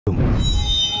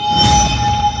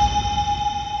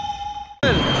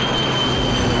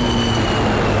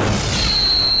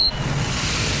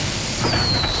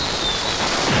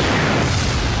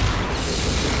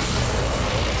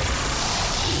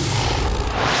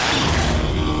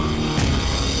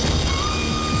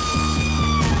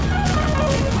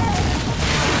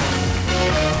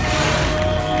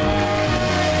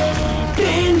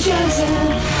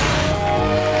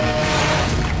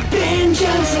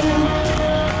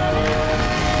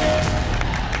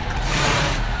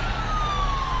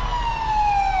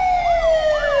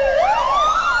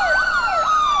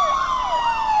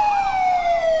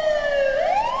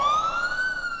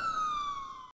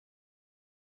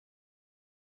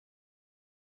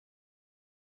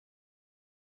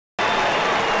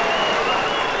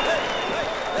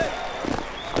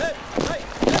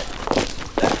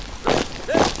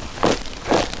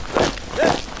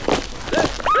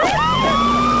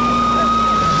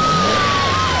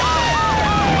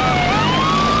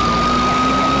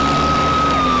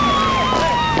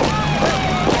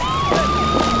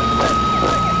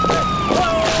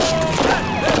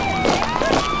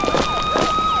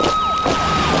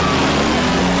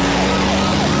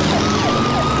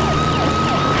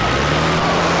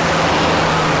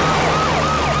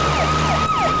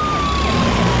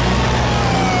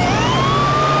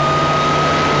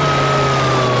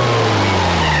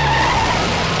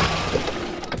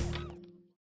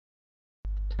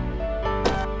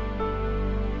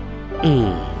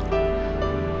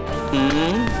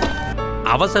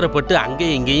அவசரப்பட்டு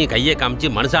அங்கேயும் இங்கேயும் கையை காமிச்சு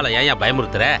மனுஷால ஏன்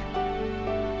பயமுறுத்துற?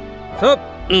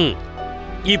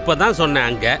 இப்பதான் சொன்னேன்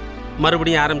அங்க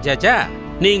மறுபடியும் ஆரம்பிச்சாச்சா?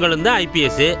 நீங்களும் தான்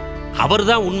ஐபிஎஸ், அவர்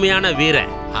தான் உண்மையான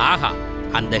வீரன். ஆஹா,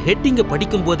 அந்த ஹெட்டிங்க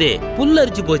படிக்கும் போதே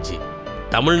புல்லரிச்சு போச்சு.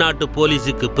 தமிழ்நாட்டு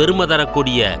போலீஸுக்கு பெருமை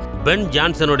தரக்கூடிய பென்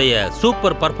ஜான்சனுடைய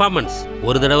சூப்பர் பர்ஃபார்மன்ஸ்.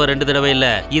 ஒரு தடவை 2 தடவை இல்ல,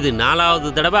 இது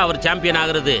 4வது தடவை அவர் சாம்பியன்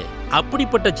ஆகிறது.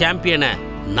 அப்படிப்பட்ட சாம்பியனை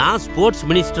நான் ஸ்போர்ட்ஸ்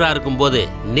மினிஸ்டரா இருக்கும் போது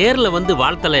நேர்ல வந்து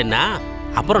வாழ்த்தலைன்னா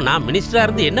அப்புறம் நான் மினிஸ்டரா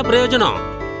இருந்து என்ன பிரயோஜனம்?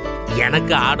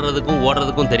 எனக்கு ஆடுறதுக்கும்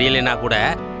ஓடுறதுக்கும் தெரியலனா கூட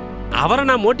அவரை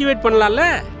நான் மோட்டிவேட் பண்ணலாம்ல.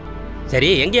 சரி,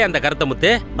 எங்கே அந்த கருத்த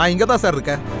முத்து? நான் இங்க தான் சார்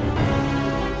இருக்கேன்.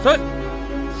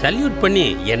 சல்யூட் பண்ணி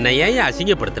என்னை ஏன்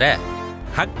அசிங்கப்படுத்துற?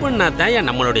 ஹக் பண்ணா தான்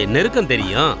நம்மளுடைய நெருக்கம்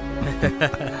தெரியும்.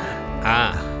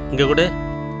 இங்க கூட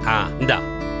இந்தா.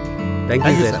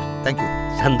 Thank you sir. தேங்க்யூ.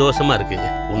 சந்தோஷமா இருக்கு.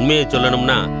 உண்மையை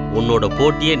சொல்லணும்னா உன்னோட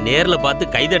போட்டியை நேர்ல பார்த்து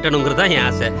கைதட்டணுங்கிறதா என்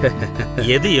ஆசை.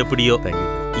 எது எப்படியோ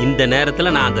இந்த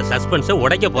நேரத்துல நான் அந்த சஸ்பென்ஸை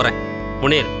உடைக்க போறேன்.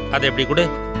 முனீர், அதை எப்படி கொடு.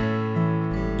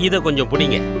 இத கொஞ்சம்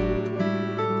புடிங்க.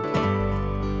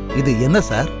 இது என்ன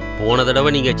சார்? போன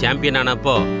தடவை நீங்க சாம்பியன்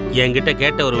ஆனப்போ என்கிட்ட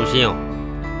கேட்ட ஒரு விஷயம்.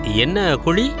 என்ன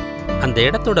குழி? அந்த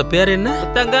இடத்தோட பேர் என்ன?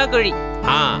 முத்தங்காக்குழி.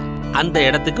 அந்த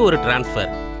இடத்துக்கு ஒரு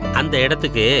டிரான்ஸ்ஃபர். அந்த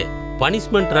இடத்துக்கு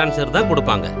பனிஷ்மெண்ட் டிரான்ஸ்ஃபர் தான்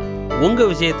கொடுப்பாங்க. உங்க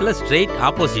விஷயத்துல ஸ்ட்ரெயிட்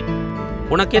ஆப்போசிட்.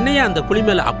 உனக்கு என்னையா அந்த குழி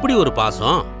மேல அப்படி ஒரு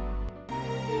பாசம்?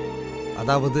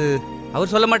 அதாவது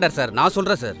அவர் சொல்ல மாட்டார் சார், நான்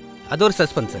சொல்றேன் சார். அது ஒரு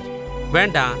சஸ்பென்ஸ் சார்.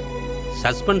 வேண்டாம்,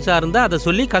 சஸ்பென்ஸா இருந்தா அதை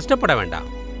சொல்லி கஷ்டப்பட வேண்டாம்.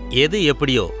 எது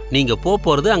எப்படியோ நீங்க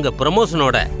போறது அங்க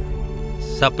ப்ரமோஷனோட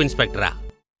சப் இன்ஸ்பெக்டரா.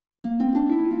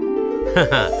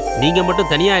 நீங்க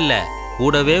மட்டும் தனியா இல்ல,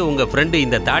 கூடவே உங்க ஃப்ரெண்டு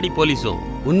இந்த தாடி போலீஸும்.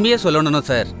 உண்மையே சொல்லணும்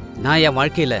சார், நான் என்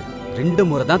வாழ்க்கையில 2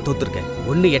 முறை தான் தோத்துருக்கேன்.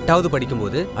 1 8வது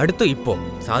படிக்கும்போது, அடுத்து இப்போ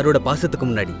சாரோட பாசத்துக்கு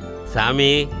முன்னாடி.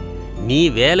 சாமி, நீ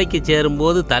வேலைக்கு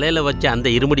சேரும்போது தலையில வச்ச அந்த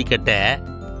இருமுடி கட்ட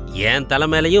என்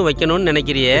தலைமையிலையும் வைக்கணும்னு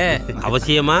நினைக்கிறியே,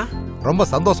 அவசியமா? ரொம்ப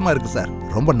சந்தோஷமா இருக்கு சார்.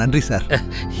 ரொம்ப நன்றி சார்.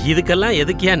 இதுக்கெல்லாம்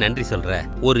எதுக்கியா நன்றி சொல்ற?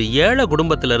 ஒரு ஏழை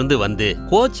குடும்பத்துல இருந்து வந்து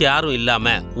கோச் யாரும்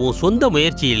இல்லாம உன் சொந்த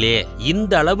முயற்சியிலே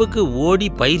இந்த அளவுக்கு ஓடி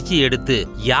பயிற்சி எடுத்து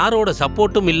யாரோட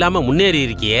சப்போர்ட்டும் இல்லாம முன்னேறி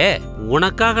இருக்கியே,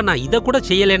 உனக்காக நான் இத கூட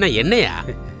செய்யலைன்னா என்னையா?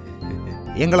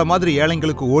 எங்களை மாதிரி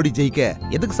ஏழைங்களுக்கு ஓடி ஜெயிக்க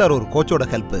எதுக்கு சார் ஒரு கோச்சோட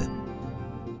ஹெல்ப்?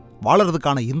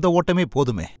 வாழறதுக்கான இந்த ஓட்டமே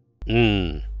போதுமே.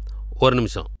 ஒரு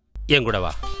நிமிஷம் என் கூட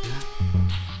வா.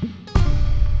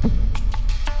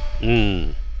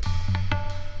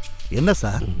 என்ன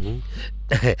சார்?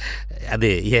 அது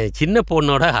என் சின்ன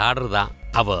பொண்ணோட ஆர்டர் தான்.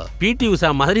 அவ பிடி உஷா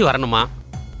மாதிரி வரணுமா,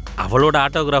 அவளோட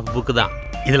ஆட்டோகிராஃப் புக்கு தான்.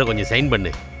 இதுல கொஞ்சம் சைன்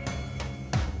பண்ணு.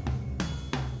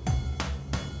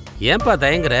 ஏன்பா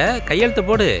தயங்குற? கையெழுத்து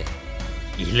போடு.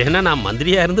 இல்லைன்னா நான்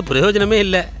மந்திரியா இருந்து பிரயோஜனமே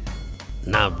இல்லை.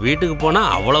 நான் வீட்டுக்கு போனா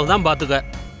அவ்வளவுதான் பார்த்துக்க.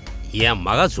 என்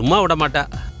மக சும்மா விட மாட்டா.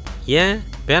 ஏன்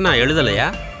பேனா எழுதலையா?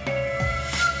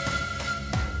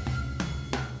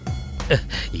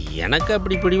 எனக்கு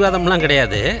அப்படி பிடிவாதம்லாம்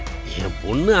கிடையாது. என்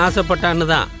பொண்ணு ஆசைப்பட்டான்னு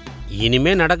தான்.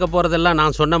 இனிமே நடக்க போறதெல்லாம்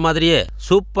நான் சொன்ன மாதிரியே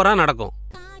சூப்பரா நடக்கும்.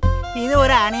 இது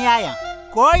ஒரு அநியாயம்.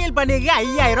 கோயில் பண்டிகைக்கு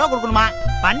 5000 ரூபா கொடுக்கணுமா?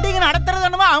 பண்டிகை நடத்துறது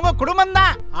என்னமோ அவங்க குடும்பம்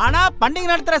தான். ஆனா பண்டிகை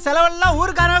நடத்துற செலவெல்லாம்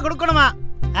ஊருக்காரங்க கொடுக்கணுமா?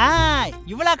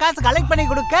 இவ்வளவு காசு கலெக்ட் பண்ணி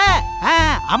கொடுக்க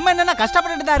அம்மா என்னன்னா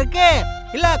கஷ்டப்பட்டுட்டு தான் இருக்கு.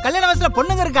 இல்ல கல்யாண வயசுல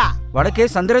பொண்ணுங்க இருக்கா? வடக்கே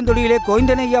சந்திரன் தொழிலே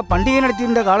கோயந்தனையா பண்டிகை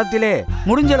நடத்தியிருந்த காலத்திலே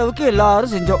முடிஞ்ச அளவுக்கு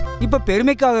எல்லாரும் செஞ்சோம். இப்ப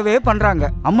பெருமைக்காகவே பண்றாங்க,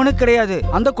 அம்மனுக்கு கிடையாது,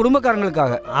 அந்த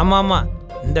குடும்பக்காரங்களுக்காக. ஆமா ஆமா,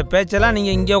 இந்த பேச்செல்லாம்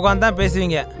நீங்க இங்க உட்காந்து தான்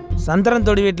பேசுவீங்க. சந்திரன்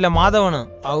தொடி வீட்டில் மாதவனும்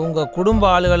அவங்க குடும்ப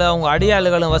ஆளுகளும் அவங்க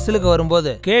அடியாளுகளும் வசூலுக்கு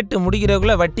வரும்போது கேட்டு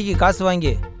முடிக்கிறதுக்குள்ள வட்டிக்கு காசு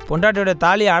வாங்கி பொண்டாட்டியோட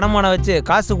தாலியை அடமானம் வச்சு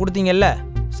காசு கொடுத்தீங்கல்ல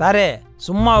சாரே.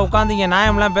 சும்மா உட்காந்தீங்க,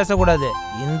 நியாயம்லாம் பேசக்கூடாது.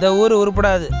 இந்த ஊர்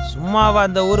உருப்படாது. சும்மாவா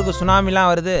அந்த ஊருக்கு சுனாமிலாம்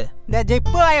வருது? இந்த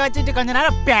ஜிப்பு வாயை வச்சுட்டு கொஞ்ச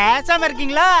நேரம் பேசாம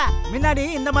இருக்கீங்களா? முன்னாடி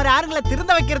இந்த மாதிரி ஆறுங்களை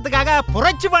திருந்த வைக்கிறதுக்காக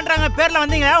புரட்சி பண்றாங்க பேர்ல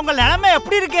வந்தீங்க. உங்க நிலைமை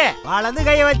எப்படி இருக்கு? வலது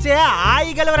கையை வச்சு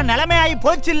ஆய்கள் வர நிலைமை ஆகி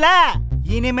போச்சு இல்ல.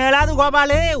 இனிமேலாவது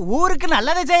கோபாலு ஊருக்கு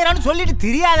நல்லதை செய்யறான்னு சொல்லிட்டு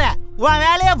தெரியாத, உன்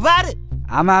வேலைய பாரு.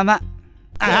 ஆமா ஆமா,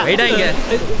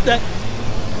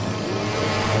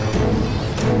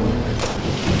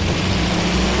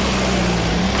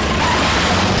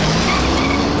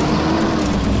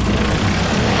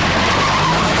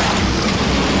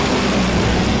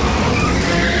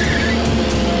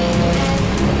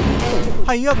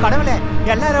 ஐயோ கடவுளே,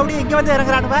 எல்லாரும் அப்படியே இங்க வந்து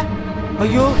இறங்குறானுவ.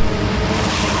 ஐயோ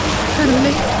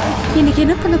கடவுளே, இன்னைக்கு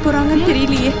என்ன பண்ண போறாங்கன்னு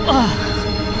தெரியலையே.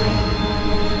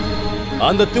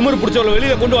 அந்த திமிரு பிடிச்சவளை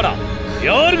வெளியில கொண்டு வரா.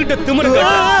 யாருகிட்ட திமிரு?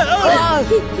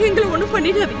 எங்களை ஒண்ணும்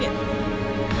பண்ணிடாதீங்க.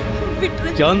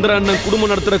 சந்திரன்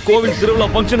குடும்பம் நடத்துற கோவில் திருவிழா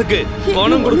பங்கனுக்கு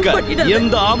பணம் கொடுக்க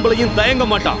எந்த ஆம்பளையும் தயங்க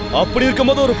மாட்டான். அப்படி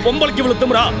இருக்கும்போது ஒரு பொம்பளைக்கு இவ்வளவு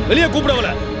திமிரா? வெளியே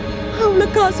கூப்பிடவல.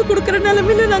 அவ்வளவு காசு கொடுக்கற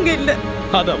நிலைமையில நாங்க இல்ல.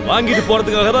 அத வாங்கிட்டு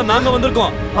போறதுக்காக தான் நாங்க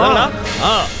வந்திருக்கோம்.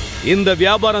 இந்த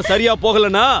வியாபாரம் சரியா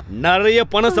போகலனா நிறைய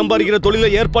பணம் சம்பாதிக்கிற தொழிலை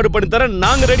ஏற்பாடு பண்ணி தர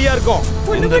நாங்க ரெடியா இருக்கோம்.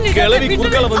 இந்த கிளவி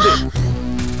குறுக்கால வந்து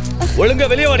ஒழுங்கா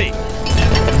வெளியே வாடி.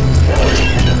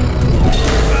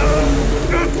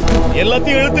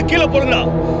 எல்லாத்தையும் இழுத்து கீழே போடுங்க.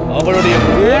 அவளுடைய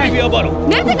வியாபாரம்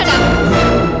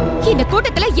இந்த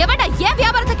கூட்டத்துல எவடா ஏன்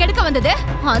வியாபாரத்தை கெடுக்க வந்தது?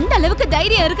 அந்த அளவுக்கு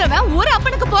தைரியம் இருக்கிறவன் ஒரு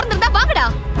அப்பனுக்கு பிறந்திருந்தா வாங்கடா.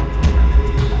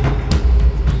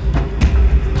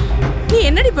 நீ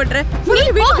என்னடி பண்ற?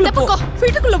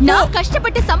 வீட்டுக்குள்ள நான்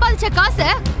கஷ்டப்பட்டு சம்பாதிச்ச காசை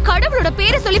கடவுளோட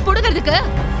பேரை சொல்லி புடுங்கிறதுக்கு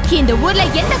இந்த ஊர்ல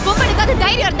எந்த பொம்பனுக்காவது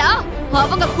தைரியம் இருந்தா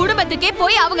அவங்க குடும்பத்துக்கே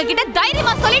போய் அவங்க கிட்ட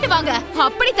தைரியமா சொல்லிடுவாங்க.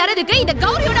 அப்படி தரதுக்கு இந்த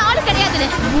கௌரியோட ஆளு கிடையாதுன்னு.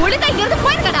 ஒழுங்கா இருந்து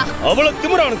போயிருக்கடா. அவ்வளவு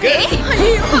திமிரா உனக்கு?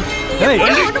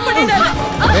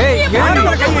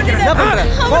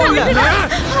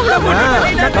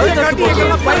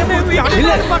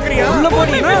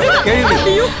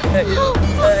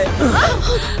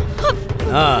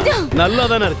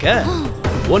 நல்லாதானே இருக்க?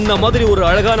 உன்ன மாதிரி ஒரு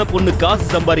அழகான பொண்ணு காசு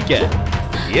சம்பாதிக்க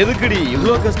எதுக்குடி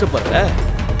இவ்வளவு கஷ்டப்படுற?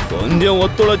 கொஞ்சம்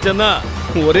ஒத்துழைச்சனா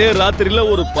ஒரே ராத்திரில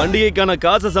ஒரு பண்டிகைக்கான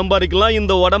காசை சம்பாதிக்கலாம்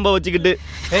இந்த உடம்ப வச்சுக்கிட்டு.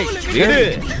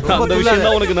 அந்த விஷயம்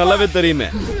தான் உனக்கு நல்லாவே தெரியுமே.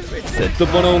 செத்து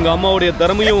போன உங்க அம்மாவுடைய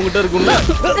திறமையும் உங்ககிட்ட இருக்கும்ல.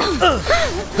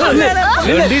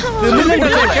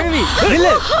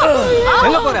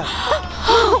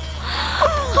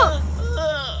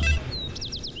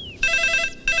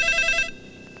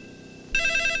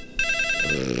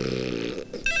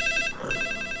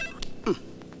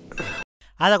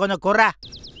 அத கொஞ்சம் குற.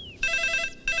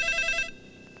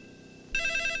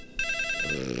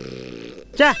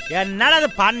 என்னடா அது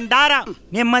பண்டாரம்.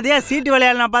 நிம்மதியா சீட்டு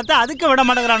விளையாடலாம் பார்த்தா அதுக்கு விட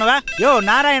மாட்டேங்கிறானுவ. யோ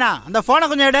நாராயணா, அந்த போனை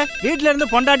கொஞ்சம் எடு. வீட்டுல இருந்து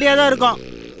பொண்டாட்டியா தான் இருக்கும்.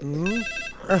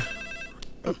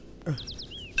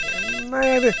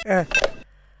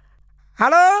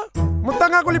 Hello,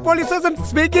 முத்தங்காக்குழி police station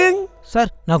speaking. Sir,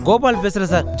 நான் கோபால்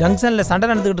பேசுறேன் சார். ஜங்ஷன்ல சண்டை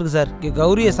நடந்துகிட்டு இருக்கு சார்.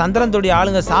 கௌரிய சந்திரன் தொடி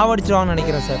ஆளுங்க சாவடிச்சிருவாங்கன்னு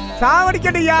நினைக்கிறேன் சார்.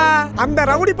 சாவடிக்கடியா? அந்த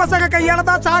ரவுடி பசங்க கையால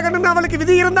தான் சாகணும்னு அவளுக்கு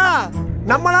விதி இருந்தா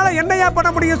நம்மளால என்னையா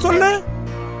பண்ண முடியும் சொல்லு?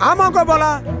 ஆமா கோபாலா,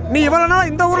 நீ இவ்வளவு நாள்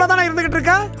இந்த ஊர்ல தானே இருந்துகிட்டு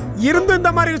இருக்க. இருந்து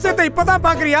இந்த மாதிரி விஷயத்தை இப்பதான்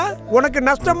பாக்குறியா? உனக்கு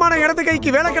நஷ்டமான இடது கைக்கு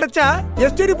வேலை கிடைச்சா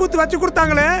எஸ்டிடி பூத்து வச்சு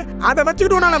கொடுத்தாங்களே, அதை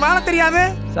வச்சுக்கிட்டு உன்னால வேலை தெரியாது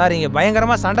சார். இங்க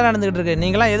பயங்கரமா சண்டை நடந்துகிட்டு இருக்கு.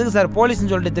 நீங்களாம் எதுக்கு சார்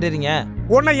போலீஸ்னு சொல்லிட்டு தெரியுறீங்க?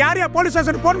 உன்னை யாரையா போலீஸ்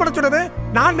ஸ்டேஷன் போன் பண்ண சொன்னது?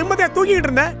 நான் நிம்மதியா தூங்கிட்டு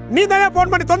இருந்தேன், நீ தான்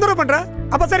போன் பண்ணி தொந்தரவு பண்ற.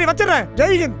 அப்ப சரி வச்சிடறேன்.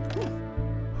 ஜெய்ஹிந்த்.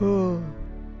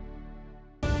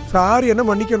 சார், என்ன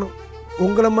மன்னிக்கணும்.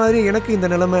 உங்களை மாதிரி எனக்கு இந்த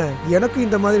நிலைமை, எனக்கு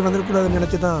இந்த மாதிரி வந்துடக்கூடாதுன்னு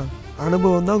நினைச்சுதான்.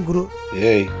 அனுபவம் தான் குரு.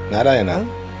 ஏய் நாராயணா,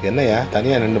 என்னையா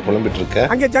தனியா நின்னு புலம்பிட்டு இருக்க?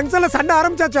 அங்க ஜங்ஷன்ல சண்டை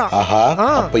ஆரம்பிச்சாச்சா? ஆஹா,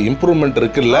 அப்ப இம்ப்ரூவ்மெண்ட்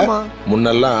இருக்குல்ல.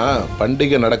 முன்னெல்லாம்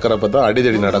பண்டிகை நடக்கிறப்பதான்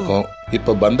அடிதடி நடக்கும்.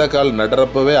 இப்ப பந்தக்கால்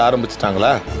நடுறப்பவே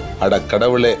ஆரம்பிச்சிட்டாங்களா? அட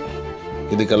கடவுளே,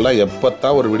 இதுக்கெல்லாம்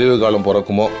எப்பத்தான் ஒரு விடிவு காலம்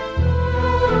பிறக்குமோ?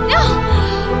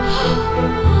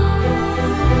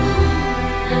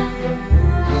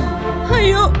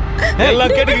 ஐயோ,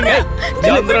 எல்லாம் கேட்டுக்கீங்க.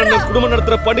 சந்திரன் குடும்பம்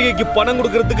நடத்துற பண்டிகைக்கு பணம்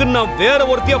கொடுக்கறதுக்கு நான் வேற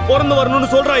ஒருத்தியா பிறந்து வரணும்னு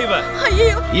சொல்றா இவ.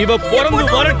 இவ பிறந்து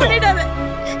வரட்டும்.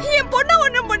 என் பொண்ண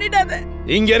ஒண்ணும் பண்ணிடாத.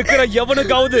 இங்க இருக்கிற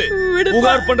எவனுக்காவது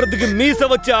புகார் பண்றதுக்கு மீச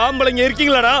வச்ச ஆம்பளைங்க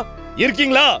இருக்கீங்களாடா?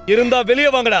 இருக்கீங்களா? இருந்தா வெளியே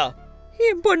வாங்கடா.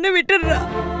 என் பொண்ணை விட்டுடுறா.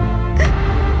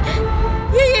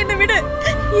 என்ன விட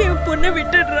என் பொண்ணை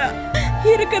விட்டுடுறா.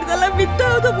 இருக்கிறதெல்லாம்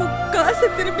வித்தாவது உன் காசை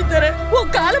திருப்பி தர.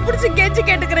 உன் காலை பிடிச்சு கேச்சு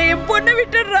கேட்டுக்கிறேன். என் பொண்ணை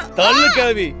விட்டுடுறா. தள்ளு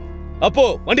கேவி. அப்போ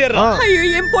வண்டி ஏறா. ஐயோ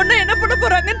என் பொண்ணை என்ன பண்ண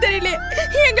போறாங்கன்னு தெரியல.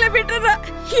 எங்களை விட்டுடுறா.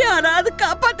 யாராவது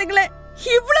காப்பாத்துங்களே.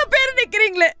 இவ்வளவு பேர்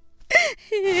நிக்கிறீங்களே.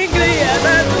 எங்களை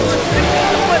யாராவது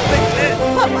காப்பாத்துங்களே.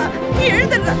 பாப்பா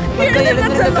எழுந்துடா.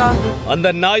 எழுந்துடா. அந்த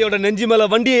நாயோட நெஞ்சி மேல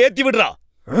வண்டியை ஏத்தி விடுறா.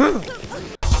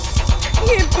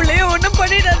 என் பிள்ளைய ஒண்ணும்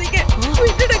பண்ணிடாதீங்க.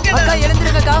 விட்டுடுங்க. அக்கா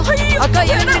எழுந்திருங்கக்கா. அக்கா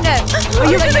எழுந்திருங்க.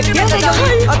 ஐயோ எழுந்திருங்க.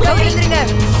 அக்கா எழுந்திருங்க.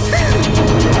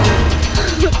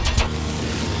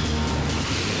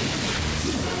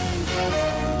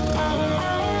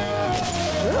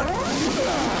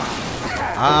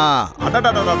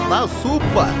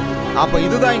 சூப்பர். அப்ப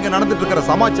இதுதான் இங்க நடந்துட்டு இருக்கிற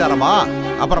சமாச்சாரமா?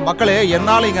 அப்புறம் மக்களே,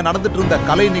 என்னால இங்க நடந்துட்டு இருந்த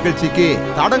கலை நிகழ்ச்சிக்கு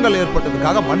தடங்கள்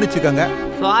ஏற்பட்டதுக்காக மன்னிச்சுக்கங்க.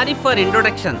 Sorry for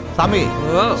introduction. சாமி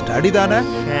ஸ்டடி தானே?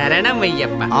 சரணம்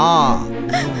ஐயப்பா.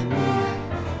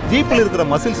 ஜீப்ல இருக்கிற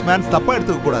மசில்ஸ் மேன்ஸ் தப்பா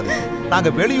எடுத்துக்க கூடாது.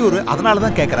 நாங்க வெளியூர், அதனால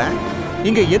தான் கேக்குறேன்.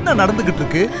 இங்க என்ன நடந்துகிட்டு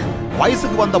இருக்கு?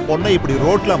 வயசுக்கு வந்த பொண்ணை இப்படி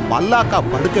ரோட்ல மல்லாக்கா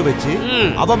படுக்க வச்சு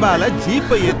அவ மேல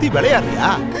ஜீப்பை ஏத்தி விளையாடுறியா?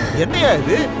 என்னையா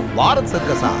இது? பாரத்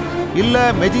சர்க்கஸா இல்ல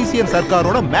மெஜிசியன்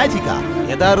சர்க்காரோட மேஜிக்கா?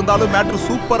 எதா இருந்தாலும் மேட்டர்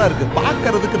சூப்பரா இருக்கு,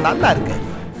 பாக்குறதுக்கு நல்லா இருக்கு.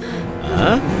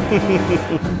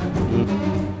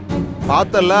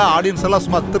 பார்த்தல ஆடியன்ஸ் எல்லாம்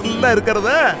சும்மா த்ரில்லா இருக்கிறத.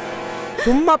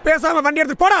 சும்மா பேசாம வண்டி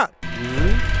எடுத்து போடா.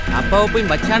 அப்பாவை போய்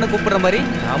மச்சான்னு கூப்பிடுற மாதிரி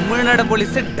தமிழ்நாடு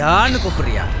போலீஸ் டான்னு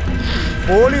கூப்பிடுறியா?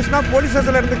 போலீஸ்னா போலீஸ்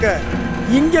ஸ்டேஷன்ல இருந்துக்க.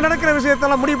 இங்க நடக்கிற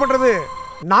விஷயத்தெல்லாம் முடிவு பண்றது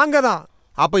நாங்க தான்.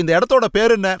 அப்ப இந்த இடத்தோட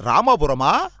பேர் என்ன?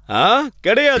 ராமாபுரமா?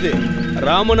 கிடையாது,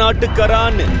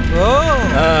 ராமநாட்டுக்கரான்னு.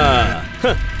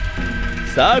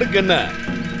 சாருக்கு என்ன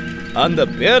அந்த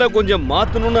பேரை கொஞ்சம்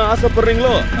மாத்தணும்னு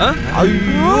ஆசைப்படுறீங்களோ?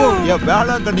 ஐயோ என்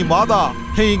வேளாங்கண்ணி மாதா,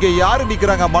 இங்க யாரு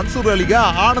நிக்கிறாங்க? மன்சூர் அலிகா,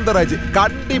 ஆனந்தராஜ்.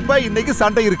 கண்டிப்பா இன்னைக்கு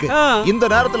சண்டை இருக்கு. இந்த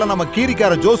நேரத்துல நம்ம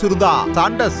கீரிக்கார ஜோஸ் இருந்தா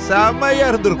சண்டை செமையா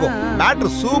இருந்திருக்கும்.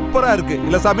 மேட்டர் சூப்பரா இருக்கு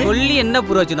இல்ல சாமி? சொல்லி என்ன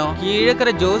பிரயோஜனம்?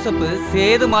 கீழக்கிற ஜோசப்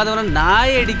சேது மாதவன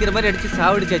நாயை அடிக்கிற மாதிரி அடிச்சு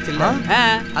சாவடிச்சாச்சுல்ல.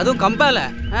 அதுவும் கம்பால.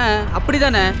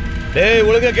 அப்படிதானே? டேய்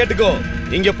ஒழுங்கா கேட்டுக்கோ.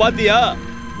 இங்க பாத்தியா,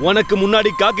 உனக்கு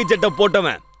முன்னாடி காக்கி சட்டை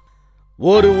போட்டவன்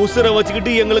ஒரு உசுரை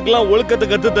வச்சுக்கிட்டு எங்களுக்கெல்லாம் ஒழுக்கத்தை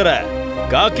கத்துத்தர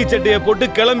காக்கி சட்டையை போட்டு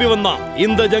கிளம்பி வந்தான்.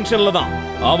 இந்த ஜங்ஷன்ல தான்.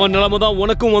 அவன் நிலைமை தான்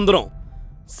உனக்கும் வந்துரும்.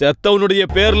 செத்தவனுடைய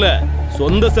பேர்ல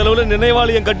சொந்த செலவுல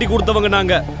நினைவாலயம் கட்டி கொடுத்தவங்க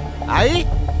நாங்க.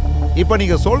 இப்ப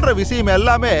நீங்க சொல்ற விஷயம்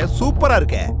எல்லாமே சூப்பரா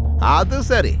இருக்கே. அது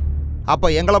சரி,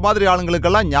 அப்ப எங்களை மாதிரி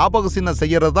ஆளுங்களுக்கெல்லாம் ஞாபக சின்னம்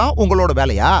செய்யறது தான் உங்களோட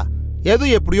வேலையா? எது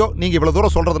எப்படியோ நீங்க இவ்வளவு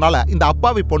தூரம் சொல்றதுனால இந்த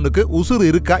அப்பாவி பொண்ணுக்கு உசுறு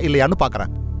இருக்கா இல்லையான்னு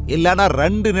பாக்குறேன். இல்லன்னா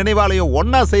 2 நினைவாலயம்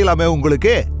ஒன்னா செய்யலாமே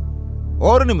உங்களுக்கு.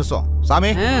 ஒரு நிமிஷம் சாமி,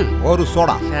 ஒரு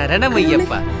சோடா. சரணம்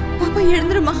ஐயப்பா. பாப்பா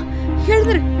எழுந்துருமா,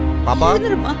 எழுந்துரு. பாப்பா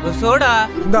எழுந்துருமா. சோடா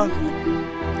இந்தா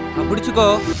பிடிச்சுக்கோ.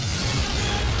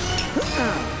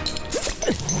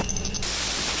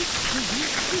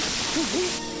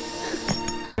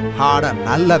 ஆட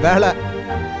நல்ல வேலை,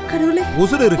 கடவுளே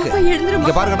உசுறு இருக்கு.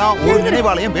 இங்க பாருங்கண்ணா, ஒரு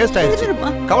நினைவாலயம் வேஸ்ட் ஆயிடுச்சு.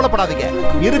 கவலைப்படாதீங்க,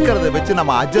 இருக்கிறத வச்சு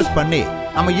நம்ம அட்ஜஸ்ட் பண்ணி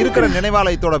நம்ம இருக்கிற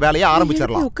நினைவாலயத்தோட வேலையை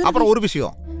ஆரம்பிச்சிடலாம். அப்புறம் ஒரு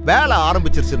விஷயம், வேலை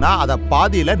ஆரம்பிச்சிருச்சுன்னா அதை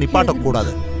பாதியில நிப்பாட்ட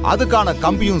கூடாது. அதுக்கான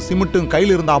கம்பியும் சிமெண்ட்டும்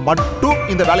கையில் இருந்தா மட்டும்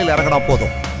இந்த வேலையில இறங்கினா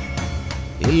போதும்.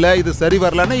 இல்ல இது சரி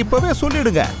வரலன்னு இப்பவே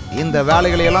சொல்லிடுங்க. இந்த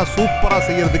வேலைகளை எல்லாம் சூப்பரா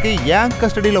செய்யறதுக்கு என்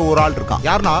கஸ்டடியில ஒரு ஆள் இருக்கான்.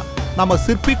 யாருன்னா நம்ம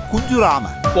சிற்பி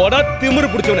குஞ்சுராம. போடா திமிரு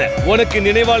பிடிச்சவனே, உனக்கு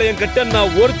நினைவாலயம் கட்ட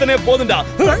நான் ஒருத்தனே போதுண்டா.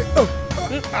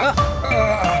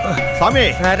 சாமி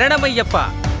சரணம் ஐயப்பா.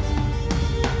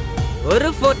 ஒரு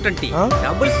 420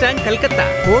 டபுள் ஸ்டாண்ட் கல்கத்தா.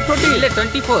 420 இல்ல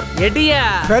 24 எடியா.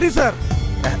 சரி சார்.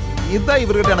 இதுதான்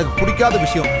இவர்கிட்ட எனக்கு பிடிக்காத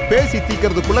விஷயம். பேசி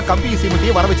தீக்கிறதுக்குள்ள கம்பி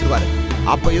சிமெண்ட்டையே வர வச்சிருவாரு.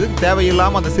 அப்ப இதுக்கு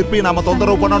தேவையில்லாம அந்த சிற்பியை நாம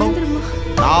தொந்தரவு பண்ணணும்.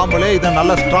 நாமளே இதை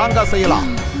நல்லா ஸ்ட்ராங்கா செய்யலாம்.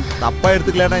 தப்பா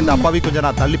எடுத்துக்கலன்னா இந்த அப்பாவி கொஞ்சம்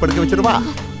நான் தள்ளி படுக்க வச்சிருவா.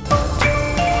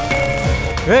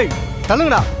 ஏய்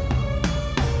தள்ளுங்கடா.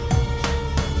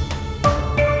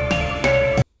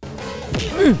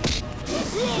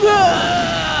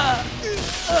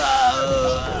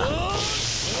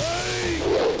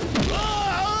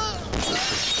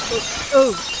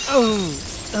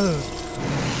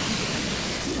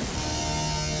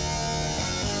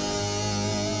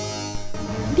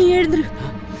 நீ எழுந்துரு.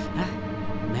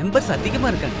 மெம்பர்ஸ் அதிகமா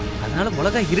இருக்காங்க, அதனால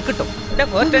மிளகா இருக்கட்டும்.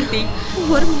 420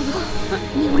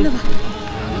 நீ உள்ள வா.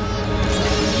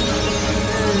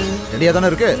 ரெடியா தானே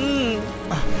இருக்கு?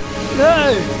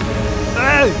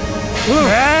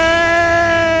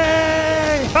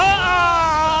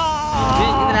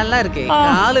 இது நல்லா இருக்கு.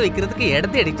 கால வைக்கிறதுக்கு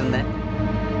இடத்தை எடுத்து இருந்தேன்.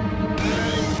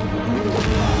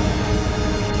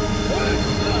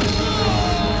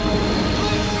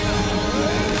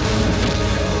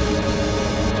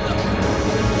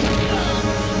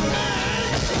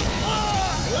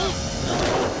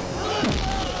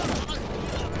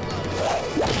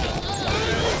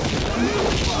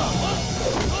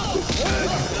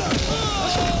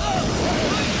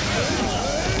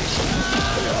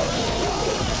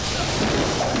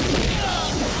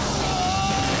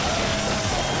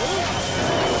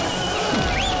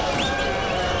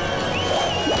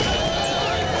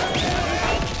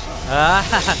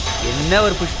 என்ன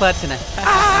ஒரு புஷ்பார்ச்சனை.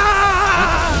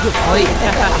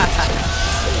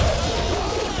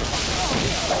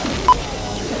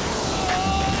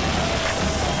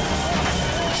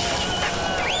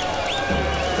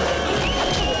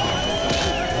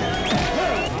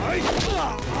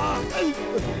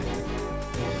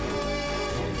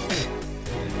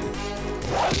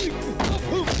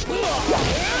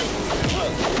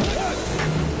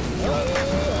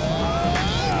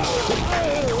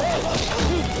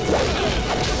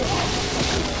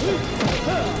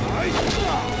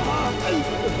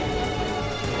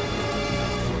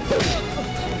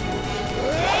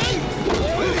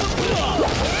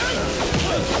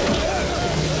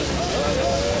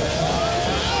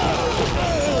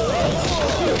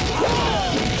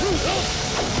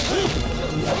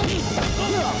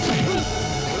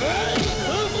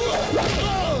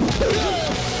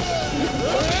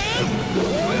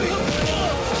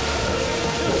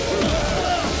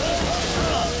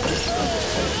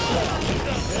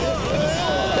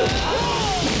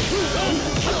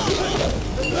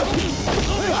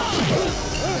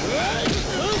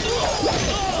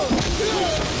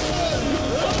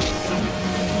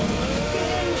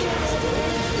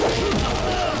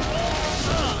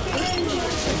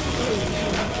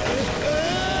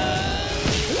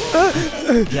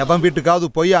 எவன் வீட்டுக்காவது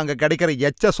போய் அங்க கிடைக்கிற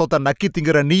எச்ச சொத்தை நக்கி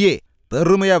திங்கிற நீயே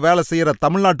பெருமையா வேலை செய்யற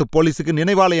தமிழ்நாட்டு போலீஸுக்கு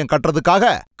நினைவாலயம்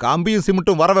கட்டுறதுக்காக கம்பியும்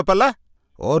சிமெண்ட்டும் வர வைப்பல.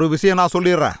 ஒரு விஷயம் நான்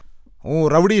சொல்லிடுறேன், உன்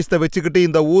ரவுடியத்தை வச்சுக்கிட்டு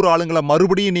இந்த ஊர் ஆளுங்களை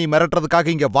மறுபடியும் நீ மிரட்டுறதுக்காக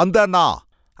இங்க வந்தன்னா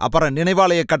அப்புறம்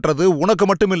நினைவாலயம் கட்டுறது உனக்கு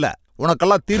மட்டும் இல்ல,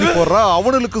 உனக்கெல்லாம் தீனி போடுற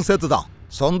அவனுக்கும் சேர்த்துதான்.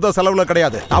 சொந்த செலவுல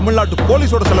கிடையாது, தமிழ்நாட்டு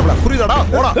போலீஸோட செலவுல. புரியுதாடா?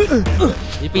 போடா.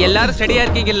 இப்ப எல்லாரும் ஸ்டடியா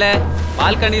இருக்கீங்கல்ல,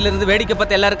 பால்கனில இருந்து வேடிக்கை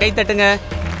பார்த்து எல்லாரும் கை தட்டுங்க.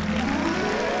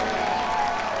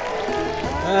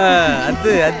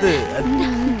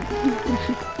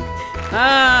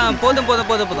 போதும் போதும்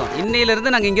போதும் போதும். இன்னையில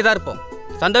இருந்து நாங்க இங்கதான் இருப்போம்.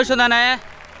 சந்தோஷம் தானே?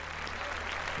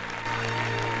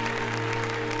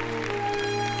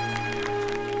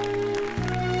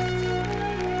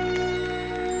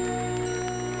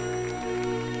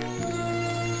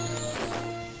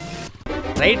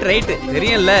 ரைட் ரைட்,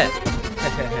 தெரியும்ல.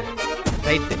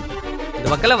 ரைட், இந்த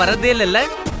பக்கம் வர்றதே இல்லைல்ல.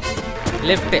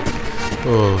 லெஃப்ட்.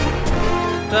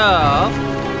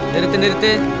 நிறுத்து நிறுத்து.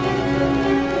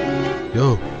 யோ,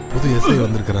 புது எஸ்ஐ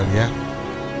வந்திருக்கிறாரியா?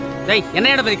 டேய், என்ன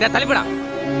இடம் பதிக்க தலைப்படா.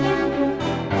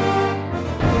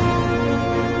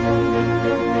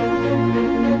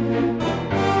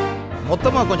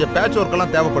 மொத்தமா கொஞ்சம் பேட்ச் ஒர்க்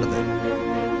எல்லாம் தேவைப்படுது.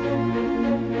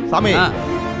 சாமி,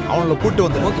 அவங்கள கூட்டு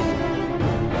வந்து. Okay.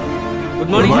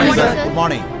 Good morning sir. Good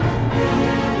morning.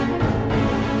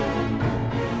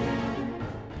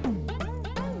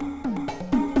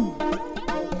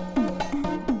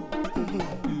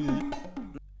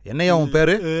 என்னையா உன்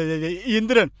பேரு?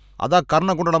 இந்திரன். அதான்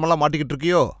கர்ண குண்டடம் எல்லாம் மாட்டிக்கிட்டு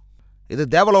இருக்கியோ? இது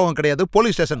தேவலோகம் கிடையாது,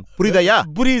 போலீஸ் ஸ்டேஷன். புரியுதாயா?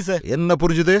 புரியுது சார். என்ன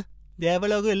புரிஞ்சுது?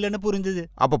 தேவலோகம் இல்லைன்னு புரிஞ்சுது.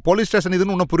 அப்ப போலீஸ் ஸ்டேஷன்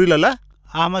இதுன்னு ஒன்னும் புரியல?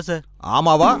 ஆமா சார்.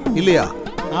 ஆமாவா இல்லையா?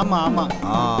 ஆமா ஆமா.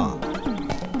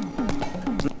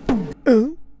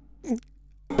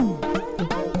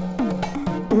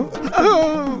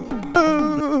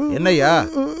 என்னையா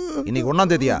இன்னைக்கு 1ஆம்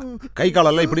தேதியா? கை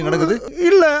காலெல்லாம் இப்படி நடக்குது?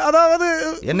 இல்ல, அதாவது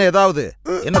என்ன ஏதாவது?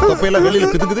 என்ன தொப்பையெல்லாம் வெளியில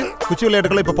பிதுக்குது? குச்சி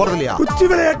விளையாட்டுகள் இப்ப போறது இல்லையா? குச்சி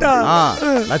விளையாட்டா?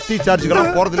 லத்தி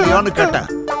சார்ஜுக்கெல்லாம் போறது இல்லையான்னு கேட்டேன்.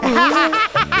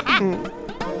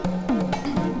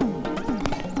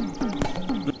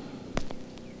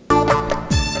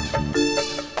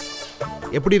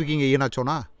 எப்படி இருக்கீங்க ஈனா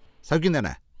சோனா? சௌக்கியம்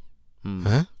தானே?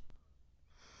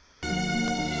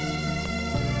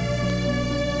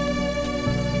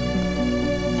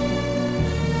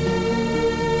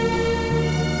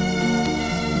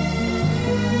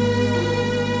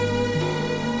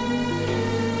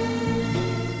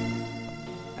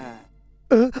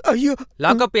 ஐயோ,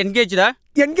 லாக்அப் என்கேஜ்டா?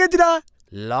 என்கேஜ்டா?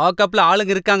 லாக்அப்ல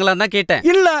ஆளுங்க இருக்காங்களான்னு தான் கேட்டேன்.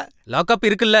 இல்ல. லாக்அப்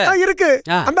இருக்குல்ல? இருக்கு.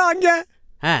 அண்ணா அங்க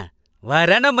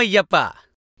வரணும் ஐயப்பா.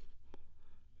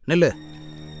 நெல்லு.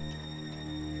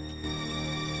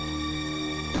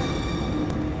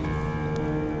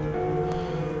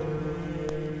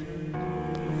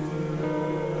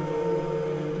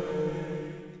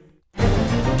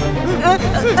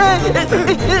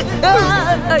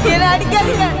 என்ன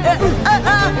அடிக்காதீங்க.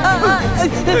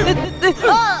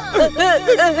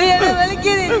 என்ன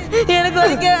வலிக்குது, எனக்கு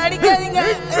வலிக்குது, அடிக்காதீங்க.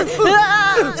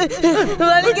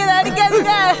 வலிக்குது,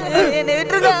 அடிக்காதீங்க. என்னை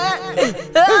விட்டுருங்க.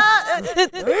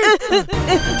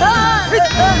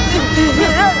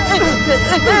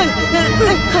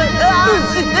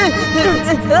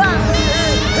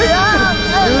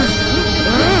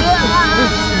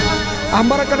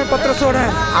 அமரக்கரன் பத்ரஸோட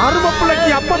அருமை பிள்ளைக்கு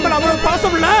அப்பன் மேல அவ்வளவு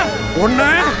பாசம் இல்ல. ஒண்ணு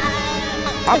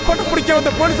அப்பனை பிடிக்க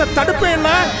வந்த போலீஸ தடுப்பே இல்ல.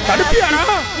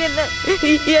 தடுப்பியானா?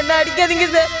 என்ன அடிக்காதீங்க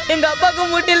சார். எங்க அப்பாக்கு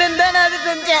முட்டில இருந்தா நான் அதை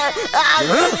செஞ்சேன்.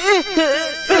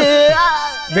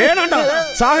 வேணாண்டா,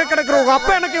 சாக கிடக்குற உங்க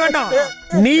அப்பா எனக்கு வேண்டாம்,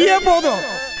 நீயே போதும்.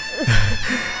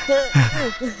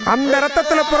 அந்த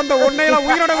ரத்தத்துல பிறந்த உன்னையெல்லாம்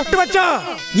உயிரோட விட்டு வச்சா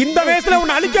இந்த வயசுல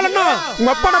உன்னை அழிக்கலன்னா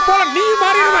உங்க அப்பனை போல நீ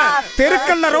மாறிடுவ.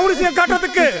 தெருக்கல்ல ரவுடிசியம்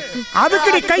காட்டுறதுக்கு அதுக்கு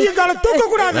நீ கையும் காலம் தூக்க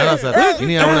கூடாது.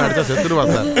 இனி அவனை அடிச்சா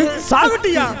செத்துடுவான் சார்.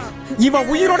 சாகட்டியா? இவன்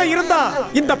உயிரோட இருந்தா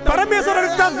இந்த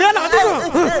பரமேஸ்வரனுக்கு தான் வேலை அதிகம்.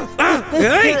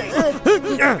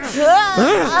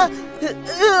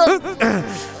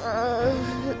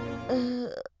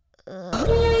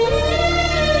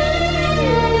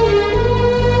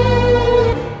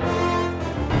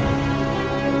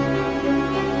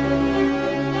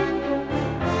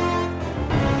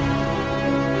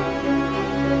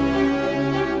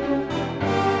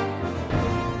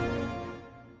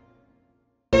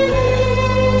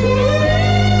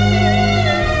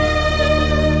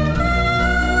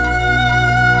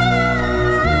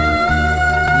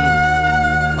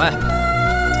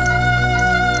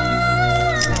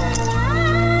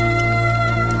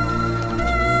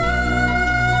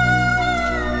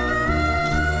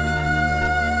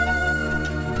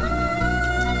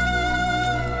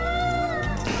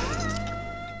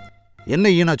 என்ன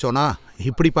ஈனா சோனா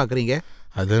இப்படி பாக்குறீங்க?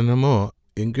 அது என்னமோ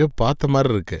எங்கேயோ பார்த்த மாதிரி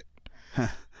இருக்கு.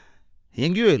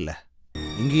 எங்கேயோ இல்லை,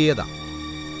 இங்கேயே தான்.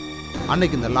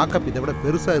 அன்னைக்கு இந்த லாக்அப் இதை விட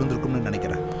பெருசா இருந்திருக்கும்னு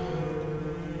நினைக்கிறேன்.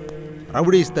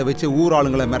 ரவுடிஸ்தை வச்சு ஊர்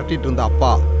ஆளுங்களை மிரட்டிட்டு இருந்த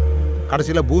அப்பா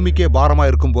கடைசியில் பூமிக்கே பாரமா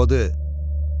இருக்கும்போது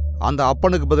அந்த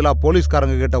அப்பனுக்கு பதிலாக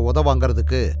போலீஸ்காரங்க கிட்ட உதவ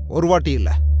வாங்கிறதுக்கு ஒரு வாட்டி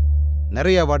இல்லை,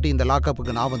 நிறைய வாட்டி இந்த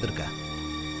லாக்அப்புக்கு நான் வந்திருக்கேன்.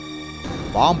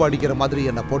 பாம்பு அடிக்கிற மாதிரி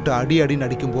என்னை போட்டு அடி அடின்னு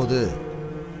அடிக்கும்போது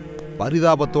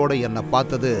பரிதாபத்தோட என்னை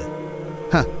பார்த்தது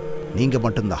நீங்க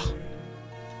மட்டும்தான்.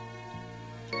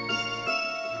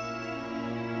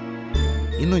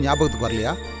 இன்னும் ஞாபகத்துக்கு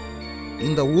வரலையா?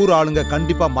 இந்த ஊர் ஆளுங்க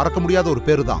கண்டிப்பா மறக்க முடியாத ஒரு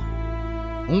பேரு தான்,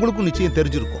 உங்களுக்கும் நிச்சயம்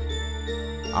தெரிஞ்சிருக்கும்.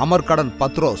 அமர்கடன்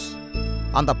பத்ரோஸ்.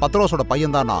 அந்த பத்ரோஸோட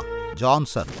பையன் தானா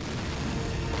ஜான்சன்.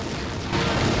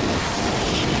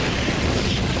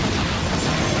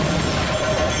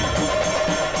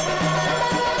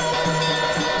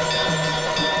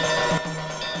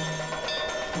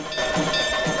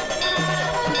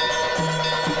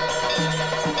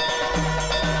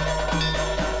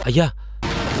 ஐயா,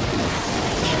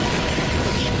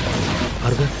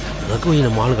 பாருங்க,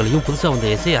 ரகுவையின மால்களையும் புதுசா வந்த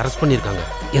எஸ்ஐ அரெஸ்ட் பண்ணிருக்காங்க.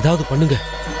 ஏதாவது பண்ணுங்க.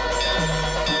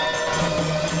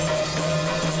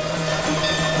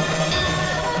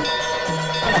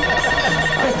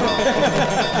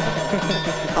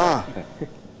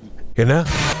 என்ன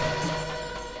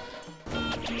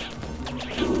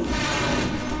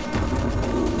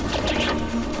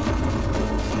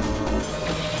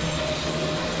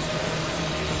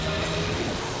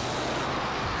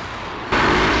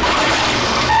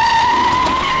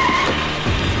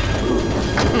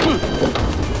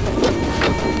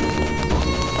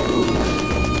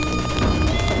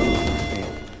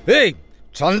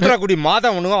சந்திரகுடி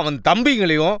மாதவனும் அவன்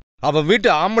தம்பிங்களையும் அவன் வீட்டு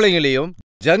ஆம்பளைங்களையும்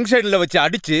ஜங்ஷன்ல வச்சு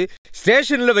அடிச்சு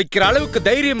ஸ்டேஷன்ல வைக்கிற அளவுக்கு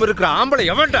தைரியம் இருக்கிற ஆம்பளை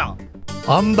எவன்டா?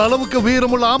 அந்த அளவுக்கு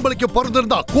வீரமுள்ள ஆம்பளைக்கு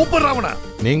பிறந்திருந்தா கூப்பிடுறவன.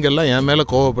 நீங்க எல்லாம் என் மேல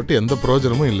கோவப்பட்டு எந்த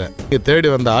பிரயோஜனமும் இல்ல. தேடி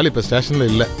வந்த ஆள் இப்ப ஸ்டேஷன்ல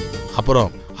இல்ல. அப்புறம்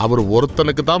அவர்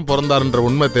ஒருத்தனுக்கு தான் பிறந்தாருன்ற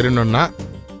உண்மை தெரியணும்னா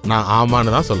நான்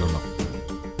ஆமான்னு தான் சொல்லணும்.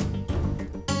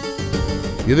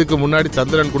 இதுக்கு முன்னாடி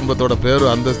சந்திரன் குடும்பத்தோட பேரு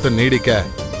அந்தஸ்து நீடிக்க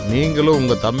நீங்களும்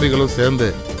உங்க தம்பிகளும் சேர்ந்து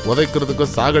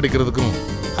உதைக்கிறதுக்கும் சாகடிக்கிறதுக்கும்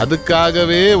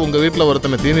அதுக்காகவே உங்க வீட்டுல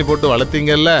ஒருத்தனை தீனி போட்டு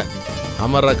வளர்த்தீங்கல்ல,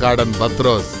 அமரகாடன்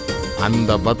பத்ரோஸ்.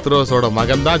 அந்த பத்ரோஸோட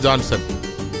மகன் தான் ஜான்சன்.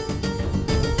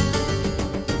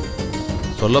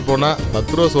 சொல்ல போனா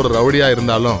பத்ரோஸ் ஒரு ரவுடியா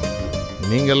இருந்தாலும்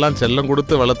நீங்கெல்லாம் செல்லம்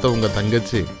கொடுத்து வளர்த்த உங்க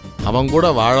தங்கச்சி அவன்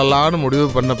கூட வாழலான்னு முடிவு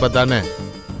பண்ணப்ப தானே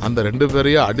அந்த 2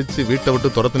 பேரையும் அடிச்சு வீட்டை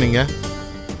விட்டு துரத்துனீங்க.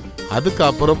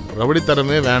 அதுக்கப்புறம்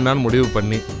ரவுடித்தனமே வேண்டான்னு முடிவு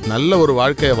பண்ணி நல்ல ஒரு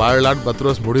வாழ்க்கையை வாழலான்னு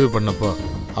பத்ரோஸ் முடிவு பண்ணப்போ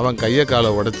அவன் கையை காலை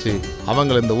உடைச்சி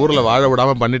அவங்களை இந்த ஊர்ல வாழ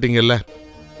விடாம பண்ணிட்டீங்கல்ல.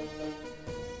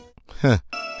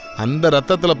 அந்த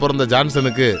ரத்தத்துல பிறந்த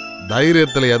ஜான்சனுக்கு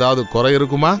தைரியத்துல ஏதாவது குறை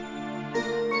இருக்குமா?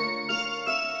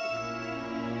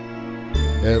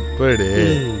 எப்படி?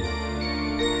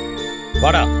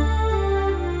 வாடா.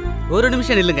 ஒரு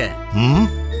நிமிஷம் நில்லுங்க.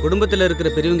 குடும்பத்துல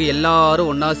இருக்கிற பெரியவங்க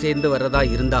எல்லாரும் ஒன்னா சேர்ந்து வர்றதா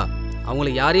இருந்தா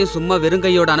அவங்களை யாரையும் சும்மா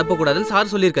வெறுங்கையோட அனுப்பக்கூடாதுன்னு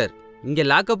சார் சொல்லியிருக்காரு. இங்க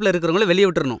லாக்அப்ல இருக்கிறவங்கள வெளியே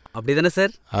விட்டுறணும், அப்படிதானே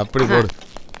சார்? அப்படி போடு.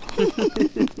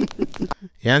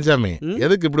 ஏன் சாமி,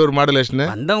 எதுக்கு இப்படி ஒரு மாடுலேஷன்?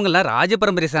 வந்தவங்க எல்லாம் ராஜ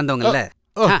பரம்பரை சார்ந்தவங்கல்ல.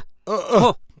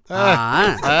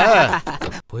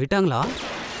 போயிட்டாங்களா?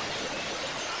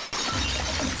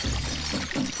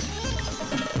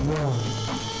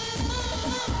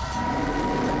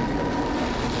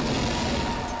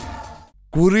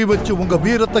 குறி வச்சு உங்க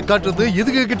வீரத்தை காட்டுறது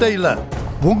இதுங்க கிட்ட இல்ல,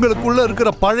 உங்களுக்குள்ள இருக்கிற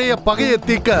பழைய பகையை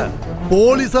தீக்க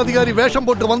போலீஸ் அதிகாரி வேஷம்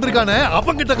போட்டு வந்திருக்கானே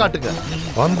அவங்கிட்ட காட்டுங்க.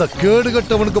 அந்த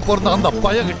கேடுகட்டவனுக்கு பிறந்த அந்த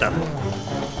பையன்கிட்ட.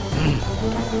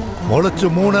 முளைச்சு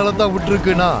 3 இலை தான்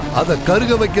விட்டுருக்குன்னா அதை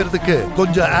கருக வைக்கிறதுக்கு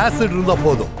கொஞ்சம் ஆசிட் இருந்தா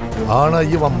போதும். ஆனா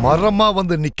இவன் மரமா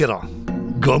வந்து நிக்கிறான்,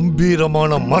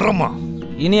 கம்பீரமான மரமா.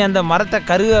 இனி அந்த மரத்தை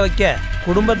கருக வைக்க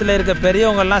குடும்பத்தில் இருக்க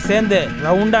பெரியவங்க எல்லாம் சேர்ந்து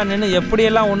ரவுண்டா நின்று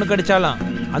எப்படியெல்லாம் ஒன்று கடிச்சாலும்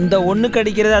அந்த ஒன்று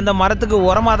கடிக்கிறது அந்த மரத்துக்கு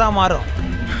உரமாக தான் மாறும்.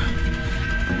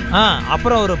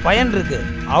 அப்புறம் ஒரு பயன் இருக்கு,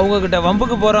 அவங்க கிட்ட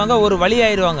வம்புக்கு போறவங்க ஒரு வழி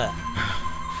ஆயிடுவாங்க.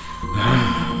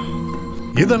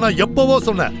 இத நான் எப்பவோ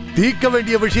சொன்னேன், தீர்க்க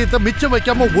வேண்டிய விஷயத்தை மிச்சம்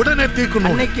வைக்காம உடனே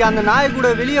தீர்க்கணும். இன்னைக்கு அந்த நாய் கூட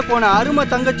வெளியே போன அருமை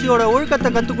தங்கச்சியோட ஒழுக்கத்தை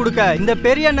கத்து கொடுக்க இந்த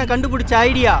பெரிய அண்ணன் கண்டுபிடிச்ச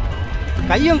ஐடியா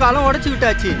கையும் காலம் உடைச்சு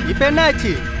விட்டாச்சு. இப்ப என்ன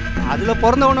ஆச்சு? அதுல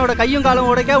பிறந்தவனோட கையும் காலம்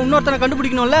உடைக்க இன்னொருத்தனை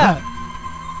கண்டுபிடிக்கணும்ல.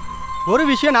 ஒரு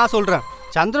விஷயம் நான் சொல்றேன்,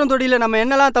 சந்திரன் தொடியில நம்ம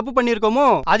என்னெல்லாம் தப்பு பண்ணிருக்கோமோ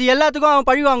அது எல்லாத்துக்கும் அவன்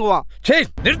பழி வாங்குவான். சரி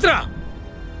நிறுத்துறா.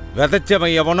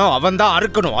 விதைச்சவன் எவனோ அவன் தான்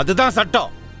அறுக்கணும், அதுதான்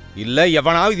சட்டம். இல்ல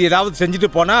எவனாவது ஏதாவது செஞ்சுட்டு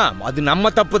போனா அது நம்ம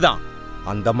தப்பு தான்.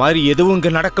 அந்த மாதிரி எதுவும் இங்க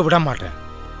நடக்க விட மாட்டேன்.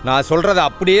 நான் சொல்றத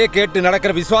அப்படியே கேட்டு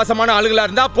நடக்கிற விசுவாசமான ஆளுகளா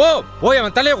இருந்தா போய்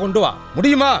அவன் தலையை கொண்டு வா.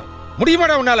 முடியுமா?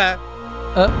 முடியுமாடா உன்னால?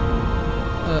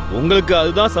 உங்களுக்கு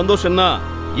அதுதான் சந்தோஷம்னா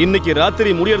இன்னைக்கு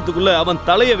ராத்திரி முடியறதுக்குள்ள அவன்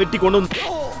தலையை வெட்டி கொண்டு வந்து.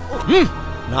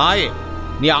 நாயே,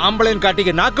 நீ ஆம்பளைன்னு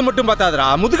காட்டிக்க நாக்கு மட்டும் பார்த்தாதடா,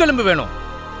 முதுகெலும்பு வேணும்.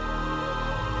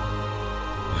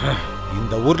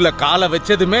 இந்த ஊர்ல காலை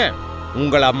வச்சதுமே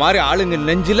உங்கள மாதிரி ஆளுங்க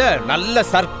நெஞ்சில நல்ல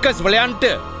சர்க்கஸ்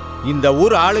விளையாண்டு இந்த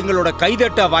ஊர் ஆளுங்களோட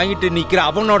கைதட்டா வாங்கிட்டு நிக்கிற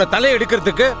அவனோட தலையை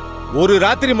எடுக்கிறதுக்கு ஒரு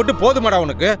ராத்திரி மட்டும் போதுமாடா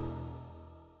உனக்கு?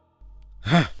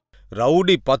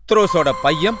 ரவுடி பத்ரோஸோட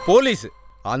பையன் போலீஸ்.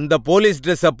 அந்த போலீஸ்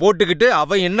ட்ரெஸ்ஸ போட்டுக்கிட்டு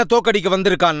அவன் என்ன தோக்கடிக்க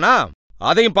வந்திருக்கான்னா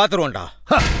அதையும் பாத்துருவோம்டா.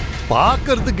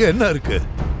 பாக்குறதுக்கு என்ன இருக்கு?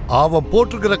 அவன்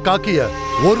போட்டிருக்கிற காக்கிய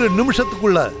ஒரு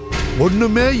நிமிஷத்துக்குள்ள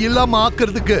ஒண்ணுமே இல்லாம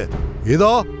ஆக்குறதுக்கு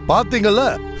இதோ பாத்தீங்கல்ல,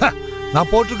 நான்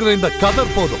போட்டிருக்கிற இந்த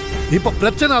கதர் போதும். இப்ப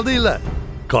பிரச்சனை அது இல்ல,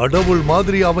 கடவுள்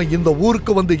மாதிரி அவன் இந்த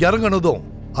ஊருக்கு வந்து இறங்கினதும்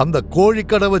அந்த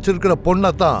கோழிக்கடை வச்சிருக்கிற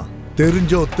பொண்ணத்தான்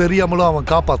தெரிஞ்சோ தெரியாமலோ அவன்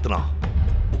காப்பாத்தினான்.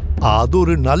 அது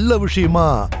ஒரு நல்ல விஷயமா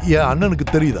என் அண்ணனுக்கு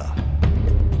தெரியுதா?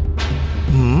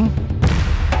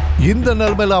 இந்த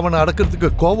நிலைமையில அவனை அடக்கிறதுக்கு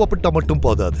கோவப்பட்ட மட்டும்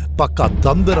போதாது, பக்கா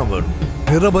தந்திரம் வேணும்.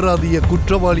 நிரபராதிய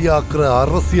குற்றவாளியாக்குற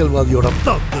அரசியல்வாதியோட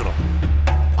தந்திரம்.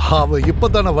 அவன்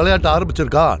இப்பதான விளையாட்ட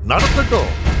ஆரம்பிச்சிருக்கா,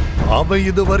 நடத்தட்டும். அவன்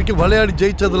இது வரைக்கும் விளையாடி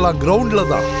ஜெயிச்சதெல்லாம் கிரவுண்ட்ல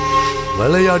தான்.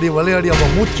 விளையாடி விளையாடி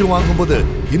அவன் மூச்சு வாங்கும்போது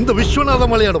இந்த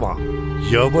விஸ்வநாதம் விளையாடுவான்.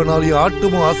 எவனாலையும்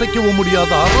ஆட்டமும் அசைக்கவும்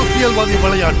முடியாத அரசியல்வாதி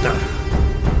விளையாட்ட.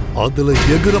 அதுல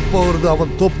எகிர போறது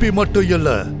அவன் தொப்பி மட்டும் இல்ல,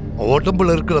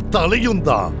 உடம்புல இருக்கிற தலையும்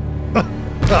தான்.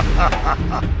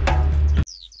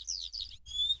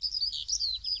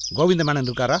 கோவிந்த மேனன்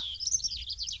இருக்காரா?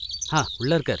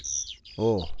 உள்ள இருக்கார். ஓ,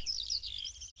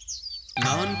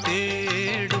 நான்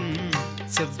தேடும்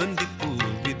செவ்வந்தி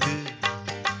பூவிது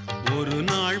ஒரு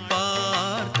நாள்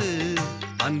பார்த்து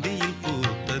அந்தியில்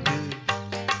பூத்தது.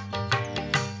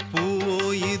 பூவோ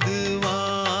இது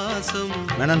வாசம்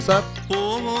மேனன் சார்.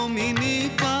 போவோம் இனி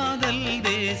காதல்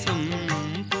தேசம்.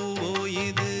 பூவோ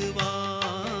இது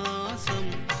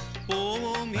வாசம்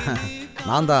போவோம்.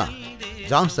 நான் தான்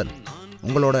ஜான்சன்,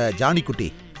 உங்களோட ஜானி குட்டி.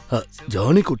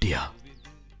 ஜானி குட்டியா?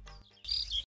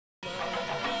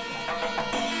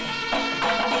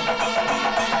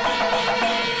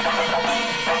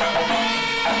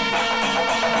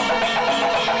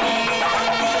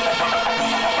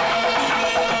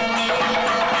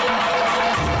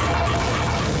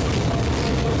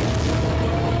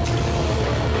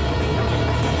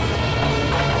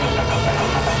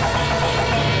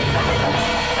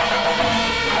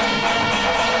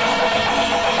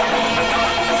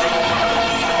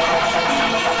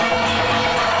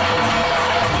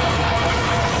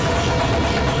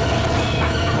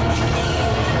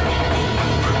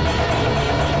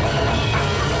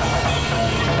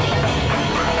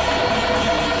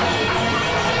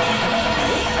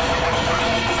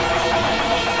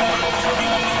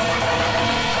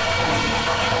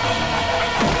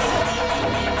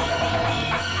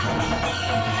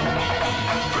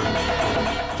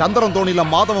 சந்திரன் தோணியில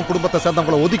மாதவன் குடும்பத்தை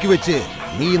சேர்ந்தவங்களை ஒதுக்கி வச்சு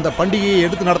நீ இந்த பண்டிகையை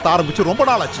எடுத்து நடத்த ஆரம்பிச்சு ரொம்ப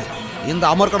நாள் ஆச்சு. இந்த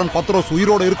அமர்கடன் பத்ரோஸ்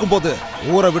உயிரோடு இருக்கும்போது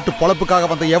ஊரை விட்டு பொழப்புக்காக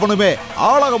வந்த எவனுமே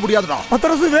ஆளாக முடியாதுடா.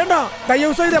 பத்ரோஸ் வேண்டாம்,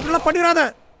 தயவு செய்து அப்படிலாம் பண்ணிராத.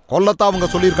 கொல்லத்தான் அவங்க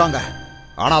சொல்லியிருக்காங்க,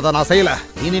 ஆனா அதை நான் செய்யல.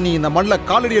 இனி நீ இந்த மண்ணில்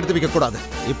காலடி எடுத்து வைக்க கூடாது.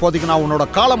 இப்போதைக்கு நான் உன்னோட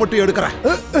காலை மட்டும் எடுக்கிறேன்.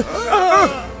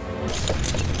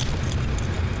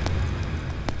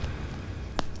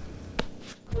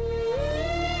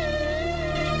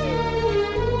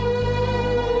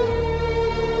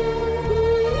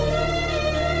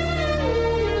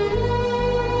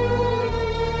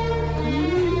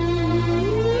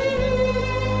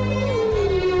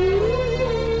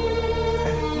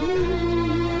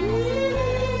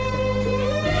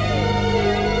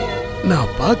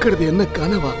 நான் பாக்குறது என்ன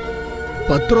கனவா?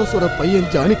 பத்ரோஸோட பையன்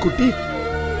ஜானிக்குட்டி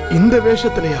இந்த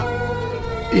வேஷத்திலையா?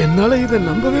 என்னால இதை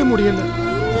நம்பவே முடியல.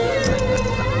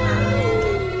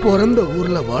 பிறந்த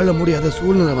ஊர்ல வாழ முடியாத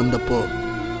சூழ்நிலை வந்தப்போ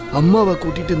அம்மாவை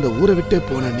கூட்டிட்டு இந்த ஊரை விட்டே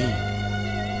போன நீ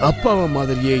அப்பாவை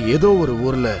மாதிரியே ஏதோ ஒரு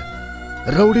ஊர்ல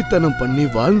ரவுடித்தனம் பண்ணி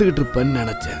வாழ்ந்துகிட்டு இருப்பேன்னு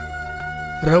நினைச்சேன்.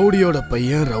 ரவுடியோட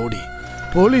பையன் ரவுடி,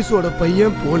 போலீஸோட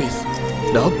பையன் போலீஸ்,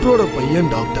 டாக்டரோட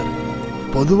பையன் டாக்டர்.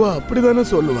 பொதுவா அப்படிதானே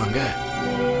சொல்லுவாங்க.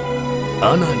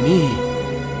 ஆனா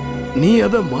நீ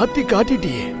அதை மாத்தி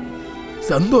காட்டிட்டியே.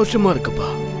 சந்தோஷமா இருக்குப்பா.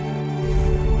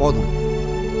 போதும்,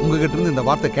 உங்ககிட்ட இருந்து இந்த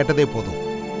வார்த்தை கேட்டதே போதும்.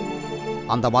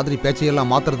 அந்த மாதிரி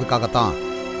பேச்சையெல்லாம் மாத்துறதுக்காகத்தான்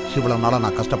இவ்வளவு நாளா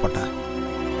நான் கஷ்டப்பட்டேன்.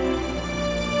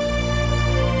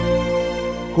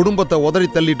 குடும்பத்தை உதறி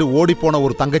தள்ளிட்டு ஓடி போன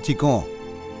ஒரு தங்கச்சிக்கும்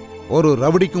ஒரு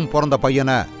ரவுடிக்கும் பிறந்த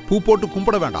பையனை பூ போட்டு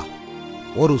கும்பிட வேண்டாம்.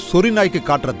 ஒரு சொறி நாய்க்கு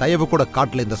காட்டுற தயவு கூட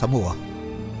காட்டல இந்த சமூகம்.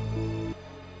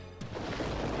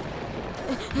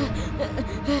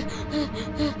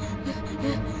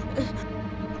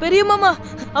 பெரிய மாமா,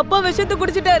 அப்பா விஷத்தை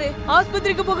குடிச்சிட்டாரு.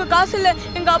 ஆஸ்பத்திரிக்கு போக காசு இல்ல.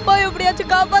 எங்க அப்பா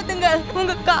எப்படியாச்சும் காப்பாத்துங்க.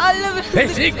 உங்க கால்ல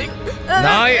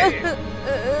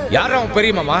யாரா உன்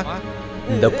பெரிய மாமா?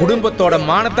 இந்த குடும்பத்தோட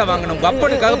மானத்தை வாங்கின உங்க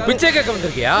அப்பனுக்காக பிச்சை கேட்க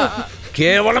வந்திருக்கியா?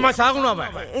 கேவலமா சாகணும்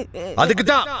அவன்.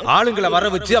 அதுக்குதான் ஆளுங்களை வர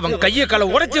வச்சு அவன் கைய காலை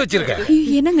உடைச்சு வச்சிருக்க.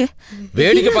 என்னங்க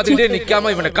வேடிக்கை பார்த்துக்கிட்டே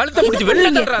நிக்காம இவனை கழுத்தை பிடிச்சு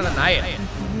வெளில தள்ளுறான் நாய.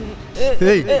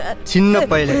 சின்ன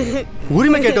பையல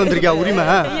உரிமை கேட்டு வந்திருக்கியா? உரிமை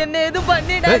என்ன எதுவும்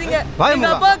பண்ணிடாதீங்க. எங்க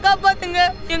அப்பா காப்பாத்துங்க.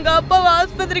 எங்க அப்பாவை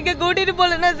ஆஸ்பத்திரிக்கு கூட்டிட்டு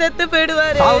போலன்னா செத்து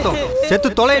போயிடுவாரு.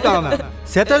 செத்து தொலையிட்டான் அவன்.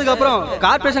 செத்ததுக்கு அப்புறம்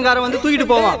கார்பரேஷன் காரன் வந்து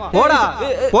தூக்கிட்டு போவான். போடா,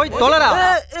 போய் தொலைடா.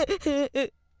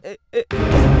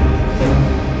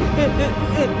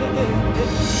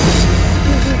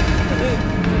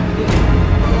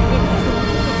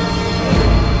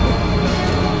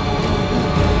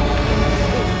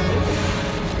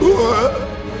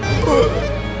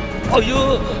 ஐயோ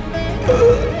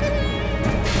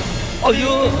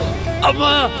ஐயோ அம்மா,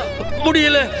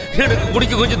 முடியல. எனக்கு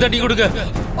குடிக்க கொஞ்சம் தண்ணி கொடுங்க.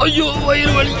 ஐயோ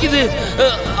வயிறு வலிக்குது.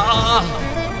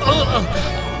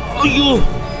 ஐயோ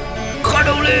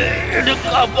கடவுளே, என்ன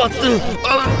காப்பாத்து.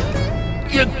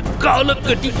 என் காலை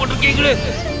கட்டி போட்டிருக்கீங்களே,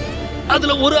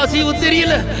 அதுல ஒரு அசைவும்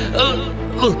தெரியல.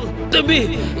 தம்பி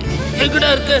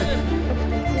எங்கடா இருக்க?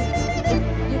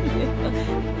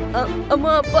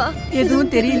 அம்மா அப்பா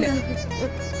எதுவும் தெரியல.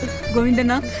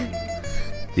 கோவிந்தனா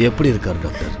எப்படி இருக்காரு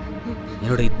டாக்டர்?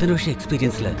 என்னோட இத்தனை வருஷம்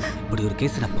எக்ஸ்பீரியன்ஸ்ல இப்படி ஒரு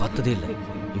கேஸ் நான் பார்த்ததே இல்லை.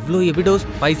 இவ்வளோ எபிடோஸ்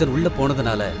பாய்சன் உள்ள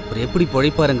போனதுனால அவர் எப்படி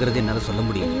பொழைப்பாருங்கிறது என்னால் சொல்ல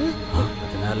முடியும்.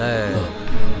 அதனால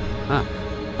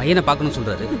பையனை பார்க்கணும்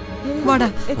சொல்றாரு. வாடா.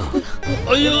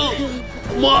 ஐயோ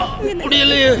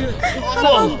முடியலையே.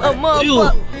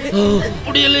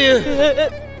 முடியலையே.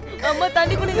 அம்மா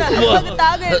தண்ணி குடிங்க. அப்பாக்கு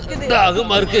தாகம் இருக்குது.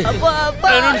 தாகமா இருக்கு. அப்பா அப்பா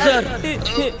சார்.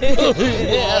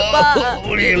 அப்பா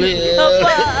முடியலையே.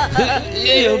 அப்பா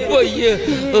என் பையன்.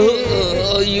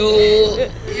 ஐயோ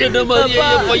என்ன மாதிரி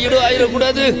என் பையனும்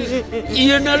ஆயிடக்கூடாது.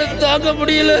 என்னால தாங்க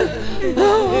முடியல.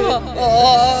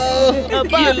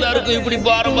 எல்லாருக்கும் இப்படி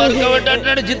பாரமா இருக்க வேண்டாம்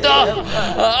நினைச்சுதா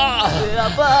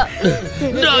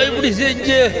நான் இப்படி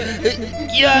செஞ்சேன்.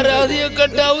 யாராவது என்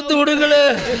கட்டாவது விடுங்களே.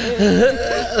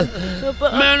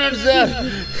 மேனன் சார்,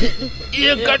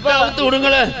 என் கட்டாவது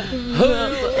விடுங்களே.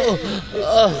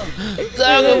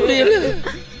 தாங்க முடியல.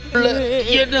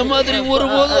 என்ன மாதிரி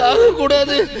ஒருபோது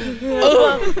ஆகக்கூடாது.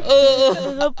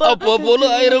 அப்பா போல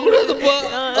ஆயிடக்கூடாதுப்பா.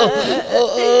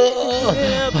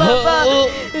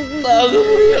 தாங்க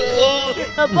முடியல.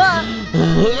 அப்பா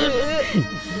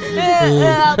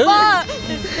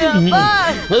அப்பா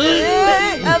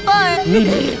அப்பா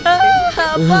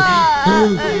அப்பா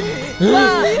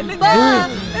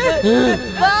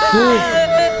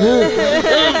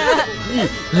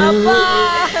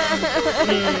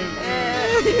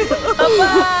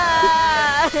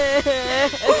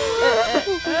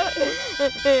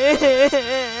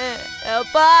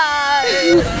அப்பா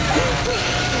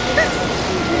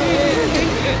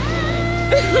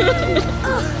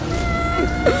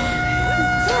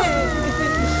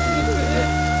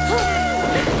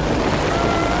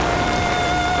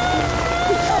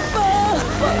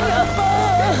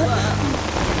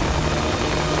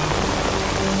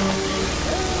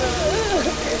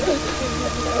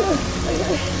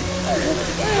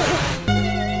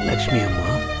லக்ஷ்மி அம்மா,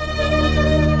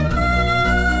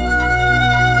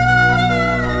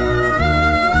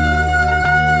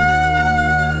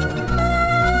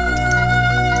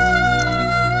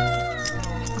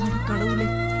 கடவுளே,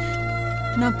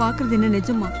 நான் பாக்குறது என்ன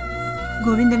நிஜமா?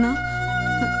 கோவிந்தனா,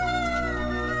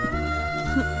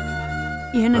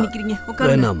 ஏன் நினைக்கிறீங்க?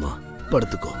 உட்காருங்க. வேணாம்மா,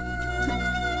 படுத்துக்கோ.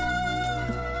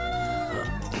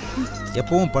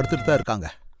 எப்பவும் படுத்துட்டு தான் இருக்காங்க.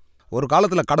 ஒரு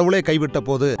காலத்துல கடவுளே கைவிட்ட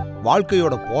போது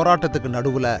வாழ்க்கையோட போராட்டத்துக்கு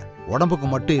நடுவுல உடம்புக்கு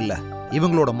மட்டும் இல்ல,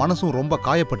 இவங்களோட மனசும் ரொம்ப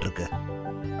காயப்பட்டிருக்கு.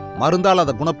 மருந்தால்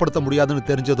அதை குணப்படுத்த முடியாதுன்னு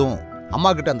தெரிஞ்சதும் அம்மா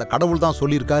கிட்ட அந்த கடவுள் தான்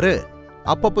சொல்லியிருக்காரு,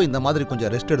 அப்பப்போ இந்த மாதிரி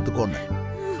கொஞ்சம் ரெஸ்ட் எடுத்துக்கோன்னு.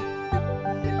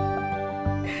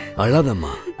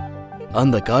 அழாதம்மா,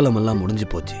 அந்த காலமெல்லாம் முடிஞ்சு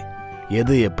போச்சு.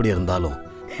 எது எப்படி இருந்தாலும்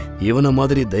இவனை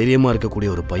மாதிரி தைரியமா இருக்கக்கூடிய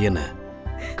ஒரு பையனை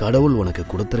கடவுள் உனக்கு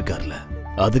கொடுத்திருக்கார்ல,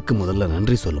 அதுக்கு முதல்ல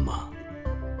நன்றி சொல்லுமா.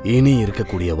 இனி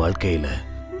இருக்கக்கூடிய வாழ்க்கையில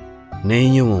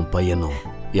நீயும் உன் பையனும்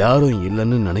யாரும்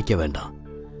இல்லைன்னு நினைக்க வேண்டாம்.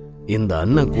 இந்த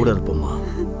அண்ணன் கூட இருப்போம்மா.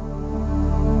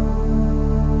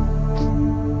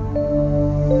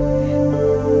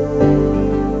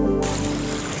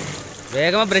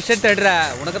 வேகமா பிரஷ் எடுத்து அடுறா,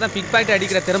 உனக்கு தான் பிக் பாக்கெட்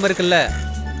அடிக்கிற திறமை இருக்குல்ல.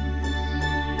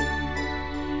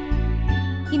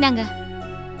 இந்தாங்க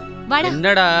வாடா.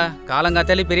 என்னடா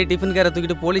காலங்காத்தாலே பெரிய டிஃபன் கார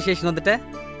தூக்கிட்டு போலீஸ் ஸ்டேஷன் வந்துட்ட?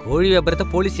 கோழி வியாபாரத்தை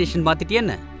போலீஸ் ஸ்டேஷன் மாத்திட்டியா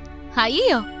என்ன?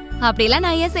 ஐயோ, அப்படிலாம்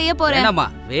நான் ஏன் செய்ய போறேன்? வேணாமா,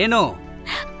 வேணும்.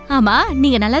 ஆமா,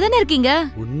 நீங்க நல்லா தானே இருக்கீங்க.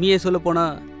 உண்மையே சொல்ல போனா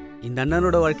இந்த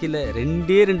அண்ணனோட வாழ்க்கையில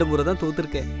ரெண்டு முறை தான்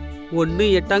தோத்துருக்கேன். ஒன்னு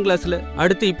 8ஆம் கிளாஸ்ல,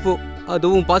 அடுத்து இப்போ,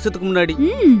 அதுவும் பாசத்துக்கு முன்னாடி.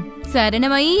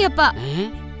 சரணமையப்பா.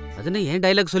 அதுன்னு ஏன்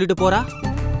டைலாக் சொல்லிட்டு போறா?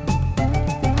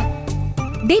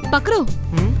 டேய் பக்ரோ,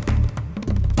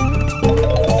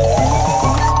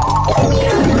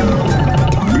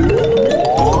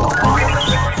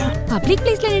 பப்ளிக்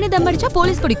பிளேஸ்ல நின்னு தம் அடிச்சா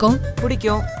போலீஸ்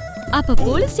பிடிக்கும். அப்ப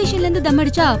போலீஸ் ஸ்டேஷன்ல இருந்து தம்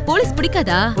அடிச்சா போலீஸ்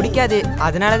பிடிக்காதா? பிடிக்காது.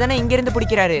 அதனால தானே இங்க இருந்து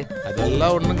பிடிக்கிறாரு.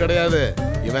 அதெல்லாம் ஒண்ணும் கிடையாது.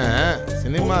 இவன்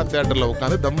சினிமா தியேட்டர்ல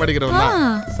உட்காந்து தம் அடிக்கிறவன் தான்.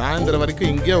 சாயந்தரம்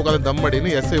வரைக்கும் இங்கே உட்காந்து தம்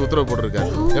அடின்னு எஸ்ஐ உத்தரவு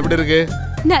போட்டிருக்காரு. எப்படி இருக்கு?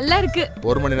 நல்லா இருக்கு.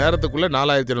 1 மணி நேரத்துக்குள்ள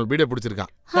 4700 பீடியை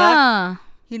பிடிச்சிருக்கான்.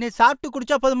 இன்னை சாப்பிட்டு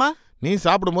குடிச்சா போதுமா? நீ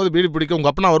சாப்பிடும் போது பீடி பிடிக்க உங்க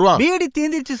அப்பனா வருவான். PT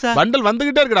தீந்துச்சு sir. பண்டல்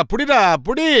வந்துகிட்டே இருக்கடா, புடிடா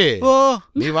புடி. ஓ,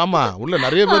 நீ வாமா, உள்ள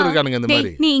நிறைய பேர் இருக்கானுங்க இந்த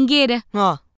மாதிரி. நீ இங்கே இரு.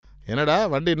 என்னடா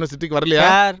வண்டி இன்னும் சிட்டிக்கு வரலையா?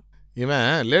 இவன்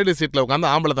லேடி சீட்ல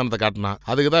உட்காந்து ஆம்பளை தனத்தை காட்டினான்.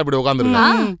 அதுக்குதான் இப்படி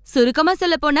உட்காந்துருக்கான். சுருக்கமா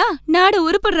சொல்ல போனா நாடு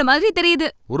உருப்படுற மாதிரி தெரியுது.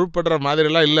 உருப்படுற மாதிரி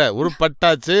எல்லாம் இல்ல,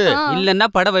 உருப்பட்டாச்சு. இல்லன்னா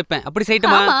பட வைப்பேன். அப்படி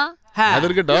செய்யட்டுமா? அது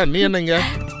இருக்கட்டும். நீ என்னங்க?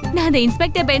 நான் அந்த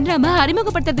இன்ஸ்பெக்டர் பென்ராம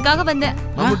அறிமுகப்படுத்துறதுக்காக வந்தேன்.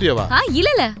 மம்முட்டியவா?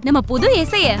 இல்ல நம்ம புது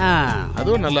எஸ்ஐ.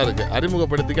 அதுவும் நல்லா இருக்கு,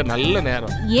 அறிமுகப்படுத்திக்க நல்ல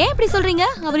நேரம். ஏன் இப்படி சொல்றீங்க?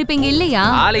 அவர் இப்ப இங்க இல்லையா?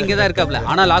 ஆள் இங்க தான் இருக்காப்ல,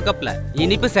 ஆனா லாக்அப்ல.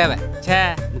 இனிப்பு சேவை. ச்சே,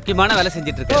 முக்கியமான வேலை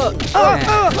செஞ்சிட்டு இருக்காரு.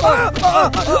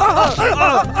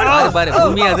 பாரு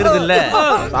பூமி அதிருது இல்ல.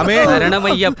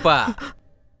 சரணமையப்பா.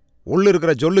 உள்ள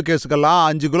இருக்கிற ஜொல்லு கேஸுக்கெல்லாம்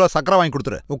 5 கிலோ சக்கரை வாங்கி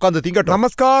கொடுத்துரு. உட்காந்து திங்கட்டும்.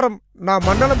 நமஸ்காரம், நான்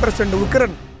மண்டலம் பிரசிடண்ட்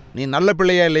உக்கிரன். நீ நல்ல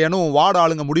பிள்ளையா இல்லையானு வார்டு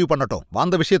ஆளுங்க முடிவு பண்ணட்டும்.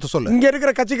 வந்த விஷயத்த சொல்லு. இங்க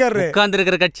இருக்கிற கட்சிக்காரரு, உட்கார்ந்து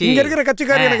இருக்கிற கட்சி, இங்க இருக்கிற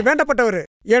கட்சிக்காரர் எனக்கு வேண்டப்பட்டவர்.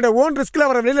 என்னோட ஓன் ரிஸ்க்ல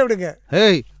அவரை வெளியில விடுங்க.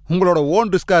 ஏய், உங்களோட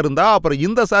ஓன் ரிஸ்கா இருந்தா அப்புறம்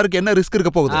இந்த சாருக்கு என்ன ரிஸ்க்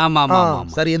இருக்க போகுது? ஆமா ஆமா.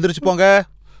 சரி, எந்திரிச்சு போங்க.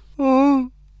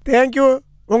 தேங்க்யூ.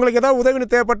 உங்களுக்கு ஏதாவது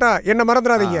உதவின்னு தேவைப்பட்டா என்ன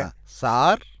மறந்துடாதீங்க.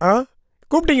 சார்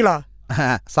கூப்பிட்டீங்களா?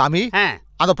 சாமி,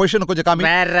 அந்த பொசிஷன் கொஞ்சம் காமி.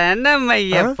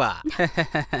 சரணமையப்பா.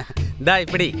 டா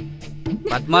இப்படி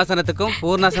பத்மாசனத்துக்கும்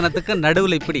பூர்ணாசனத்துக்கும்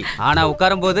நடுவுல இப்படி. ஆனா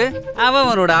உட்காரும் போது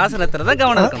அவனோட ஆசனத்துல தான்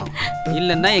கவனம் இருக்கணும்.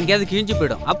 இல்லன்னா எங்கேயாவது கிழிஞ்சு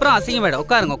போயிடும், அப்புறம் அசிங்கம் ஆயிடும்.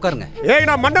 உட்காருங்க உட்காருங்க. ஏய்,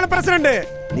 நான் மண்டல பிரசிடண்ட்.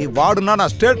 நீ வார்டுனா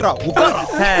நான் ஸ்டேட்ரா. உட்காரு.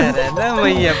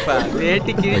 சரணமையப்பா.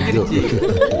 வேட்டி கிழிஞ்சிருச்சு.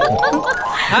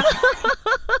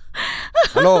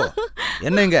 ஹலோ,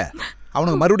 என்னங்க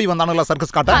அவனுக்கு மறுபடியும் வந்தானுங்களா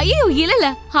சர்க்கஸ் காட்ட? ஐயோ இல்ல,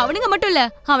 அவனுங்க மட்டும் இல்ல,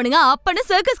 அவனுங்க அப்பன்னு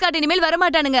சர்க்கஸ் காட்ட இனிமேல் வர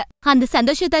மாட்டானுங்க. அந்த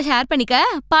சந்தோஷத்தை ஷேர் பண்ணிக்க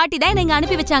பாட்டி தான் என்ன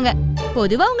அனுப்பி வச்சாங்க.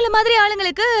 பொதுவா உங்கள மாதிரி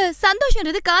ஆளுங்களுக்கு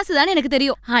சந்தோஷம்ன்றது காசுதான் எனக்கு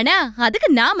தெரியும். ஆனா அதுக்கு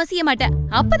நான் மசிய மாட்டேன்.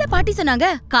 அப்பதான் பாட்டி சொன்னாங்க,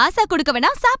 காசா கொடுக்க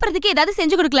வேணா, சாப்பிடறதுக்கு ஏதாவது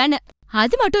செஞ்சு கொடுக்கலான்னு.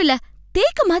 அது மட்டும் இல்ல,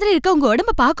 தேக்க மாதிரி இருக்க உங்க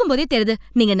உடம்ப பாக்கும் போதே தெரியுது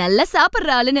நீங்க நல்லா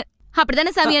சாப்பிடுற ஆளுன்னு.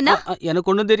 அப்படிதானே சாமி அண்ணா? எனக்கு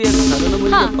ஒண்ணும் தெரியாது.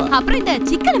 அப்புறம் இந்த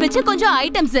சிக்கனை வச்சு கொஞ்சம்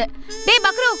ஐட்டம்ஸ். டேய்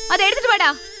பக்ரு, அதை எடுத்துட்டு வாடா.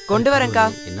 கொண்டு வரேன்க்கா.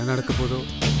 என்ன நடக்க போதோ?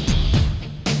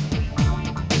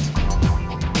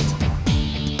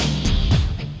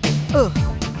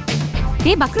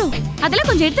 டேய் பக்ரு, அதெல்லாம்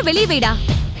கொஞ்சம் எடுத்து வெளியே வைடா.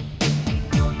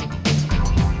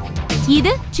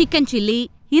 இது சிக்கன் சில்லி,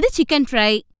 இது சிக்கன்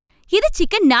ஃப்ரை, இது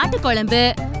சிக்கன் நாட்டு குழம்பு,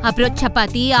 அப்புறம்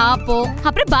சப்பாத்தி, ஆப்போ,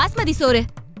 அப்புறம் பாஸ்மதி சோறு.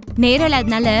 நேரம்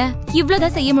இல்லாதனால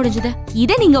இவ்வளவுதான் செய்ய முடிஞ்சது.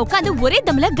 இதை நீங்க உட்காந்து ஒரே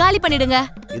தம்ல காலி பண்ணிடுங்க.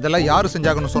 இதெல்லாம் யாரு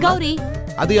செஞ்சாங்கன்னு சொன்னா? கௌரி.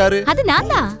 அது யாரு? அது நான்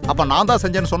தான். அப்ப நான் தான்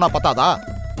செஞ்சேன்னு சொன்னா பத்தாதா?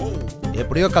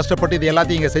 எப்படியோ கஷ்டப்பட்டு இது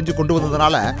எல்லாத்தையும் இங்க செஞ்சு கொண்டு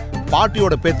வந்ததுனால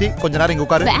பாட்டியோட பேத்தி கொஞ்ச நேரம் இங்க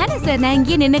உட்காரு. வேணாம் சார், நான்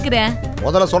இங்கே நின்னுக்கிறேன்.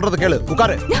 முதல்ல சொல்றது கேளு,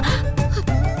 உட்காரு.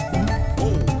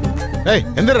 ஏய்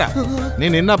எந்திரா, நீ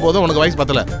நின்னா போதும், உனக்கு வயசு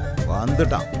பத்தல.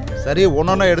 வந்துட்டான். சரி,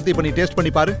 ஒன்னொன்னா எடுத்து இப்ப நீ டேஸ்ட்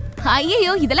பண்ணி பாரு.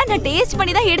 ஐயோ, இதெல்லாம் நான் டேஸ்ட்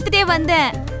பண்ணி தான் எடுத்துட்டே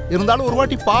வந்தேன். இருந்தாலும் ஒரு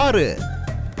வாட்டி பாரு.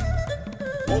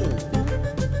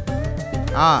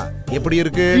 எப்படி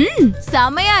இருக்கு?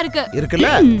 செமையா இருக்கு. இருக்குல்ல?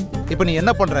 இப்ப நீ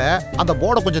என்ன பண்ற, அந்த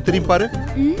போர்டை கொஞ்சம் திரும்பி பாரு.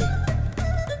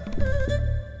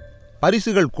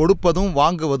 பரிசுகள் கொடுப்பதும்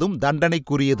வாங்குவதும்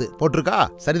தண்டனைக்குரியது போட்டிருக்கா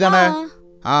சரிதானே?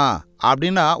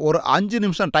 அப்படின்னா ஒரு 5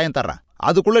 நிமிஷம் டைம் தர்றேன்.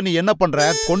 அதுக்குள்ள நீ என்ன பண்ற?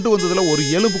 கொண்டு வந்ததுல ஒரு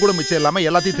எலும்பு கூட மிச்சம் இல்லாம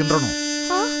எல்லாத்தையும் தின்றணும்.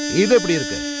 இது எப்படி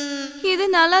இருக்கு? இது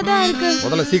நல்லா தான் இருக்கு.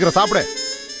 முதல்ல சீக்கிரம் சாப்பிடு.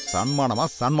 சன்மானமா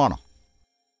சன்மானம்.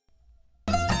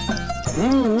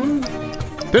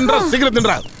 தின்றா, சீக்கிரம்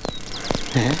தின்றா.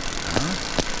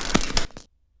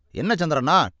 என்ன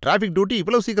சந்திரனா, டிராபிக் டியூட்டி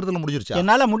இவ்வளவு சீக்கிரத்துல முடிஞ்சிருச்சா?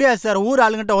 என்னால முடியாது சார். ஊர்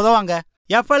ஆளுங்கிட்ட உதவாங்க.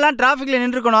 எப்பெல்லாம் டிராபிக்ல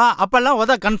நின்றுக்கணும் அப்பெல்லாம்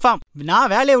உத கன்ஃபார்ம்.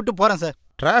 நான் வேலையை விட்டு போறேன் சார்.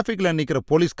 டிராபிக்ல நிக்கிற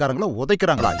போலீஸ்காரங்கள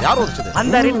உதைக்கிறாங்களா? யார் உதைச்சது?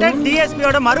 அந்த ரிட்டையர்ட்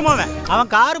டிஎஸ்பியோட மருமவன்.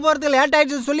 அவன் கார் போறதுக்கு லேட்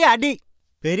ஆயிடுச்சுன்னு சொல்லி அடி.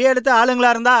 பெரிய இடத்து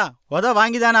ஆளுங்களா இருந்தா உத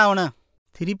வாங்கிதானே அவனு.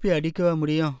 திருப்பி அடிக்கவே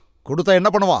முடியும். கொடுத்தா என்ன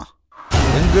பண்ணுவான்?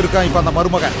 எங்க இருக்கான் இப்ப அந்த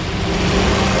மருமகன்?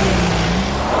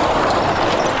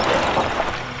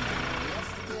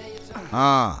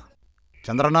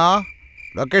 சந்திரனா,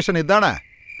 லொகேஷன் இதானே?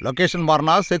 லொகேஷன்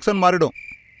மாறினா செக்ஷன் மாறிடும்.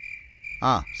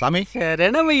 சாமி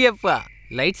சரணமையப்பா.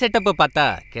 லைட் செட்டப்ப பார்த்தா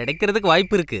கிடைக்கிறதுக்கு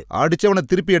வாய்ப்பு இருக்கு. அடிச்சவனை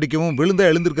திருப்பி அடிக்கவும் விழுந்த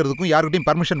எழுந்திருக்கிறதுக்கும் யாருக்கிட்டையும்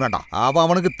பர்மிஷன் வேண்டாம்.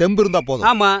 அவனுக்கு தெம்பு இருந்தா போதும்.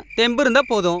 ஆமா, தெம்பு இருந்தா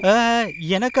போதும்.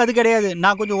 எனக்கு அது கிடையாது.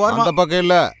 நான் கொஞ்சம் ஓரமா. அந்த பக்கம்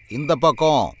இல்ல, இந்த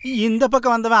பக்கம். இந்த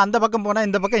பக்கம் வந்தவன் அந்த பக்கம் போனா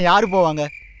இந்த பக்கம் யாரு போவாங்க?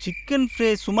 சிக்கன்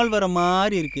ஃப்ரை சுமல் வர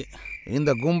மாதிரி இருக்கு.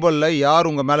 இந்த கும்பல்ல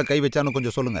யார் உங்க மேல கை வச்சான்னு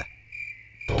கொஞ்சம் சொல்லுங்க.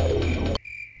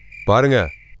 பாருங்க,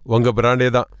 உங்க பிராண்டே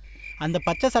தான். அந்த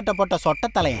பச்சை சட்டை போட்ட சொட்ட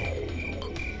தலையன்.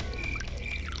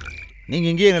 நீங்க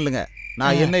இங்கேயே நில்லுங்க.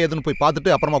 நான் என்ன ஏதுன்னு போய்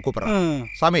பார்த்துட்டு அப்புறமா கூப்பிடுறேன்.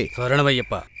 சாமி.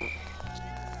 சரணமையப்பா.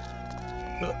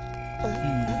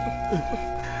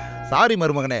 சாரி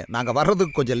மருமகனே, நாங்க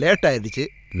வர்றதுக்கு கொஞ்சம் லேட் ஆயிடுச்சு.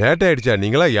 லேட் ஆயிடுச்சா?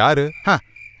 நீங்களா யாரு?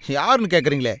 யாருன்னு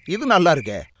கேக்குறீங்களே, இது நல்லா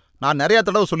இருக்கே. நான் நிறைய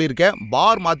தடவை சொல்லியிருக்கேன்,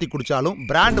 பார் மாத்தி குடிச்சாலும்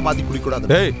பிராண்ட் மாத்தி குடிக்கூடாது.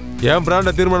 டேய், ஏன்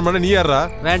பிராண்ட தீர்மானம் பண்ண நீ யாரா?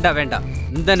 வேண்டாம் வேண்டாம்,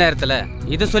 இந்த நேரத்துல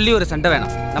இத சொல்லி ஒரு சண்டை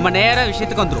வேணாம். நம்ம நேரா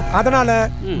விஷயத்துக்கு வந்துரும். அதனால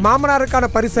மாமனாருக்கான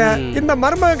பரிசை இந்த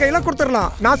மருமக கையில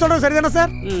கொடுத்துடலாம். நான் சொல்றது சரிதானே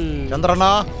சார்?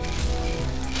 சந்திரனா,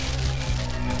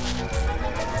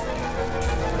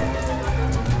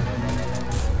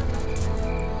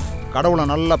 கடவுளை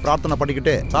நல்லா பிரார்த்தனை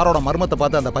பண்ணிக்கிட்டு சாரோட மர்மத்தை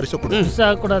பார்த்து அந்த பரிசை கொடு. மிஸ்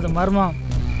ஆகக்கூடாது மர்மம்.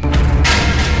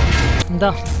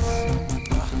 இந்தா.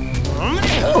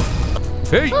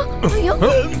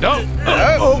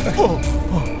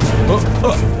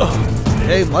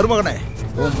 ஏய் மருமகனே,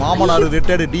 உன் மாமனார்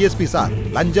ரிட்டையர்டு டிஎஸ்பி சார்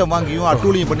லஞ்சம் வாங்கியும்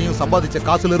அட்டூழியம் பண்ணியும் சம்பாதிச்ச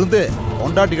காசுல இருந்து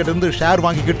கொண்டாட்டிக்கிட்ட இருந்து ஷேர்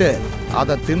வாங்கிக்கிட்டு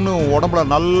அதை தின்னு உடம்புல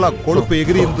நல்லா கொழுப்பு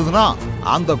எகிரி இருந்ததுன்னா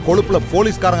அந்த கொழுப்புல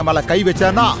போலீஸ்காரங்க மேல கை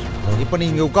வச்சானா இப்ப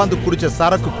நீங்க உட்கார்ந்து குடிச்ச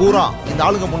சரக்கு பூரா இந்த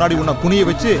ஆளுங்க முன்னாடி உன்னை குனிய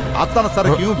வச்சு அத்தனை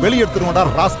சரக்கையும் வெளியெடுத்துருவாடா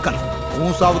ராஸ்கல்.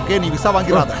 மூசாவுக்கே நீ விசா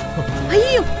வாங்கிறாத.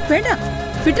 ஐயோ வேண்டாம்,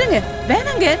 விட்டுருங்க.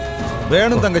 வேணாங்க.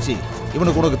 வேணும் தங்கச்சி,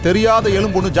 இவனுக்கு உனக்கு தெரியாத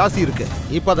எலும்பு ஒண்ணு ஜாஸ்தி இருக்கு.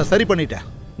 இப்ப அதை சரி பண்ணிட்ட.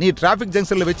 நீ டிராபிக்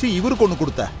ஜங்ஷன்ல வச்சு இவருக்கு ஒண்ணு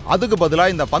கொடுத்த, அதுக்கு பதிலா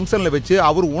இந்த ஃபங்க்ஷன்ல வச்சு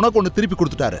அவரு உனக்கு ஒண்ணு திருப்பி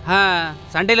கொடுத்துட்டாரு.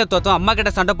 சண்டையில தோத்தோம் அம்மா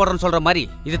கிட்ட சண்டை போடுறேன்னு சொல்ற மாதிரி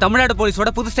இது தமிழ்நாடு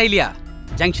போலீஸோட புது ஸ்டைலியா?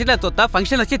 ஜங்ஷன்ல தோத்தா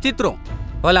ஃபங்க்ஷன் வச்சு தீத்துரும்.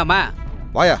 போலாமா?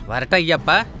 வாயா. வரட்டா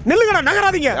ஐயாப்பா. நில்லுங்கடா,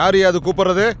 நகராதீங்க. யாரு அது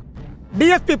கூப்பிடுறது?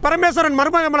 டிஎஸ்பி பரமேஸ்வரன்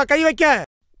மருமக மேல கை வைக்க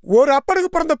ஒரு அப்பனுக்கு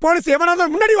பிறந்த போலீஸ்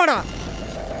எவனாவது முன்னாடி வாடா.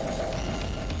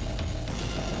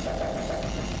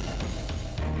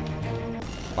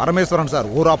 பரமேஸ்வரன் சார்,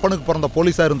 ஒரு அப்பனுக்கு பிறந்த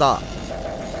போலீஸா இருந்தா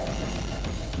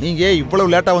நீங்க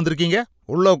இவ்வளவு லேட்டா வந்திருக்கீங்க?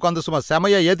 உள்ள உட்காந்து சும்மா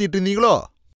செமையா ஏத்திட்டு இருந்தீங்களோ?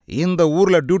 இந்த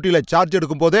ஊர்ல டியூட்டில சார்ஜ்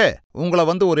எடுக்கும் போதே உங்களை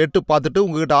வந்து ஒரு எட்டு பார்த்துட்டு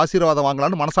உங்ககிட்ட ஆசீர்வாதம்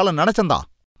வாங்கலான்னு மனசால நினைச்சந்தான்.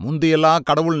 முந்தியெல்லாம்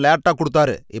கடவுள் லேட்டா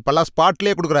கொடுத்தாரு, இப்பெல்லாம்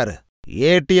ஸ்பாட்லயே கொடுக்குறாரு.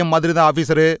 ஏடிஎம் மாதிரி தான்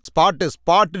ஆபீசரு,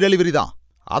 ஸ்பாட் டெலிவரி தான்.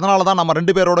 அதனாலதான் நம்ம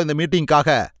 2 பேரோட இந்த மீட்டிங்காக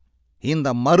இந்த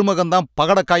மருமகன் தான்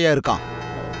பகடக்காயா இருக்கான்.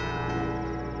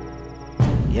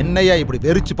 என்னையா இப்படி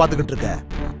வெறிச்சு பார்த்துக்கிட்டு இருக்க?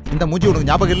 இந்த மூஞ்சி உனக்கு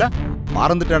ஞாபகம் இல்ல?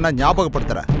 மறந்துட்டேன்னா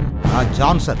ஞாபகப்படுத்துற. நான்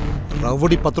ஜான்சன்,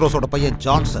 ரவுடி பத்ரோஸோட பையன்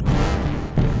ஜான்சன்.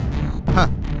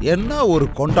 என்ன ஒரு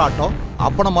கொண்டாட்டம்!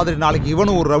 அப்பன மாதிரி நாளைக்கு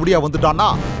இவனும் ஒரு ரவுடியா வந்துட்டான்னா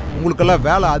உங்களுக்கெல்லாம்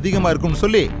வேலை அதிகமா இருக்குன்னு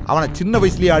சொல்லி அவனை சின்ன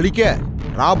வயசுலயே அழிக்க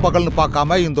ராப்பகல்னு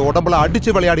பார்க்காம இந்த உடம்புல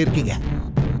அடிச்சு விளையாடி இருக்கீங்க.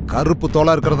 கருப்பு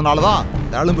தோலா இருக்கிறதுனாலதான்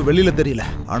தழும்பு வெளியில தெரியல,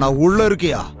 ஆனா உள்ள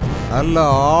இருக்கியா நல்ல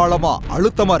ஆழமா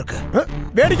அழுத்தமா இருக்கு.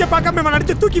 வேடிக்கை பார்க்காம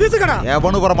அடிச்சு தூக்கி வீசுகடா.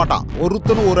 எவனும் வரமாட்டான்,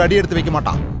 ஒருத்தனும் ஒரு அடி எடுத்து வைக்க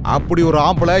மாட்டான். அப்படி ஒரு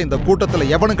ஆம்பளை இந்த கூட்டத்துல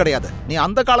எவனும் கிடையாது. நீ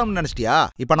அந்த காலம்னு நினைச்சிட்டியா?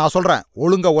 இப்ப நான் சொல்றேன்,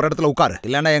 ஒழுங்கா ஒரு இடத்துல உட்காரு,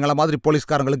 இல்லன்னா எங்களை மாதிரி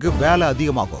போலீஸ்காரங்களுக்கு வேலை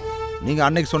அதிகமாகும். நீங்க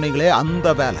அன்னைக்கு சொன்னீங்களே அந்த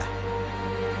வேலை.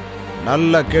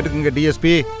 நல்லா கேட்டுக்குங்க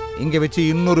டிஎஸ்பி, இங்க வச்சு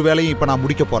இன்னொரு வேலையும் இப்ப நான்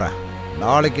முடிக்க போறேன்.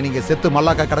 நாளைக்கு நீங்க செத்து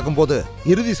மல்லாக்கா கிடக்கும் போது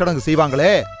இறுதி சடங்கு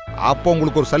செய்வாங்களே, அப்போ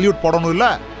உங்களுக்கு ஒரு சல்யூட் போடணும் இல்ல?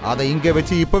 அதை இங்க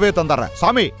வச்சு இப்பவே தந்துடுறேன்.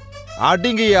 சாமி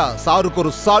அடிங்கய்யா, சாருக்கு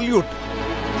ஒரு சல்யூட்.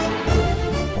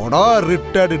 போடா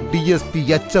ரிட்டையர்டு டிஎஸ்பி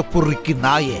எச்சப்புரிக்கு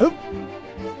நாயே,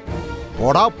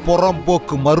 போடா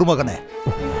புறம்போக்கு மருமகனே.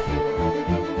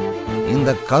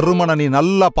 இந்த கருமனை நீ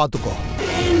நல்லா பாத்துக்கோ.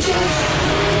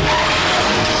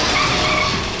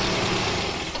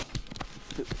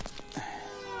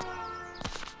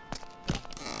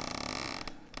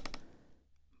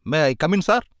 I come in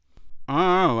sir?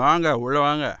 வாங்க உள்ள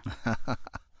வாங்க.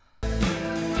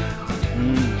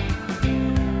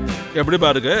 எப்படி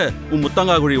பாருங்க உன்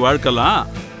முத்தங்காக்குழி வாழ்க்கலாம்?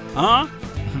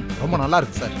 ரொம்ப நல்லா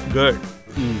இருக்கு சார். குட்.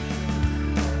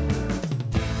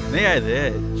 என்னையா இது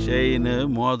செயின்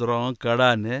மோதிரம்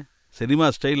கடான்னு சினிமா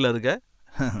ஸ்டைலில் இருக்க?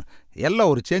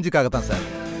 எல்லாம் ஒரு சேஞ்சுக்காக தான் சார்.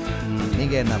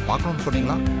 நீங்கள் என்ன பார்க்கணும்னு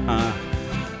சொன்னீங்களா?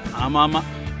 ஆமாம் ஆமாம்.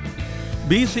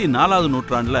 பிசி 4வது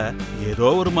நூற்றாண்டில் ஏதோ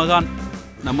ஒரு மகான்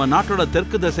நம்ம நாட்டோட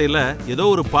தெற்கு திசையில் ஏதோ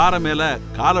ஒரு பாறை மேலே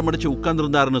காலை மடிச்சு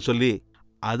உட்கார்ந்துருந்தாருன்னு சொல்லி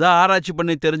அதை ஆராய்ச்சி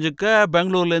பண்ணி தெரிஞ்சுக்க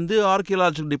பெங்களூர்லேருந்து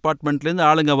ஆர்கியலாஜிக்கல் டிபார்ட்மெண்ட்லேருந்து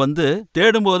ஆளுங்க வந்து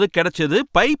தேடும்போது கிடைச்சது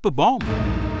பைப்பு பாம்.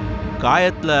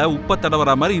 காயத்தில் உப்பை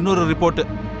தடவற மாதிரி இன்னொரு ரிப்போர்ட்டு.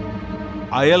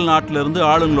 அயல் நாட்டிலிருந்து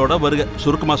ஆளுங்களோட வருகை.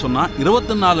 சுருக்கமாக சொன்னால்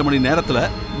 24 மணி நேரத்தில்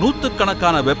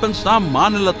 100கணக்கான வெப்பன்ஸ் தான்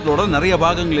மாநிலத்தோட நிறைய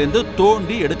பாகங்கள்லேருந்து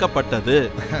தோண்டி எடுக்கப்பட்டது.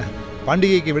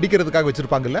 பண்டிகைக்கு வெடிக்கிறதுக்காக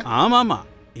வச்சிருப்பாங்கல்ல? ஆமாமா.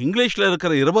 இங்கிலீஷ்ல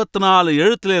இருக்கிற 24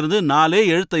 எழுத்துல இருந்து 4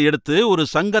 எழுத்தை எடுத்து ஒரு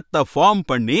சங்கத்தை ஃபார்ம்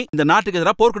பண்ணி இந்த நாட்டுக்கு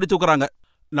எதிராக போர்க்கடி தூக்குறாங்க.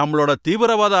 நம்மளோட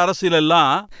தீவிரவாத அரசியல்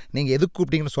எல்லாம் நீங்க எதுக்கு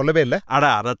கூப்பிட்டீங்கன்னு சொல்லவே இல்லை.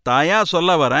 அதைத்தாயா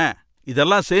சொல்ல வரேன்.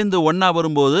 இதெல்லாம் சேர்ந்து ஒன்னா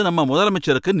வரும்போது நம்ம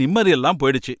முதலமைச்சருக்கு நிம்மதி எல்லாம்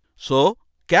போயிடுச்சு. சோ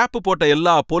கேப் போட்ட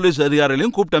எல்லா போலீஸ்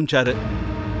அதிகாரிகளையும் கூப்பிட்டு அனுப்பிச்சாரு.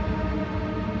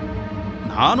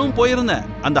 நானும் போயிருந்தேன்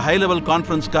அந்த ஹை லெவல்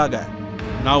கான்ஃபரன்ஸ்க்காக.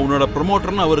 நான் உன்னோட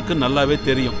ப்ரொமோட்டர்னு அவருக்கு நல்லாவே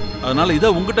தெரியும். அதனால இதை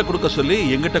உங்ககிட்ட கொடுக்க சொல்லி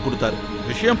எங்கிட்ட கொடுத்தாரு.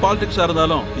 விஷயம் பாலிடிக்ஸா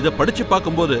இருந்தாலும் இதை படிச்சு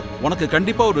பார்க்கும்போது உனக்கு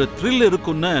கண்டிப்பா ஒரு த்ரில்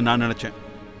இருக்கும்னு நான் நினைச்சேன்.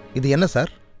 இது என்ன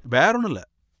சார்? வேற ஒன்றும் இல்லை.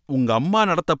 உங்க அம்மா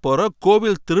நடத்த போற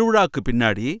கோவில் திருவிழாக்கு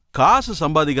பின்னாடி காசு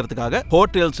சம்பாதிக்கிறதுக்காக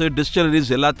ஹோட்டல்ஸ்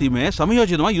டிஸ்டிலரிஸ் எல்லாத்தையுமே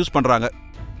சமயோஜிதமா யூஸ் பண்றாங்க.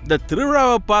 இந்த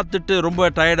திருவிழாவை பார்த்துட்டு ரொம்ப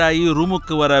டயர்டாகி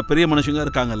ரூமுக்கு வர பெரிய மனுஷங்க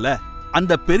இருக்காங்கல்ல,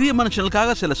 அந்த பெரிய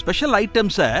மனுஷனுக்காக சில ஸ்பெஷல்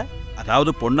ஐட்டம்ஸை,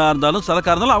 அதாவது பொண்ணா இருந்தாலும்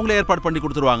சரக்கா இருந்தாலும் அவங்களே ஏற்பாடு பண்ணி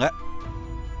கொடுத்துருவாங்க.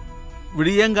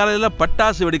 விடியங்காலையில்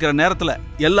பட்டாசு வெடிக்கிற நேரத்தில்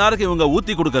எல்லாருக்கும் இவங்க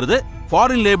ஊற்றி கொடுக்கறது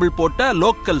ஃபாரின் லேபிள் போட்ட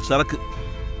லோக்கல் சரக்கு.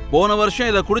 போன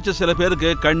வருஷம் இதை குடிச்ச சில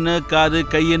பேருக்கு கண்ணு காது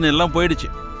கையின்னு எல்லாம் போயிடுச்சு.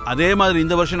 அதே மாதிரி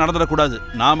இந்த வருஷம் நடந்துடக்கூடாது.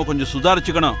 நாம கொஞ்சம்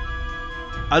சுதாரிச்சுக்கணும்.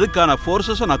 அதுக்கான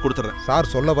ஃபோர்ஸஸை நான் கொடுத்துறேன்.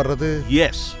 சார் சொல்ல வர்றது?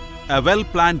 S, a well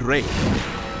planned raid.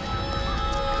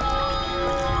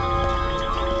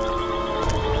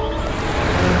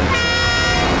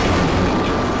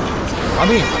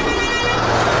 Ameen,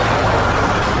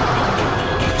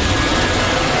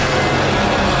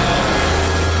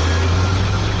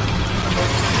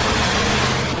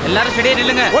 எல்லாரும் ஸ்டடியா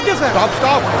நில்லுங்க. Okay sir. Stop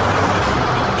stop.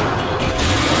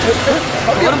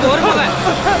 ஓரம் போங்க.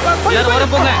 எல்லாரும்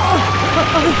ஓரம் போங்க.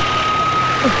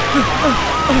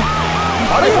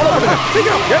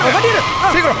 சீக்கிரம்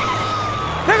சீக்கிரம்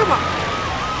வேகமா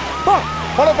போ.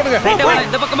 ஃபாலோ பண்ணுங்க. ரைட் வா,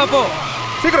 இந்த பக்கமா போ.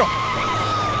 சீக்கிரம்.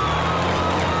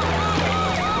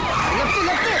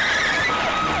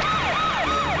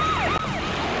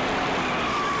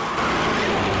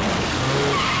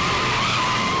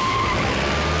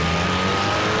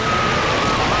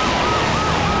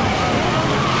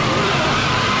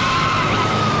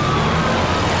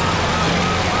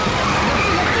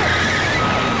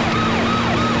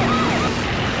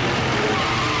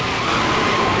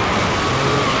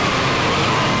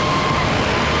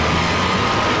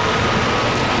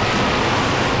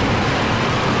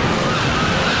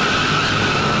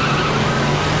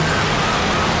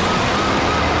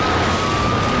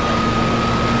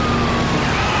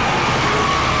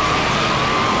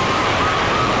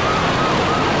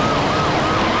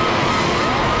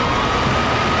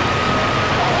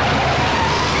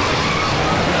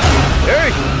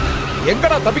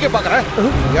 எங்கடா தப்பிக்க பாக்குற?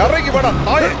 இறங்கி வாடா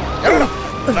நாயே, இறங்கடா.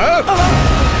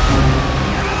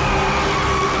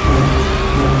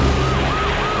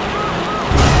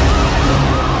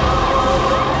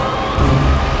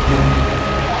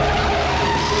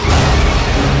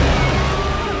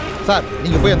 சார்,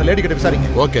 நீங்க போய் அந்த லேடி கிட்ட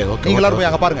விசாரிங்க. Okay okay. நீங்க எல்லாரும் போய்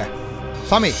அங்க பாருங்க.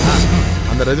 சாமி,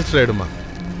 அந்த ரெஜிஸ்டர் எடுமா.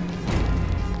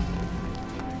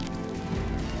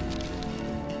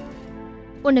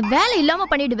 உன்னை வேலை இல்லாம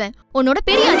பண்ணிடுவேன். உன்னோட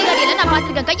பெரிய அதிகாரியில நான்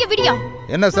பாத்துருக்கேன். கைய விடியா.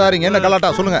 என்ன சார் இங்க என்ன கலாட்டா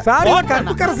சொல்லுங்க.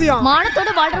 மானத்தோட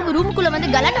வாழ்றவங்க ரூமுக்குள்ள வந்து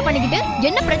கலாட்டா பண்ணிக்கிட்டு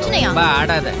என்ன பிரச்சனையா?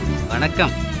 ஆடாத.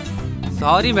 வணக்கம்.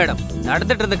 சாரி மேடம்,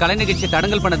 நடந்துட்டு இருந்த கலை நிகழ்ச்சி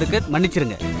தடங்கல் பண்ணதுக்கு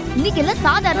மன்னிச்சிருங்க. இன்னைக்கு எல்லாம்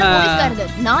சாதாரண போலீஸ்காரங்க.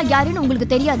 நான் யாருன்னு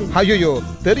உங்களுக்கு தெரியாது. ஐயோ,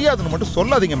 தெரியாதுன்னு மட்டும்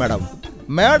சொல்லாதீங்க மேடம்.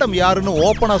 மேடம் யாருன்னு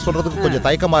ஓபனா சொல்றதுக்கு கொஞ்சம்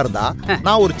தயக்கமா இருந்தா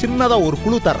நான் ஒரு சின்னதா ஒரு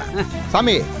குழு தரேன்.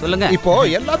 சாமி சொல்லுங்க. இப்போ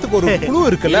எல்லாத்துக்கும் ஒரு குழு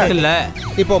இருக்குல்ல? இல்ல.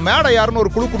 இப்போ மேடம் யாருன்னு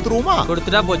ஒரு குழு கொடுத்துருவோமா?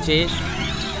 கொடுத்துட்டா போச்சு.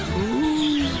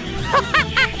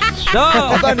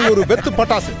 அதான் நீ ஒரு வெத்து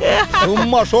பட்டாசு.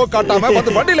 சும்மா ஷோ காட்டாம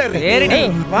வந்து வண்டியில ஏறிடி.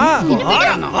 வா.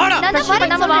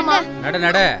 நட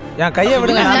நட. என் கையை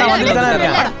விடுங்க. நான் வந்து தான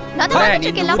இருக்கேன்.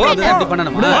 நான் அப்படி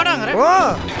பண்ணணுமா?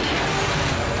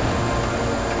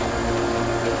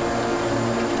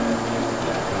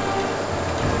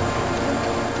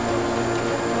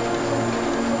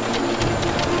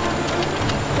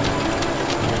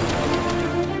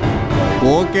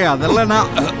 ஓகே அதெல்லாம் நான்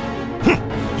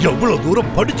எவ்வளவு தூரம்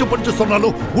படிச்சு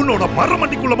சொன்னாலும் உன்னோட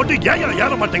மரமண்டிக்குள்ள மட்டும் ஏன்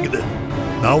ஏற மாட்டேங்குது.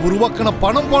 நான் உருவாக்கின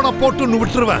பணம் போன போட்டுன்னு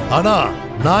விட்டுருவேன். ஆனா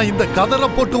நான் இந்த கதரை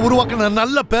போட்டு உருவாக்கின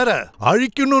நல்ல பேரை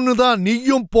அழிக்கணும்னு தான்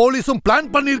நீயும் போலீஸும்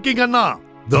பிளான் பண்ணிருக்கீங்கன்னா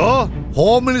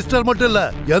ஹோம் மினிஸ்டர் மட்டும் இல்ல,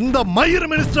 எந்த மயிர்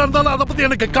மினிஸ்டர் இருந்தாலும் அதை பத்தி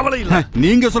எனக்கு கவலை இல்ல.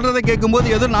 நீங்க சொல்றதை கேட்கும்போது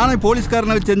ஏதோ நானே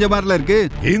போலீஸ்காரனை வச்சு செஞ்ச மாதிரில இருக்கு.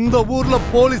 இந்த ஊர்ல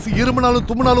போலீஸ் இருமுனாலும்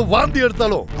தும்முனாலும் வாந்தி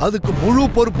எடுத்தாலும் அதுக்கு முழு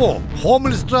பொறுப்பும் ஹோம்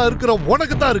மினிஸ்டரா இருக்கிற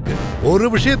உனக்கு தான் இருக்கு. ஒரு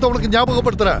விஷயத்தை உனக்கு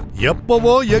ஞாபகப்படுத்துறேன்,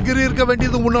 எப்பவோ எகிரி இருக்க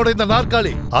வேண்டியது உன்னோட இந்த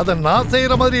நாற்காலி. அதை நான்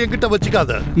செய்யற மாதிரி என்கிட்ட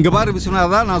வச்சுக்காத. இங்க பாரு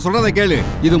விஸ்வநாதா, நான் சொல்றதை கேளு.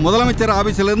 இது முதலமைச்சர்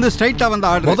ஆபீஸ்ல இருந்து ஸ்ட்ரைட்டா வந்த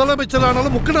ஆர்டர். முதலமைச்சர்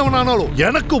ஆனாலும் முக்கியவனானாலும்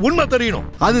எனக்கு உண்மை தெரியணும்.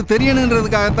 அது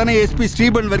தெரியணுன்றதுக்காகத்தானே எஸ்பி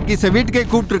ஸ்ரீபன் வர்கீஸை வீட்டுக்கே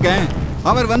கூப்பிட்டுருக்கேன்.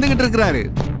 அவர் வந்துகிட்டு இருக்கிறாரு.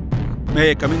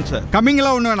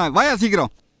 கமிங்லாம் ஒண்ணு வேணாம், வாயா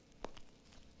சீக்கிரம்.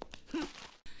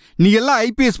 நீ எல்லாம்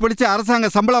ஐபிஎஸ் படிச்சு அரசாங்க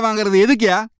சம்பளம் வாங்குறது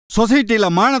எதுக்கியா? சொசைட்டில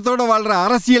மானத்தோட வாழ்ற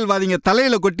அரசியல்வாதிங்க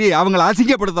தலையில கொட்டி அவங்களை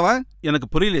அசிங்கப்படுத்தவா? எனக்கு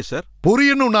புரியல சார்.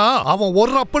 புரியணும்னா அவன்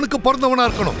ஒரு அப்பனுக்கு பிறந்தவனா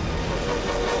இருக்கணும்.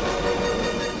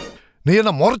 நீ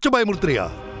என்ன முறைச்சு பயமுறுத்துறியா?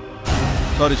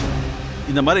 சாரி சார்,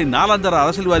 இந்த மாதிரி நாலாந்தர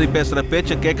அரசியல்வாதி பேசுற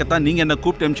பேச்சை கேட்கத்தான் நீங்க என்ன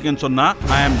கூப்பிட்டு அனுப்பிச்சிங்கன்னு சொன்னா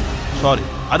ஐ ஆம் சாரி.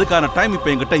 அதுக்கான டைம் இப்ப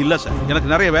என்கிட்ட இல்ல சார்,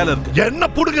 எனக்கு நிறைய வேலை இருக்கு. என்ன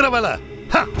புடுங்கிற வேலை?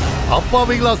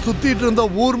 அப்பாவிங்களா சுத்திட்டு இருந்த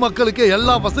ஊர் மக்களுக்கு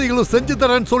எல்லா வசதிகளும் செஞ்சு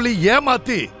தரேன்னு சொல்லி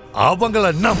ஏமாத்தி அவங்கள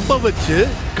நம்ப வச்சு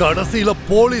கடைசியில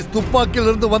போலீஸ் துப்பாக்கியில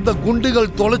இருந்து வந்த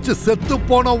குண்டுகள் தொலைச்சு செத்து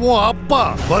போனவும் அப்பா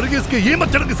வர்கீஸ்க்கு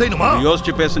ஈமச்சடங்கு செய்யணுமா?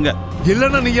 யோசிச்சு பேசுங்க.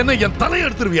 இல்லன்னா நீ என்ன என் தலையை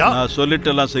எடுத்துருவியா? நான் சொல்லிட்டு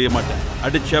எல்லாம் செய்ய மாட்டேன்.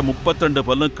 அடிச்சா 32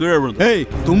 பல்லும் கீழே விழுந்து. ஏய்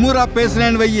தும்முரா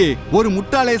பேசுறேன்னு வையி, ஒரு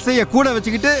முட்டாளை செய்ய கூட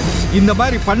வச்சுக்கிட்டு இந்த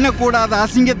மாதிரி பண்ணக்கூடாத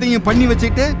அசிங்கத்தையும் பண்ணி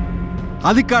வச்சுக்கிட்டு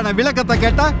அதுக்கான விளக்கத்தை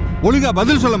கேட்டா ஒழுங்கா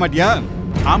பதில் சொல்ல மாட்டியா?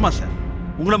 ஆமா சார்,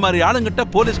 உங்களை மாதிரி ஆளுங்கிட்ட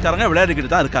போலீஸ்காரங்க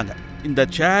விளையாடிக்கிட்டு தான் இருக்காங்க. இந்த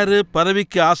சேரு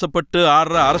பதவிக்கு ஆசைப்பட்டு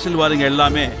ஆடுற அரசியல்வாதிங்க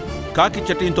எல்லாமே காக்கி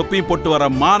சட்டையும் தொப்பியும் போட்டு வர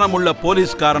மானமுள்ள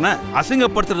போலீஸ்காரனை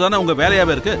அசிங்கப்படுத்துறது தானே உங்க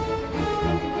வேலையாவே இருக்கு.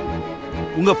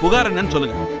 உங்க புகார் என்னன்னு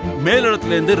சொல்லுங்க.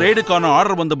 மேலிடத்துல இருந்து ரெய்டுக்கான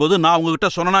ஆர்டர் வந்தபோது நான் உங்ககிட்ட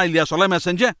சொன்னா இல்லையா? சொல்லாம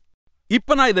செஞ்சேன்.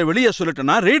 இப்ப நான் இதை வெளியே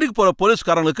சொல்லிட்டேன்னா ரெய்டுக்கு போற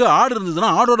போலீஸ்காரங்களுக்கு ஆடு இருந்ததுன்னா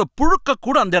ஆடோட புழுக்க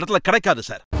கூட அந்த இடத்துல கிடைக்காது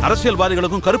சார்.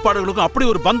 அரசியல்வாதிகளுக்கும் கருப்பாடுகளுக்கும் அப்படி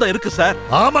ஒரு பந்தம் இருக்கு சார்.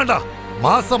 ஆமாண்டா,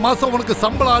 மாசம் மாசம் உனக்கு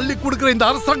சம்பளம் அள்ளி கொடுக்கிற இந்த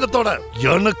அரசாங்கத்தோட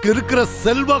எனக்கு இருக்கிற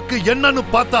செல்வாக்கு என்னன்னு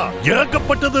பார்த்தா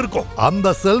ஏகப்பட்டது இருக்கும்.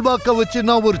 அந்த செல்வாக்க வச்சு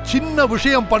நான் ஒரு சின்ன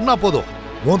விஷயம் பண்ணா போதும்,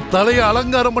 உன் தலையை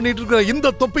அலங்காரம் பண்ணிட்டு இருக்கிற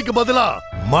இந்த தொப்பிக்கு பதிலா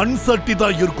மண் சட்டி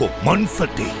தான் இருக்கும். மண்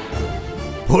சட்டி.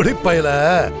 பொடிப்பையில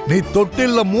நீ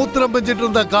தொட்டில்ல மூத்திரம் பெஞ்சிட்டு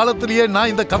இருந்த காலத்திலேயே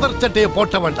நான் இந்த கதர் சட்டையை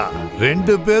போட்ட வேண்டாம்.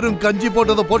 2 பேரும் கஞ்சி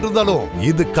போட்டதை போட்டிருந்தாலும்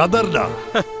இது கதர்டா.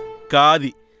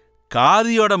 காதி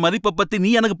காதியோட மதிப்பை பத்தி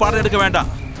நீ எனக்கு பாடம் எடுக்க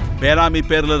வேண்டாம். பேராமி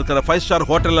பேர்ல இருக்கிற 5 ஸ்டார்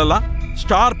ஹோட்டல் எல்லாம்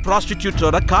ஸ்டார்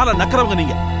ப்ராஸ்டிடியூட்ஸோட கால நக்கறவங்க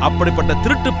நீங்க. அப்படிப்பட்ட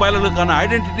திருட்டு பயலுக்கான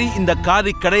ஐடென்டிட்டி இந்த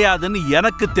காதி கிடையாதுன்னு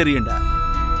எனக்கு தெரியும்டா.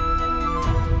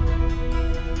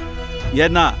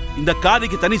 ஏன்னா இந்த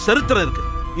காதிக்கு தனி சரித்திரம் இருக்கு.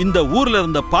 இந்த ஊர்ல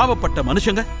இருந்த பாவப்பட்ட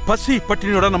மனுஷங்க பசி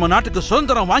பட்டினியோட நம்ம நாட்டுக்கு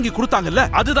சுதந்திரம் வாங்கி கொடுத்தாங்கல்ல,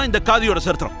 அதுதான் இந்த காதியோட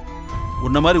சரித்திரம்.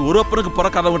 உன்ன மாதிரி ஒரு அப்பனுக்கு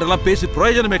பிறக்காதவங்க எல்லாம் பேசி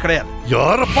பிரயோஜனமே கிடையாது.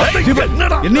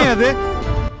 என்ன அது?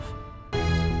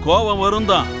 கோபம் வரும்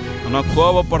தான், ஆனா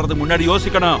கோபப்படுறதுக்கு முன்னாடி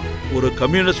யோசிக்கணும். ஒரு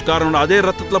கம்யூனிஸ்ட் காரனோட அதே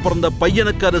ரத்தத்துல பிறந்த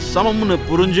பையனுக்கு அது சமம்னு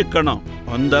புரிஞ்சுக்கணும்.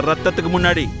 அந்த ரத்தத்துக்கு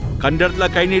முன்னாடி கண்ட இடத்துல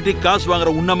கை நீட்டி காசு வாங்குற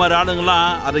உன்ன மாதிரி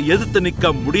ஆளுங்கெல்லாம் அதை எதிர்த்து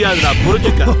நிக்க முடியாதுடா,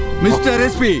 புரிஞ்சுக்க. மிஸ்டர்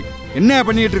எஸ்பி என்ன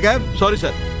பண்ணிட்டு இருக்க? சாரி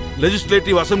சார்,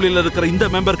 லெஜிஸ்லேட்டிவ் அசம்பிளில இருக்கிற இந்த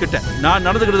மெம்பர் கிட்ட நான்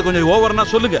நடந்துக்கிறது கொஞ்சம் ஓவர்னா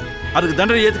சொல்லுங்க, அதுக்கு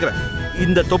தண்டனை ஏத்துக்கிறேன்.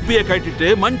 இந்த தொப்பியை கட்டிட்டு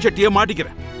மண் சட்டியை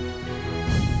மாட்டிக்கிறேன்.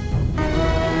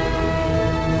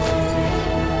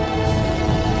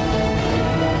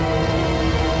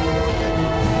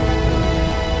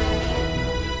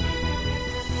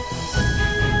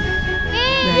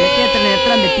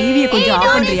 அந்த டிவியை கொஞ்சம்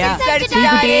ஆஃப் பண்றியா?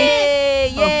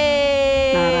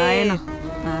 நாராயணா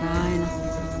நாராயணா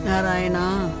நாராயணா.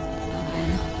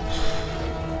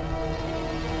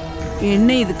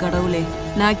 என்ன இது கடவுளே,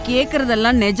 நான்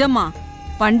கேக்குறதெல்லாம் நிஜமா?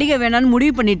 பண்டிகை வேணான்னு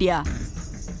முடிவு பண்ணிட்டியா?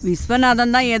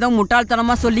 விஸ்வநாதன் தான் ஏதோ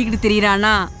முட்டாள்தனமா சொல்லிக்கிட்டு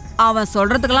திரியறானா? அவன்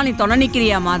சொல்றதுக்கெல்லாம் நீ தொண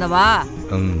நிக்கிறியா மாதவா?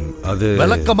 அது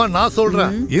விளக்கமா நான்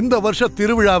சொல்றேன். இந்த வருஷ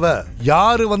திருவிழாவை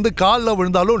யாரு வந்து கால்ல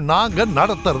விழுந்தாலும் நாங்க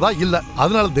நடத்துறதா இல்ல.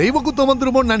 அதனால தெய்வ குத்தம்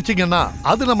வந்துருமோன்னு நினைச்சீங்கன்னா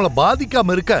அது நம்மள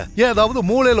பாதிக்காம இருக்க ஏதாவது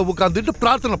மூலையில உட்கார்ந்துட்டு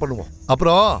பிரார்த்தனை பண்ணுவோம்.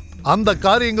 அப்புறம் அந்த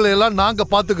காரியங்களை எல்லாம் நாங்க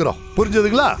பாத்துக்கிறோம்.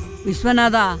 புரிஞ்சதுங்களா?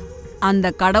 விஸ்வநாதா,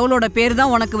 அந்த கடவுளோட பேர்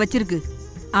தான் உனக்கு வச்சிருக்கு.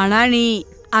 ஆனா நீ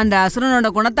அந்த அசுரனோட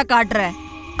குணத்தை காட்டுற,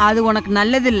 அது உனக்கு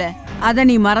நல்லதில்ல. அத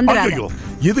நீ மறந்துடாத.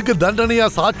 இதுக்கு தண்டனையா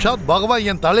சாட்சாத் பகவான்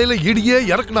என் தலையில இடியே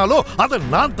இறக்குனாலும் அதை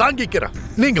நான் தாங்கிக்கிறேன்.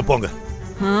 நீங்க போங்க.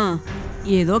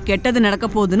 ஏதோ கெட்டது நடக்க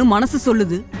போகுதுன்னு மனசு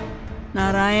சொல்லுது.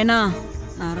 நாராயணா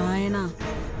நாராயணா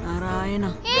நாராயணா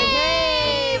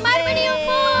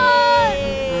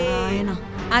நாராயணா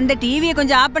அந்த டிவியை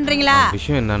கொஞ்சம் ஆஃப் பண்றீங்களா?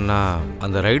 விஷயம் என்னன்னா,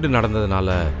 அந்த ரைடு நடந்ததுனால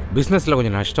பிசினஸ்ல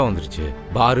கொஞ்சம் நஷ்டம் வந்துருச்சு.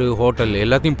 பாரு, ஹோட்டல்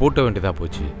எல்லாத்தையும் பூட்ட வேண்டியதா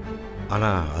போச்சு. ஆனா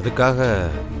அதுக்காக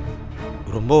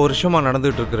ரொம்ப வருஷமா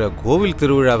நடந்துட்டு இருக்கிற கோவில்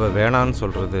திருவிழாவை வேணான்னு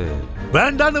சொல்றது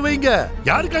வேண்டான்னு வைங்க.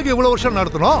 யாருக்காக இவ்வளவு வருஷம்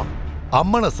நடத்தணும்?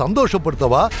 அம்மனை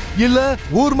சந்தோஷப்படுத்தவா, இல்ல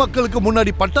ஊர் மக்களுக்கு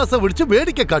முன்னாடி பட்டாசை வெடிச்சு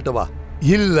வேடிக்கை காட்டவா?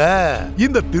 இல்ல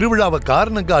இந்த திருவிழாவை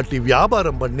காரணம் காட்டி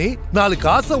வியாபாரம் பண்ணி 4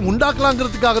 காசை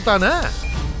உண்டாக்கலாங்கிறதுக்காகத்தானே?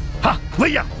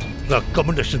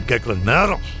 ரெக்கமெண்டேஷன் கேட்கிற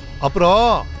நேரம். அப்புறம்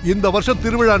இந்த வருஷம்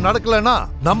திருவிழா நடக்கலன்னா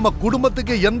நம்ம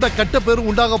குடும்பத்துக்கு எந்த கெட்ட பேரும்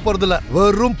உண்டாக போறதில்ல,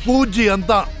 வெறும் பூஜ்ஜியம்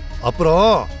தான்.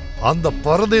 அப்புறம் அந்த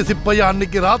பரதேசி பையன்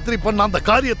அன்னைக்கு ராத்திரி பண்ண அந்த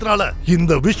காரியத்தினால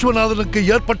இந்த விஸ்வநாதனுக்கு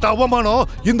ஏற்பட்ட அவமானம்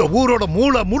இந்த ஊரோட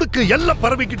மூளை முடுக்கு எல்லாம்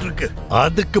பரவிக்கிட்டு இருக்கு.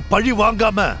 அதுக்கு பழி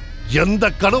வாங்காம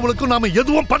எந்த கடவுளுக்கும் நாம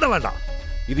எதுவும் பண்ண வேண்டாம்.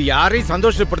 இது யாரையும்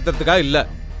சந்தோஷப்படுத்துறதுக்காக இல்ல.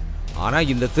 ஆனா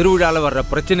இந்த திருவிழால வர்ற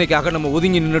பிரச்சனைக்காக நம்ம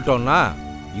ஒதுங்கி நின்னுட்டோம்னா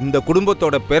இந்த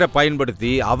குடும்பத்தோட பேரை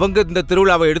பயன்படுத்தி அவங்க இந்த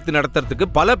திருவிழாவை எடுத்து நடத்துறதுக்கு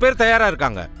பல பேர் தயாரா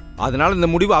இருக்காங்க. அதனால இந்த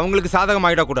முடிவு அவங்களுக்கு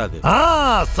சாதகமாயிடக்கூடாது.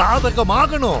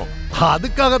 சாதகமாகணும்.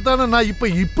 அதுக்காகத்தானே நான் இப்ப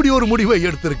இப்படி ஒரு முடிவை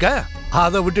எடுத்திருக்கேன்.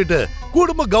 அதை விட்டுட்டு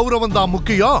குடும்ப கௌரவம் தான்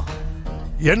முக்கியம்.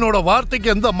 என்னோட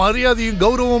வார்த்தைக்கு எந்த மரியாதையும்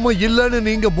கௌரவமும் இல்லைன்னு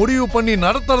நீங்க முடிவு பண்ணி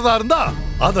நடத்துறதா இருந்தா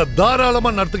அதை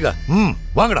தாராளமா நடத்துங்க.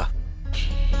 வாங்கடா.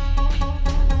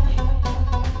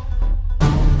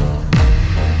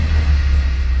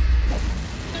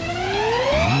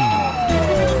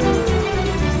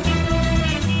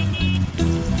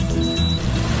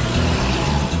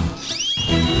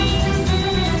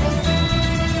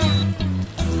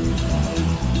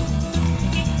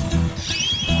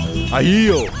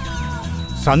 ஐயோ,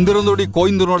 சந்திரந்தோடி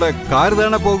கோயந்தனோட கார்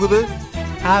தானே போகுது.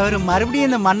 அவர் மறுபடியும்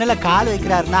இந்த மண்ணில கால்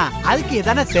வைக்கிறாருன்னா அதுக்கு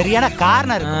எதான சரியான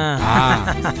காரணம்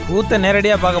இருக்கும். கூத்த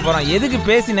நேரடியா பார்க்க போறோம். எதுக்கு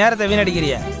பேசி நேரத்தை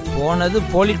வீணடிக்கிறிய? போனது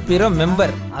போலிட் பீரோ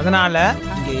மெம்பர். அதனால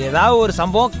இங்க ஏதாவது ஒரு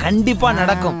சம்பவம் கண்டிப்பா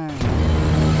நடக்கும்.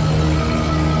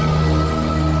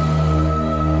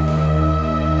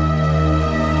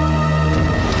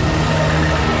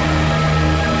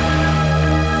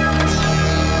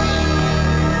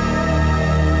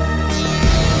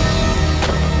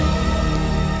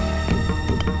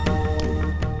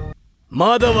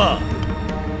 மாதவா,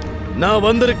 நான்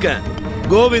வந்திருக்கேன்.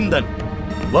 கோவிந்தன்,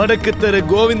 வடக்கு தெரு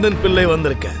கோவிந்தன் பிள்ளை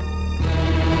வந்திருக்கேன்.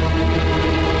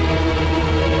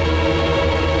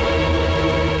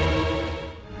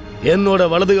 என்னோட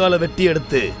வலதுகால வெட்டி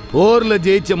எடுத்து போர்ல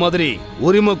ஜெயிச்ச மாதிரி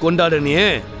உரிமை கொண்டாடனியே,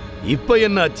 இப்ப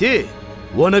என்னாச்சு?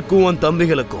 உனக்கும் உன்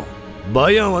தம்பிகளுக்கும்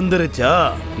பயம் வந்துருச்சா?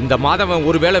 இந்த மாதவன்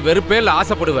ஒருவேளை வெறுப்பேல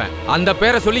ஆசைப்படுவேன். அந்த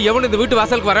பேரை சொல்லி எவனும் இந்த வீட்டு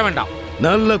வாசலுக்கு வர வேண்டாம்.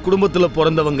 நல்ல குடும்பத்துல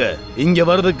பிறந்தவங்க இங்க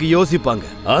வர்றதுக்கு யோசிப்பாங்க.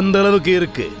 அந்த அளவுக்கு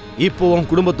இருக்கு இப்போ உன்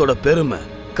குடும்பத்தோட பெருமை.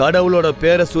 கடவுளோட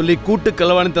பேரை சொல்லி கூட்டு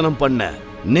கலவாணித்தனம் பண்ண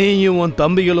நீயும் உன்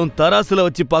தம்பிகளும் தராசுல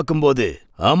வச்சு பார்க்கும்போது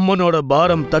அம்மனோட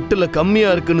பாரம் தட்டுல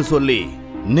கம்மியா இருக்குன்னு சொல்லி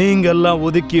நீங்க எல்லாம்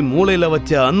ஒதுக்கி மூளையில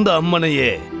வச்ச அந்த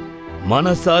அம்மனையே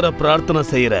மனசார பிரார்த்தனை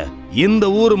செய்யற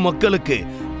இந்த ஊர் மக்களுக்கு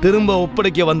திரும்ப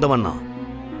ஒப்படைக்க வந்தவன்னா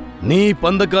நீ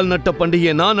பந்தக்கால் நட்ட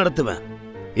பண்டிகையை நான் நடத்துவேன்.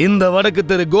 இந்த வடக்கு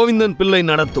தெரு கோவிந்தன் பிள்ளை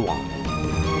நடத்துவான்.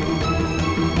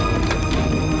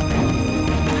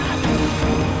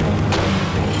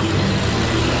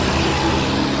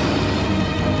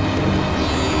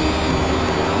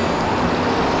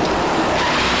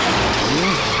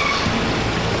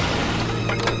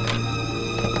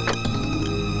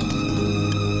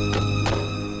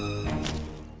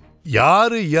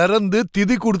 யாரு இறந்து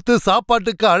திதி கொடுத்து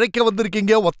சாப்பாட்டுக்கு அழைக்க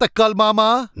வந்திருக்கீங்க ஒத்தக்கால் மாமா?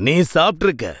 நீ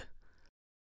சாப்பிட்டிருக்க.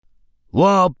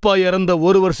 உன் அப்பா இறந்த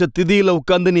 1 வருஷ திதியில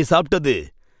உட்கார்ந்து நீ சாப்பிட்டது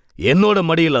என்னோட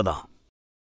மடியில தான்.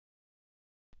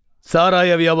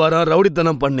 சாராய வியாபாரம்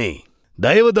ரவுடித்தனம் பண்ணி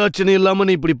தயவுதாட்சணி இல்லாம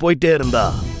நீ இப்படி போயிட்டே இருந்தா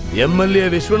எம்எல்ஏ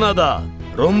விஸ்வநாதா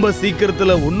ரொம்ப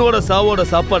சீக்கிரத்துல உன்னோட சாவோட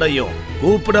சாப்பாடையும்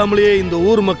கூப்பிடாமலேயே இந்த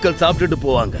ஊர் மக்கள் சாப்பிட்டுட்டு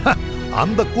போவாங்க.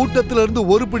 அந்த கூட்டத்தில இருந்து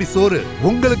ஒரு பிடி சோறு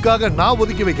உங்களுக்காக நான்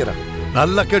ஒதுக்கி வைக்கிறேன்.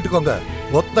 நல்லா கேட்டுக்கோங்க.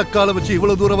 ஒத்த கால வச்சு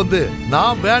இவ்வளவு தூரம் வந்து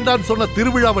நான் வேண்டான்னு சொன்ன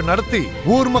திருவிழாவை நடத்தி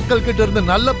ஊர் மக்கள் கிட்ட இருந்து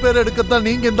நல்ல பேர் எடுக்கத்தான்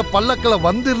நீங்க இந்த பல்லக்கள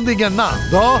வந்து இருந்தீங்கன்னா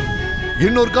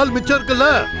இன்னொரு கால் மிச்சம் இருக்குல்ல,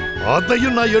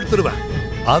 அதையும் நான் எடுத்துருவேன்.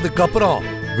 அதுக்கப்புறம்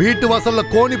வீட்டு வாசல்ல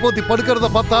கோணி போத்தி படுக்கிறத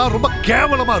பார்த்தா ரொம்ப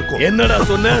கேவலமா இருக்கும். என்னடா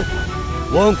சொன்ன?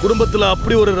 உன் குடும்பத்துல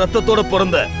அப்படி ஒரு ரத்தத்தோட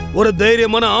பிறந்த ஒரு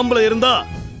தைரியமான ஆம்பளை இருந்தா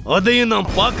அதையும்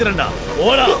நான் பாக்குறேன்டா.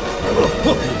 ஓடா.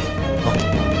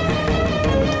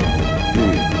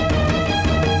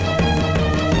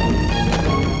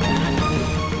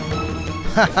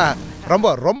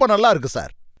 ரொம்ப ரொம்ப நல்லா இருக்கு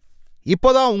சார்.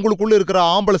 இப்பதான் உங்களுக்குள்ள இருக்கிற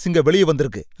ஆம்பளை சிங்க வெளியே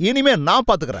வந்திருக்கு. இனிமே நான்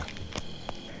பாத்துக்கிறேன்.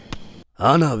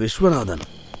 ஆனா விஸ்வநாதன்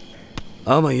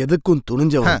அவன் எதுக்கும்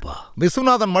துணிஞ்சவன்பா.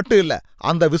 விஸ்வநாதன் மட்டும் இல்ல,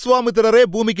 அந்த விஸ்வாமித்திரரே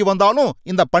பூமிக்கு வந்தாலும்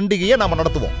இந்த பண்டிகையை நாம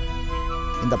நடத்துவோம்.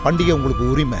 இந்த பண்டிகை உங்களுக்கு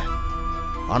உரிமை,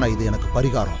 ஆனா இது எனக்கு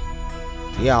பரிகாரம்.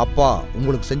 என் அப்பா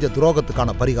உங்களுக்கு செஞ்ச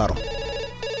துரோகத்துக்கான பரிகாரம்.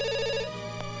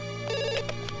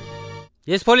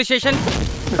 S police station.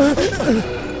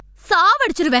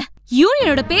 சாவடிச்சிருவேன்.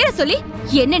 யூனியனோட பேரை சொல்லி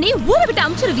என்ன நீ ஊரை விட்டு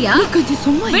அனுப்பிச்சிருவியா? கொஞ்சம்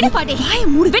சும்மா விடு பாட்டி. வாயை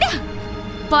மூடு. விடு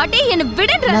பாட்டி, என்ன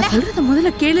விடுன்ற. நான் சொல்றத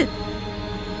முதல்ல கேளு.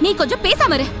 நீ கொஞ்சம்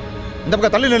பேசாம இரு. இந்த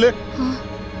பக்கம் தள்ளி நில்லு.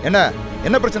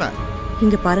 என்ன பிரச்சனை?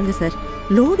 இங்க பாருங்க சார்,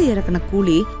 லோடு இறக்குன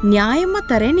கூலி நியாயமா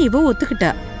தரேன்னு இவ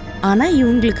ஒத்துக்கிட்டா. ஆனா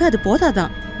இவங்களுக்கு அது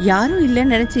போதாதான். யாரும்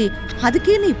இல்லைன்னு நினைச்சு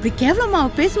அதுக்குன்னு இப்படி கேவலமா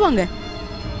பேசுவாங்க.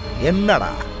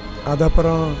 என்னடா அது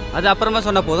அப்புறம் அது அப்புறமா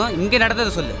சொன்ன போதும், இங்க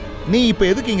நடந்ததை சொல்லு. நீ இப்ப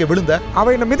எதுக்கு இங்க விழுந்த?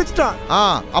 அவ என்ன மிதிச்சிட்டா.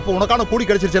 அப்ப உனக்கான கூடி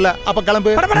கிடைச்சிருச்சுல, அப்ப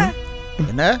கிளம்பு.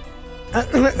 என்ன?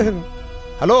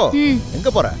 ஹலோ, எங்க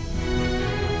போற?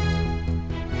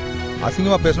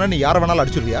 அசிங்கமா பேசுனா நீ யார வேணாலும்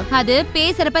அடிச்சிருவியா? அது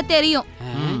பேசுறப்ப தெரியும்.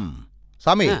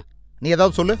 சாமி, நீ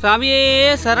ஏதாவது சொல்லு. சாமியே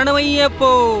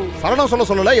சரணமையப்போ. சரணம்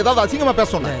சொல்லல, ஏதாவது அசிங்கமா பேச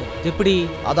சொன்ன. எப்படி?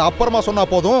 அது அப்புறமா சொன்னா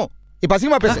போதும், இப்ப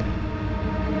அசிங்கமா பேசு.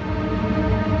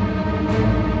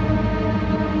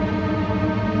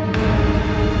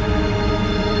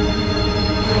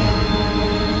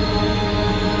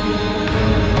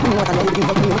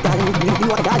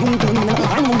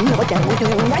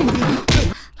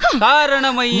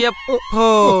 காரணமையப்போ.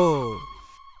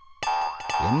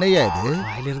 என்னையா இது?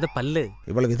 வாயிலிருந்த பல்லு.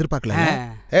 இவ்வளவு எதிர்பார்க்கல.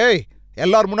 ஏய்,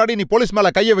 எல்லாரும் முன்னாடி நீ போலீஸ்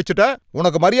மேல கைய வச்சுட்ட.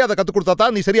 உனக்கு மரியாதை கத்து கொடுத்தா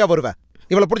தான் நீ சரியா வருவ.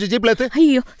 இவளை புடிச்சு ஜீப்ல ஏத்து.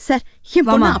 ஐயோ சார், என்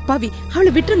பொண்ணு அப்பாவி,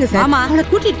 அவளை விட்டுருங்க சார். அவளை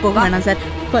கூட்டிட்டு போக வேணாம் சார்.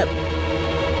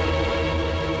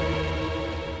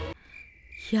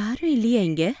 யாரும் இல்லையா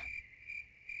இங்க?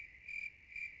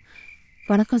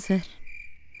 வணக்கம் சார்.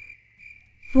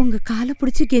 உங்க காலை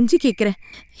பிடிச்சி கெஞ்சி கேக்குறேன்,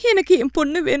 எனக்கு என்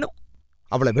பொண்ணு வேணும்.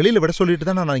 அவளை வெளியில விட சொல்லிட்டு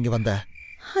தான் நான் இங்க வந்தேன்.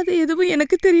 அது எதுவும்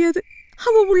எனக்கு தெரியாது.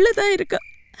 அவ உள்ளதான் இருக்கா.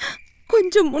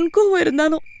 கொஞ்சம் முன்கோவம்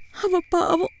இருந்தாலும் அவ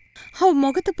பாவம். அவ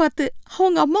முகத்தை பார்த்து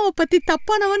அவங்க அம்மாவை பத்தி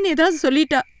தப்பானவன் ஏதாவது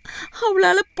சொல்லிட்டா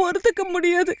அவளால பொறுத்துக்க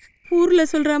முடியாது. ஊர்ல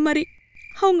சொல்ற மாதிரி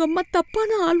அவங்க அம்மா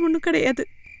தப்பான ஆள் ஒண்ணும் கிடையாது.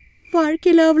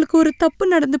 வாழ்க்கையில அவளுக்கு ஒரு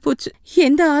தப்பு நடந்து போச்சு.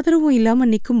 எந்த ஆதரவும் இல்லாம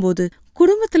நிக்கும் போது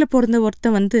குடும்பத்துல பிறந்த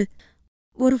ஒருத்தன் வந்து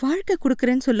ஒரு வாழ்க்கை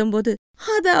கொடுக்கறேன்னு சொல்லும் போது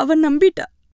அத அவன் நம்பிட்டா.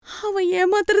 அவன்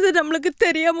ஏமாத்துறது நம்மளுக்கு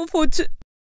தெரியாம போச்சு.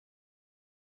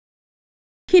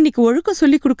 இன்னைக்கு ஒழுக்கம்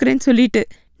சொல்லி கொடுக்கறேன்னு சொல்லிட்டு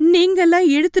நீங்கெல்லாம்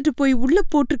இழுத்துட்டு போய் உள்ள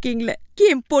போட்டிருக்கீங்களே.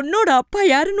 என் பொண்ணோட அப்பா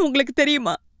யாருன்னு உங்களுக்கு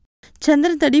தெரியுமா?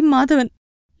 சந்திரன் தடி மாதவன்,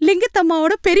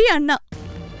 லிங்கத்தம்மாவோட பெரிய அண்ணா.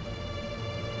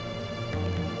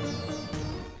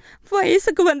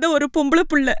 வயசுக்கு வந்த ஒரு பொம்பளை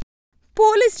புள்ள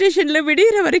போலீஸ் ஸ்டேஷன்ல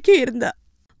விடியற வரைக்கும் இருந்தா.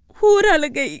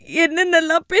 ஊராளுங்க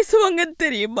என்னென்னலாம் பேசுவாங்கன்னு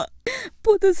தெரியுமா?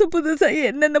 புதுசா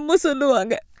என்னென்னமோ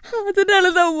சொல்லுவாங்க.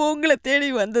 அதனாலதான் உங்களை தேடி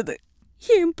வந்தது.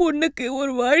 என் பொண்ணுக்கு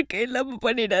ஒரு வாழ்க்கை இல்லாம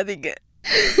பண்ணிடாதீங்க.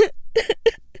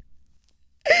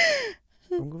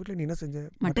 உங்க வீட்ல நீ என்ன செஞ்ச?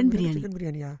 மட்டன் பிரியாணி. சிக்கன்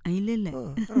பிரியாணியா? இல்ல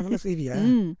நல்லா செய்வியா?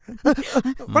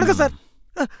 வணக்கம் சார்.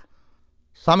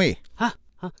 சாமி,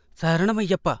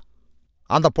 சரணமையப்பா.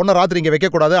 அந்த பொண்ணை ராத்திரி இங்க வைக்க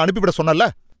கூடாது, அனுப்பிவிட சொன்னல.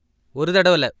 ஒரு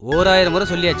தடவை இல்ல, 1000 முறை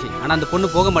சொல்லியாச்சு. ஆனா அந்த பொண்ணு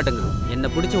போக மாட்டேங்க. என்ன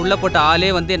பிடிச்சி உள்ள போட்ட ஆளே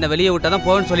வந்து என்ன வெளியே விட்டாதான்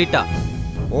போவேன்னு சொல்லிட்டா.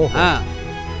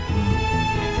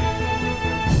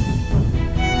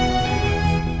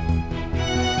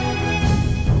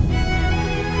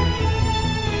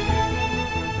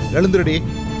 எழுந்துருடி.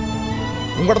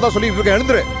 உங்கள்கிட்ட தான் சொல்லிட்டு இருக்க,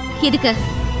 எழுந்துரு. எதுக்கு?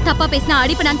 தப்பா பேசினா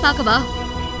அடிப்ப நான் பாக்கவா?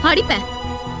 அடிப்பேன்.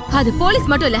 அது போலீஸ்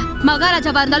மட்டும் இல்ல,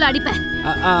 மகாராஜாவா இருந்தாலும் அடிப்பேன்.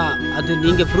 அது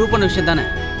நீங்க ப்ரூவ் பண்ண விஷயம் தானே.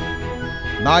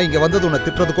 நான் இங்க வந்தது உன்னை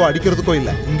திட்டுறதுக்கோ அடிக்கிறதுக்கோ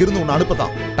இல்ல. இங்கிருந்து உன்னை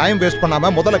அனுப்பதான். டைம் வேஸ்ட்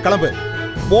பண்ணாம முதல்ல கிளம்பு.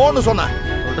 போன்னு சொன்ன.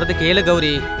 சொல்றது கேளு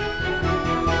கௌரி.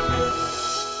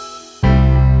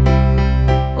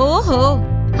 ஓஹோ,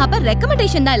 அப்ப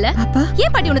ரெக்கமெண்டேஷன் தான் இல்ல?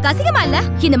 ஏன் பாட்டி உனக்கு அசிங்கமா இல்ல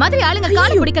இந்த மாதிரி ஆளுங்க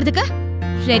கால் பிடிக்கிறதுக்கு?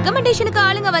 ரெக்கமெண்டேஷனுக்கு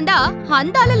ஆளுங்க வந்தா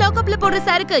அந்த ஆளு லாக்அப்ல போடுற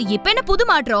சாருக்கு இப்ப என்ன புது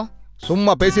மாற்றம்?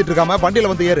 சும்மா பேசிட்டு இருக்காம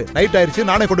வண்டியில வந்து ஏறு. நைட் ஆயிருச்சு,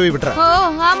 நானே கொண்டு போய் விட்டுறேன். ஓ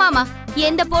ஆமாமா,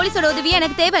 எந்த போலீஸோட உதவியும்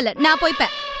எனக்கு தேவையில்ல. நான்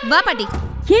போய்ப்பேன். வா பாட்டி.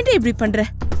 ஏன்டா இப்படி பண்ற?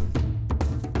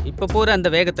 இப்ப போற அந்த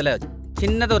வேகத்துல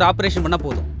சின்னதா ஒரு ஆபரேஷன் பண்ணா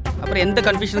போதும். அப்புறம் எந்த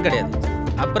கன்ஃபியூஷனும் கிடையாது.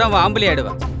 அப்புறம் அவன் ஆம்பளை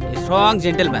ஆயிடுவான். Strong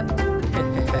gentleman.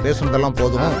 பேசுனதெல்லாம்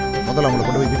போதும், முதல்ல அவங்களை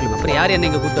கொண்டு போய் வீட்டுல. அப்புறம் யார் என்ன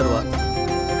இங்க கூட்டு வருவா?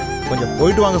 கொஞ்சம்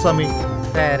போயிட்டு வாங்க சாமி.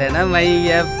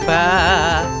 சரணமையப்பா.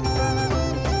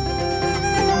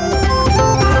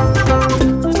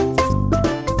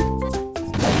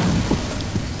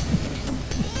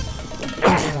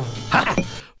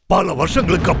 பல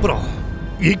வருஷங்களுக்கு அப்புறம்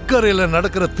இக்கரையில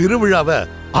நடக்கிற திருவிழாவை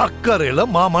அக்கறையில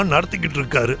மாமா நடத்திக்கிட்டு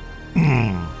இருக்காரு.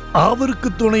 அவருக்கு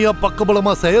துணையா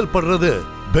பக்கபலமா செயல்படுறது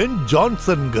பென்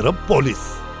ஜான்சன்ங்கிற போலீஸ்.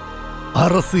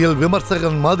 அரசியல்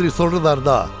விமர்சகன் மாதிரி சொல்றதா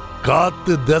இருந்தா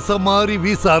காத்து திசை மாறி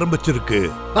வீச ஆரம்பிச்சிருக்கு.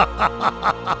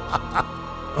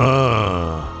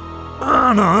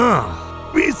 ஆனா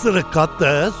வீசுற காத்த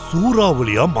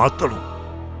சூறாவளியா மாத்தணும்.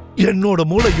 என்னோட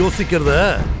மூளை யோசிக்கிறத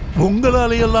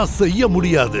உங்களாலையெல்லாம் செய்ய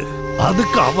முடியாது.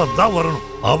 அதுக்கு அவன் தான் வரணும்.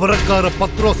 அமரக்கார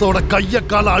பத்ரோஸோட கைய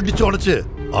கால அடிச்சு உடைச்சு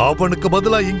அவனுக்கு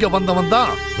பதிலா இங்க வந்தவன்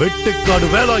தான் வெட்டுக்காடு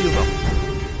வேலாயுதம்.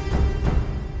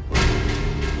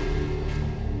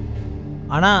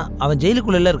 ஆனா அவன்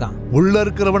ஜெயிலுக்குள்ள இருக்கான். உள்ள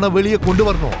இருக்கிறவனை வெளியே கொண்டு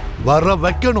வரணும், வர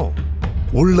வைக்கணும்.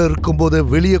 உள்ள இருக்கும் போதே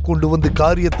வெளியே கொண்டு வந்து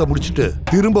காரியத்தை முடிச்சுட்டு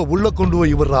திரும்ப உள்ள கொண்டு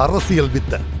போய் இவர் அரசியல்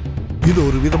வித்த. இது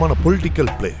ஒரு விதமான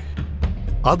பொலிட்டிக்கல் பிளே.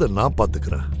 அதை நான்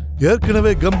பாத்துக்கிறேன்.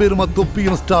 ஏற்கனவே கம்பீரமா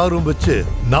தொப்பியும் ஸ்டாரும் வச்சு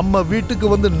நம்ம வீட்டுக்கு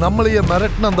வந்து நம்மளையே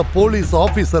மிரட்டின அந்த போலீஸ்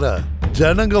ஆபீசரை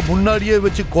ஜனங்க முன்னாடியே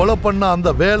வச்சு கொலை பண்ண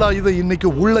அந்த வேலாயுதம் இன்னைக்கு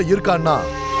உள்ள இருக்கான்னா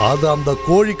அது அந்த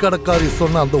கோழி கடைக்காரி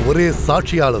சொன்ன அந்த ஒரே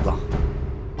சாட்சியால தான்.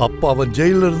 அப்ப அவன்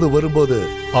ஜெயில இருந்து வரும்போது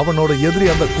அவனோட எதிரி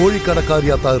அந்த கோழி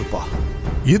கடைக்காரியா தான் இருப்பா.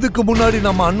 இதுக்கு முன்னாடி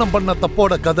நம்ம அண்ணன் பண்ண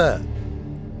தப்போட கதை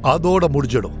அதோட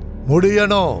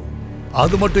முடியணும்.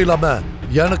 அது மட்டும் இல்லாம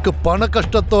எனக்கு பண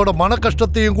கஷ்டத்தோட மன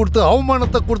கஷ்டத்தையும் கொடுத்து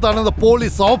அவமானத்தை கொடுத்தான அந்த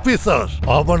போலீஸ் ஆபீசர்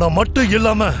அவனை மட்டும்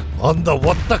இல்லாம அந்த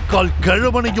ஒத்தக்கால்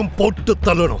கிழவனையும் போட்டு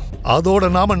தள்ளணும். அதோட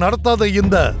நாம நடத்தாத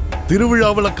இந்த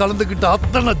திருவிழாவில் கலந்துகிட்ட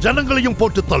அத்தனை ஜனங்களையும்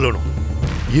போட்டு தள்ளணும்.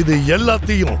 இது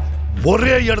எல்லாத்தையும்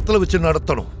ஒரே இடத்துல வச்சு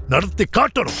நடத்தணும், நடத்தி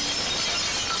காட்டணும்.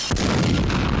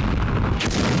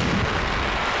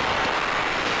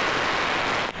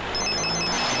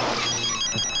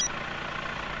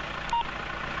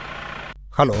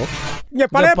 ஹலோ, இங்க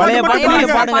பழைய பாட்டு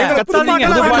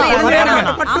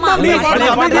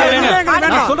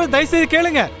நான் சொல்றது தயவு செய்து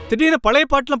கேளுங்க. திடீர்னு பழைய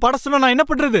பாட்டுல பாட சொன்னா நான் என்ன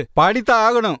பண்றது? பாடித்தான்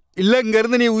ஆகணும். இல்ல இங்க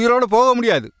இருந்து நீ உயிரோட போக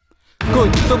முடியாது.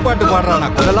 குத்துப்பாட்டு பாடுறானா?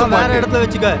 அதெல்லாம் வேற இடத்துல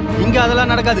வச்சுக்க. இங்க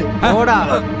அதெல்லாம் நடக்காது. ஓடா.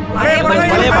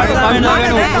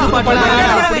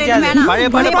 பழைய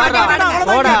பாட்டு பாடுறா.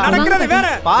 ஓடா.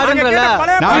 பாடுங்கல.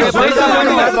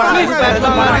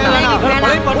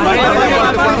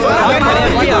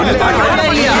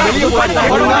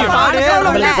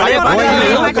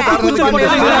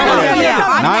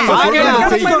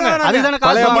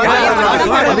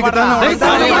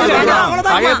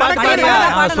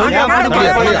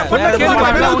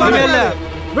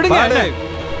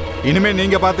 இனிமே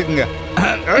நீங்க பாத்துக்குங்க.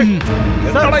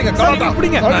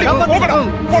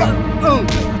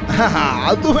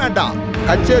 அது வேண்டாம்.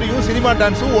 கச்சேரியும் சினிமா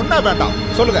டான்ஸும் ஒன்னா வேண்டாம்.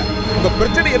 சொல்லுங்க, உங்க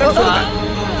பிரச்சனை என்ன சொல்லுங்க.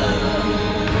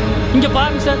 இங்க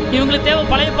பாருங்க சார், இவங்களுக்கு தேவை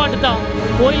பழைய பாட்டு தான்.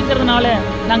 கோயிலுங்கிறதுனால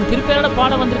நாங்க திருப்பேரோட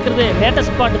பாட வந்திருக்கிறது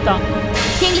லேட்டஸ்ட் பாட்டு தான்.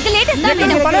 எங்களுக்கு லேட்டஸ்ட்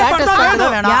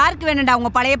தான் வேணும். யாருக்கு வேணும்டா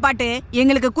உங்க பழைய பாட்டு?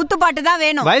 எங்களுக்கு குத்து பாட்டு தான்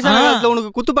வேணும். வயசான காலத்துல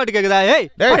உனக்கு குத்து பாட்டு கேக்குதா? ஏய்,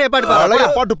 பழைய பாட்டு பழைய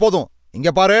பாட்டு போதும்.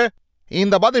 இங்க பாரு,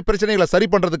 இந்த மாதிரி பிரச்சனைகளை சரி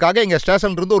பண்றதுக்காக எங்க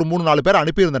ஸ்டேஷன்ல இருந்து ஒரு 3-4 பேர்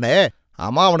அனுப்பி இருந்தனே.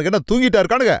 ஆமா, அவனுக்கு என்ன தூங்கிட்டா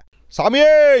இருக்கானுங்க?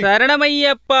 சாமியே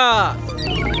சரணமையப்பா.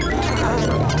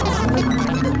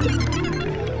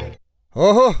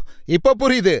 ஓஹோ, இப்ப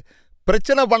புரியுது.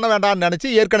 பிரச்சனை பண்ண வேண்டாம்னு நினைச்சு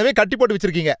ஏற்கனவே கட்டி போட்டு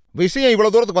வச்சிருக்கீங்க. விஷயம்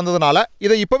இவ்வளவு தூரத்துக்கு வந்ததுனால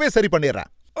இதை இப்பவே சரி பண்ணிடுறேன்.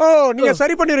 ஓ, நீங்க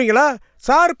சரி பண்ணிடுவீங்களா?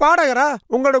 சார் பாடகரா?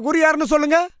 உங்களோட குரு யாருன்னு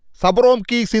சொல்லுங்க. சபரோம்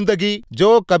கி சிந்தகி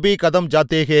ஜோ கபி கதம்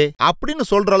ஜாத்தேகே அப்படின்னு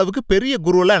சொல்ற அளவுக்கு பெரிய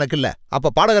குரு எல்லாம் எனக்கு இல்ல.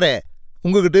 அப்ப பாடகரே,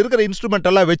 உங்ககிட்ட இருக்கிற இன்ஸ்ட்ருமெண்ட்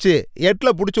எல்லாம் வச்சு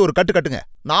எட்ல புடிச்சு ஒரு கட்டு கட்டுங்க.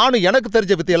 நானும் எனக்கு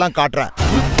தெரிஞ்ச வித்தையெல்லாம் காட்டுறேன்.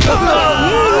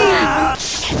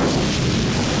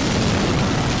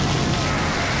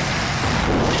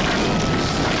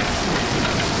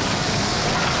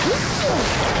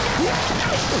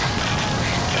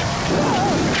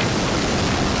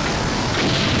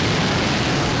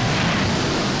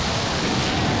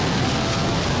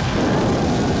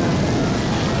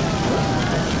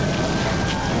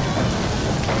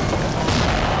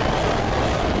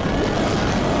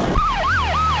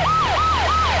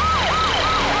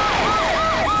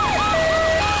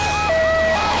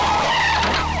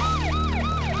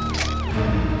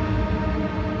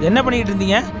 என்ன பண்ணிட்டு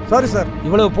இருந்தீங்க? Sorry sir.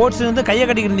 இவ்வளவு போட்ஸ் இருந்து கையை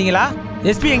கட்டிக்கிட்டு இருந்தீங்களா?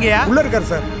 எஸ்பி எங்கயா? உள்ள இருக்காரு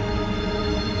சார்.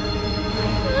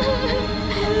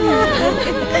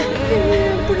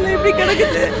 புள்ள எப்படி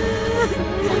கிடக்குது?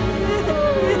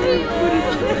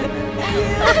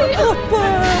 அப்பா,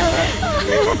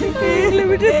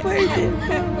 விட்டு போயிட்டேன்.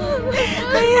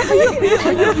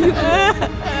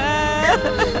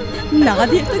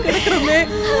 நாதியத்தை கிடக்குறோமே.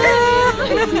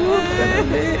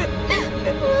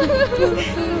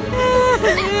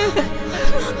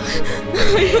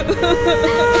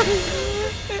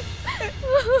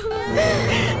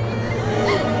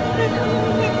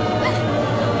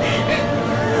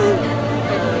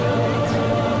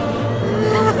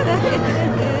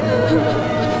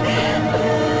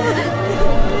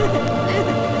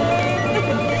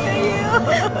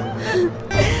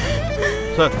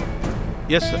 Sir,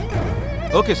 yes sir,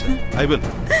 okay sir, I will.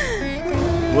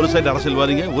 ஒரு சைடு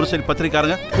அரசியல்வாதிங்க, ஒரு சைடு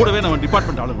பத்திரிக்காரங்க, கூடவே நம்ம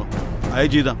டிபார்ட்மெண்ட் ஆளுங்க.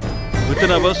 ஐஜி தான்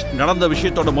வித்தின் ஹவர்ஸ் நடந்த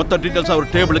விஷயத்தோட மொத்த டீடைல்ஸ்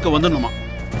அவர் டேபிளுக்கு வந்துடணுமா?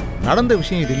 நடந்த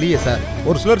விஷயம் இது இல்லையே சார்.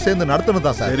 ஒரு சிலர் சேர்ந்து நடத்தணும்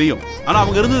தான் சார். தெரியும். ஆனா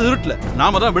அவங்க இருந்தது இருட்டுல,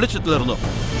 நாம தான் வெளிச்சத்துல இருந்தோம்.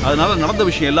 அதனால நடந்த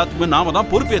விஷயம் எல்லாத்துக்குமே நாம தான்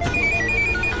பொறுப்பேற்றுக்கணும்.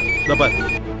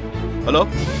 ஹலோ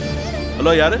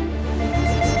ஹலோ, யாரு?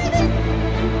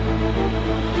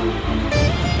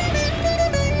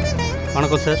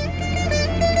 வணக்கம் சார்.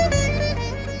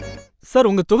 சார்,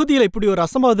 உங்க தொகுதியில இப்படி ஒரு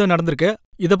அசம்பாவிதம் நடந்திருக்கு.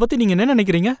 இத பத்தி நீங்க என்ன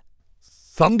நினைக்கிறீங்க?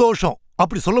 சந்தோஷம்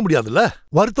அப்படி சொல்ல முடியாதுல்ல.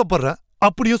 வருத்தப்படுற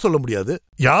அப்படியும் சொல்ல முடியாது.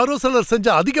 யாரோ சிலர் செஞ்ச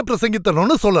அதிக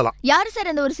பிரசங்கித்தனம்னு சொல்லலாம். யாரு சார்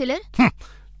அந்த ஒரு சிலர்?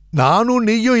 நானும்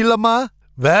நீயும் இல்லம்மா,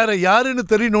 வேற யாருன்னு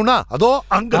தெரியணும்னா அதோ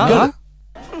அங்க.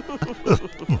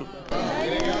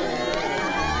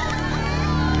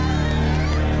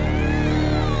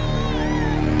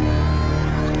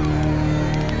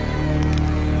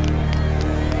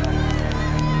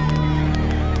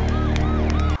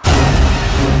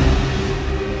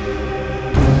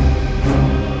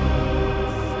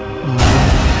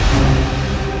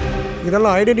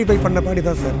 இதெல்லாம் ஐடென்டிஃபை பண்ண பாடி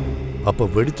தான் சார். அப்ப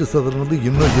வெடிச்சு சதுறது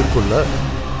இன்னும் இருக்குல்ல.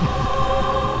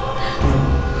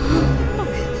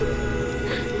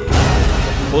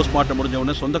 போஸ்ட்மார்ட்டம் முடிஞ்ச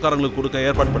உடனே சொந்தக்காரங்களுக்கு கொடுக்க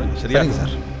ஏற்பாடு பண்ணுங்க. சரியா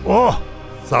சார்? ஓ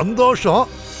சந்தோஷம்.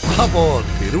 அப்போ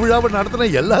திருவிழாவை நடத்தின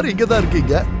எல்லாரும் இங்கதான்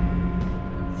இருக்கீங்க.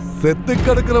 செத்து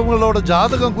கிடக்கிறவங்களோட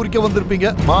ஜாதகம் குறிக்க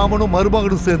வந்திருப்பீங்க, மாமனும்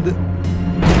மருமகனும் சேர்ந்து.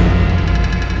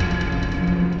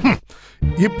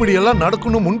 இப்படி எல்லாம்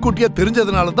நடக்கணும் முன்கூட்டியே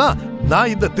தெரிஞ்சதுனாலதான்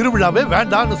நான் இந்த திருவிழாவே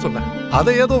வேண்டான்னு சொன்னேன்.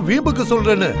 அதை ஏதோ வீம்புக்கு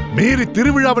சொல்றேன்னு மீறி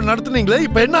திருவிழாவை நடத்துனீங்களே,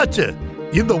 இப்ப என்னாச்சு?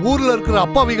 இந்த ஊர்ல இருக்கிற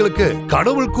அப்பாவிகளுக்கு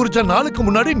கடவுள் குறிச்ச நாளுக்கு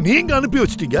முன்னாடி நீங்க அனுப்பி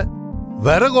வச்சிட்டீங்க.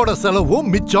 விறகோட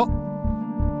செலவும் மிச்சம்.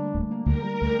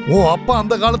 உன் அப்பா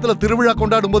அந்த காலத்துல திருவிழா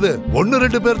கொண்டாடும் போது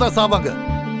 1-2 பேர் தான் சாவாங்க.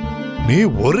 நீ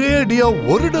ஒரே அடியா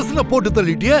ஒரு டசனை போட்டு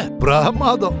தள்ளிட்டிய.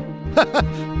 பிரமாதம்.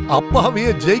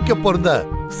 அப்பாவையே ஜெயிக்க பிறந்த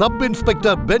sub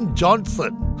inspector pen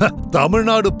Johnson,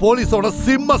 Tamil Nadu போலீஸோட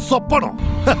சிம்ம சொப்பனம்.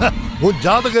 உன்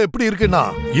ஜாதகம் எப்படி இருக்குன்னா,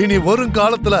 இனி வரும்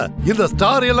காலத்துல இந்த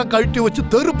ஸ்டார் எல்லாம் கழட்டி வச்சு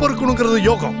தெரு பொறுக்கணுங்கிறது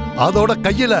யோகம். அதோட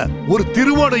கையில ஒரு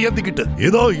திருவோட ஏந்திக்கிட்டு,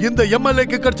 இதோ இந்த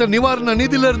எம்எல்ஏக்கு கிடைச்ச நிவாரண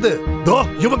நிதியில இருந்து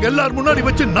இவங்க எல்லாரும் முன்னாடி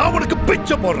வச்சு நான் உனக்கு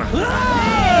பிச்சை போடுறேன்.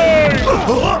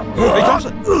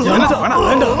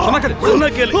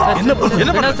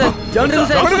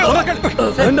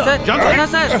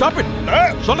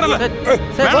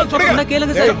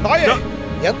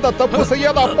 எந்த தப்பு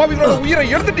செய்யாத அப்பாவிகளோட உயிரை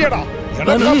எடுத்துட்டியடா.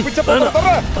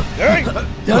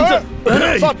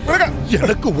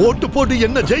 எனக்கு ஓட்டு போட்டு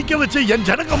என்ன ஜெயிக்க வச்சு என்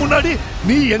ஜனங்க முன்னாடி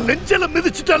நீ என் நெஞ்சல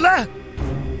மிதிச்சிட்டல.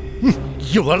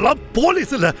 இவெல்லாம்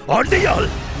போலீஸ் இல்ல, அடியாள்,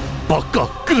 பக்கா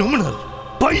கிரிமினல்,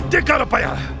 பைத்தியக்கார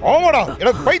பையன். ஆமாடா,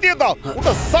 எனக்கு பைத்தியம் தான்.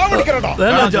 உன்னை சாவடிக்கிறடா.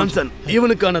 வேணாம் ஜான்சன்,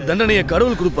 இவனுக்கான தண்டனையை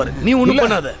கடவுள் கொடுப்பாரு. நீ ஒண்ணும்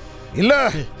பண்ணாத. இல்ல,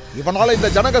 இவனால இந்த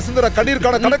ஜனங்க சிந்துற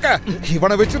கண்ணீருக்கான கணக்க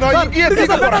இவனை வச்சு நான் இங்கேயே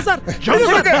தீர்க்க போறேன்.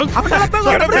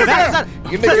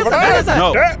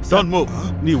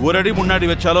 நீ ஒரு அடி முன்னாடி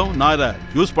வச்சாலும் நான் இதை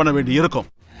யூஸ் பண்ண வேண்டி இருக்கும்.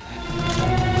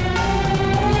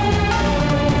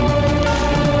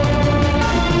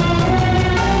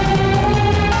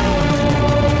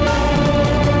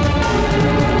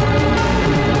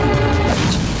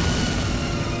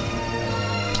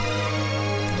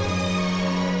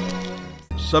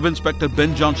 Sub inspector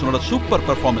pen ஜான்சனோட super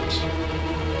performance.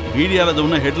 மீடியாவில் அது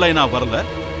ஒன்றும் ஹெட்லைனா வரல,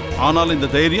 ஆனாலும் இந்த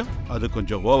தைரியம் அது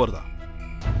கொஞ்சம் ஓவர் தான்.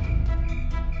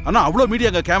 ஆனா அவ்வளோ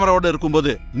மீடியா அங்க கேமராவோட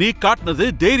இருக்கும்போது நீ காட்டினது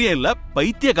தைரியம் இல்ல,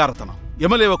 பைத்தியக்காரத்தனம்.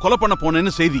 எம்எல்ஏவை கொலை பண்ண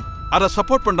போனேன்னு செய்தி, அதை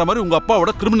சப்போர்ட் பண்ற மாதிரி உங்க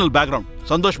அப்பாவோட கிரிமினல் பேக்ரவுண்ட்.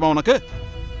 சந்தோஷமா உனக்கு?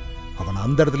 அவன்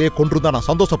அந்த இடத்துலயே கொன்றுதான் நான்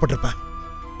சந்தோஷப்பட்டிருப்பேன்.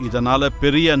 இதனால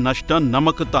பெரிய நஷ்டம்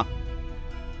நமக்கு தான்.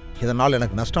 இதனால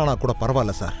எனக்கு நஷ்டம் ஆனா கூட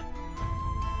பரவாயில்ல சார்.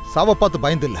 சாவை பார்த்து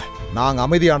பயந்து இல்லை, நாங்கள்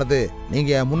அமைதியானது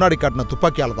நீங்கள் என் முன்னாடி காட்டின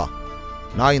துப்பாக்கியால் தான்.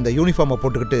 நான் இந்த யூனிஃபார்மை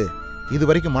போட்டுக்கிட்டு இது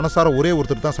வரைக்கும் மனசார ஒரே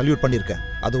ஒருத்தர் தான் சல்யூட் பண்ணியிருக்கேன்,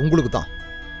 அது உங்களுக்கு தான்.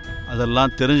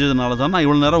 அதெல்லாம் தெரிஞ்சதுனால தான் நான்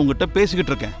இவ்வளோ நேரம் உங்ககிட்ட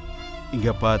பேசிக்கிட்டு இருக்கேன்.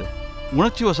 இங்கே பாரு,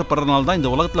 உணர்ச்சி வசப்படுறதுனால தான்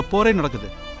இந்த உலகத்தில் போரே நடக்குது.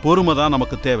 பொறுமை தான்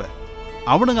நமக்கு தேவை.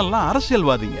 அவனுங்கெல்லாம்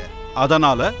அரசியல்வாதிங்க,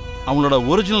 அதனால அவங்களோட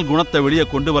ஒரிஜினல் குணத்தை வெளியே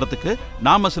கொண்டு வரதுக்கு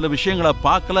நாம சில விஷயங்களை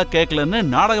பார்க்கல கேட்கலன்னு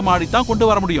நாடகம் ஆடித்தான் கொண்டு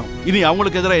வர முடியும். இனி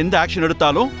அவங்களுக்கு எதிராக எந்த ஆக்ஷன்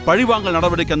எடுத்தாலும் பழிவாங்கல்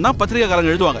நடவடிக்கை தான்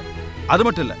பத்திரிகைக்காரங்க எழுதுவாங்க. அது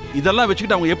மட்டும் இல்ல, இதெல்லாம்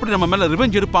வச்சுக்கிட்டு அவங்க எப்படி நம்ம மேல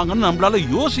ரிவெஞ்ச் எடுப்பாங்கன்னு நம்மளால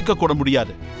யோசிக்க கூட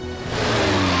முடியாது.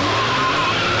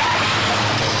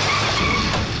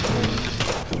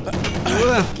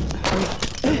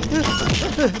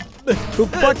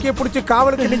 துப்பாக்கியை பிடிச்சி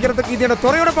காவலுக்கு நிக்கிறதுக்கு இது என்ன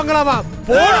துறையோட பங்களாவா?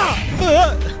 போடா,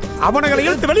 அவனுங்களை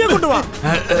இழுத்து வெளியே கொண்டு வா.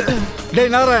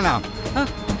 டேய் நாராயணா,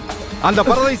 அந்த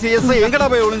பரதேசி எஸ்ஐ எங்கடா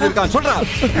போய் ஒளிஞ்சிருக்கான் சொல்றா.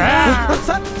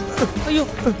 ஐயோ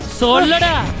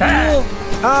சொல்லடா.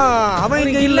 அவன்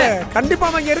இங்க இல்ல, கண்டிப்பா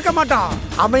அவன் இங்க இருக்க மாட்டான்.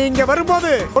 அவன் இங்க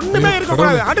வரும்போது ஒண்ணுமே இருக்க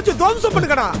கூடாது, அடிச்சு துவம்சம்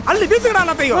பண்ணுங்கடா, அள்ளி வீசுங்கடா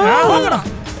எல்லாத்தையும். போங்கடா.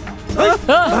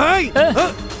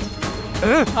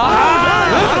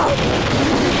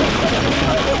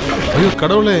 ஐயோ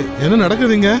கடவுளே, என்ன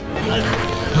நடக்குதுங்க?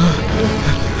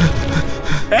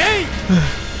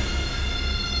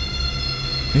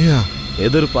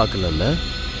 எதிர்பார்க்கல,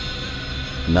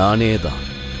 நானே தான்.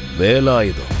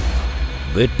 வேலாயுதம்,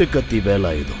 வெட்டுக்கத்தி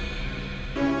வேலாயுதம்.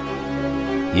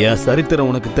 என் சரித்திரம்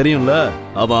உனக்கு தெரியும்ல.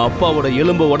 அவன் அப்பாவோட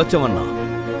எலும்பை உடைச்சவன்னா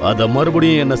அத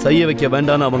மறுபடியும் என்ன செய்ய வைக்க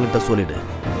வேண்டான்னு அவங்கிட்ட சொல்லிடு.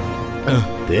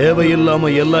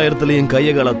 தேவையில்லாம எல்லா இடத்துலயும்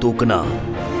கையகால தூக்குனா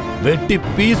வெட்டி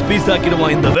பீஸ் பீஸ்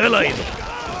ஆக்கிடுவான் இந்த வேலாயுதம்.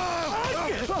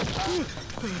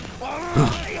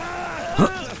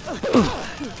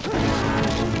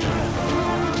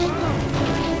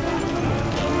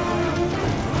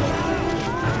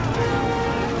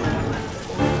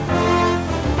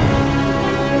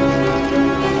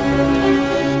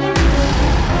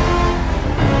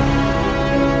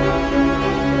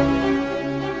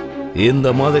 இந்த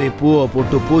மாதிரி பூவை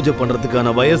போட்டு பூஜை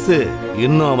பண்றதுக்கான வயசு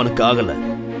இன்னும் அவனுக்கு ஆகல.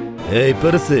 ஏய்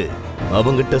பெருசு,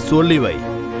 அவங்கிட்ட சொல்லி வை,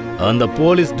 அந்த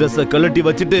போலீஸ் ட்ரெஸ்ஸ கழட்டி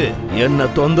வச்சுட்டு என்ன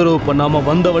தொந்தரவு பண்ணாம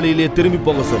வந்த வழியிலேயே திரும்பி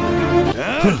போக சொல்லு.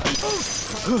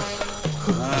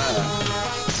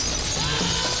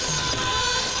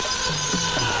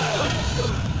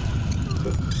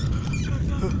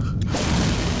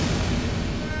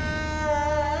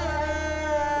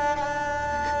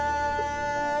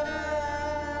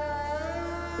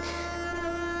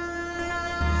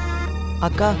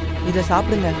 அக்கா, இத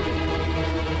சாப்பிடுங்க.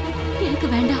 எனக்கு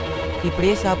வேண்டாம்.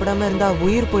 இப்படியே சாப்பிடாம இருந்தா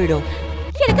உயிர் போயிடும்.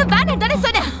 எனக்கு வேண்டாம் தானே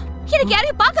சொன்னேன். எனக்கு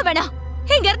யாரையும் பார்க்க வேண்டாம்.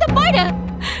 இங்க இருந்து போயிடு.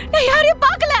 நான் யாரையும்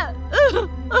பார்க்கல.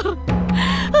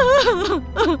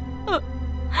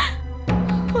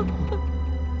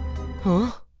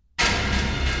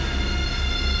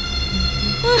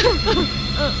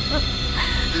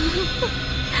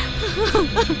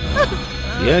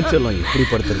 ஏன் செல்லம் இப்படி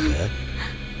படுத்திருக்க?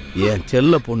 என்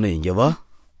செல்ல பொண்ணு, இங்க வா,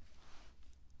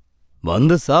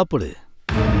 வந்து சாப்பிடு.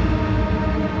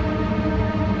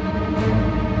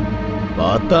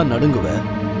 பார்த்தா நடுங்குவ,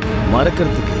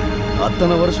 மறக்கிறதுக்கு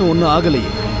அத்தனை வருஷம் ஒன்னும்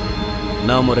ஆகலையே.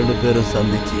 நாம 2 பேரும்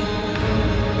சந்திச்சு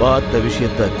பார்த்த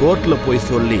விஷயத்த கோர்ட்ல போய்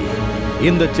சொல்லி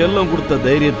இந்த செல்லம் கொடுத்த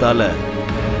தைரியத்தால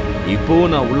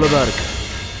இப்பவும் நான் உள்ளதா இருக்கேன்.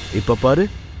 இப்ப பாரு,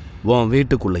 உன்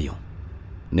வீட்டுக்குள்ளையும்.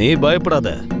 நீ பயப்படாத,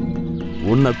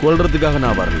 உன்னை கொல்றதுக்காக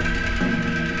நான் வரல,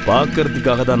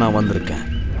 பார்க்கறதுக்காக தான் நான் வந்திருக்கேன்.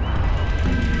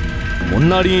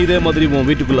 முன்னாடியும் இதே மாதிரி உன்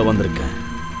வீட்டுக்குள்ள வந்திருக்கேன்,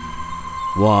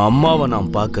 உன் அம்மாவை நான்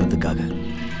பார்க்கறதுக்காக.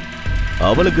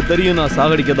 அவளுக்கு தெரியும் நான்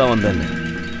சாகடிக்க தான் வந்தேன்னு.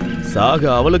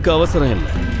 சாக அவளுக்கு அவசரம்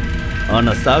இல்லை,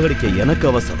 ஆனா சாகடிக்க எனக்கு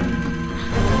அவசரம்.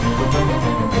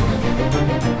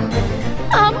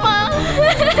 அம்மா,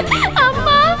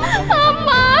 அம்மா,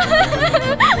 அம்மா,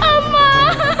 அம்மா,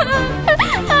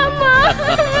 அம்மா,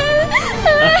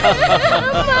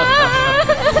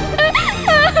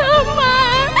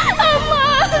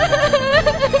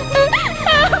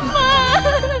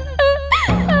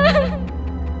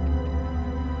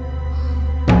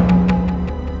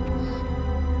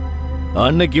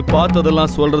 அன்னைக்கு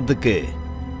பார்த்ததெல்லாம் சொல்றதுக்கு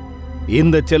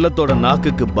இந்த செல்லத்தோட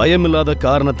நாக்குக்கு பயம் இல்லாத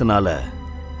காரணத்தினால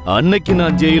அன்னைக்கு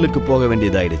நான் ஜெயிலுக்கு போக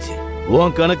வேண்டியதாயிடுச்சு.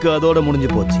 உன் கணக்கு அதோட முடிஞ்சு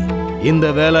போச்சு. இந்த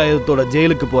வேலாயுதத்தோட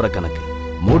ஜெயிலுக்கு போற கணக்கு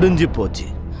முடிஞ்சு போச்சு.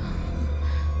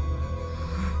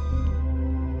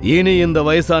 இனி இந்த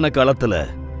வயசான காலத்துல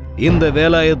இந்த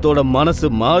வேலாயுதத்தோட மனசு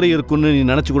மாறி இருக்குன்னு நீ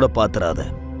நினைச்சு கூட பாத்துறாத.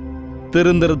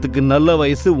 திருந்துறதுக்கு நல்ல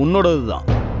வயசு உன்னோடதுதான்.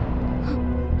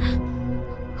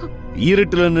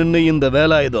 இருட்டுல நின்று இந்த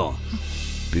வேலாயுதம்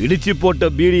பிடிச்சு போட்ட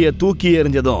பீடிய தூக்கி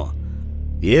எறிஞ்சதும்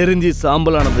எரிஞ்சி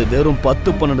சாம்பலானது வெறும்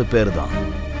 10-12 பேர் தான்.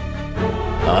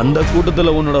 அந்த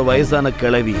கூட்டத்துல உன்னோட வயசான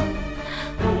கிழவி,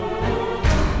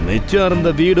 மிச்சம் இருந்த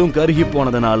வீடும் கருகி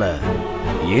போனதுனால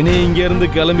இனி இங்க இருந்து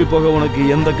கிளம்பி போக உனக்கு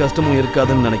எந்த கஷ்டமும்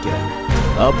இருக்காதுன்னு நினைக்கிறேன்.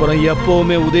 அப்புறம்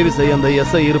எப்பவுமே உதவி செய்ய அந்த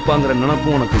எஸ்ஐ இருப்பாங்கிற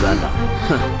நினைப்பும் உனக்கு வேண்டாம்.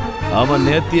 அவன்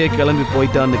நேத்தியே கிளம்பி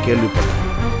போயிட்டான்னு கேள்விப்பட்டேன்.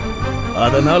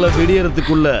 அதனால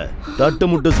விடியறதுக்குள்ள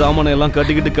தட்டுமுட்டு சாமானை எல்லாம்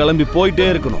கட்டிக்கிட்டு கிளம்பி போயிட்டே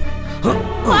இருக்கணும்.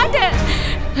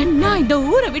 நான் இந்த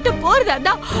ஊரை விட்டு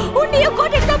போறதா உன்னைய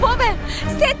கூட்டிட்டு தான் போவேன்.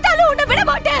 செத்தாலும் உன்னை விட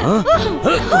மாட்டேன்.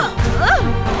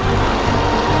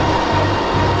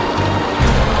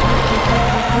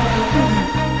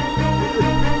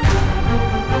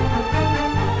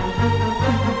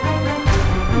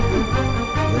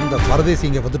 எந்த பரதேசி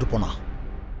இங்க வந்துட்டு போனா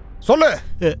சொல்லு.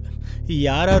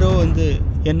 யாரோ வந்து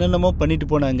என்னென்னமோ பண்ணிட்டு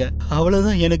போனாங்க,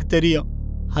 அவ்வளவுதான் எனக்கு தெரியும்.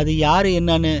 அது யாரு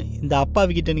என்னன்னு இந்த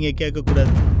அப்பாவிக்கிட்ட நீங்க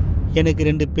கேட்கக்கூடாது. எனக்கு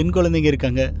 2 பெண் குழந்தைங்க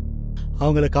இருக்காங்க,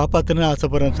 அவங்கள காப்பாற்றணும்னு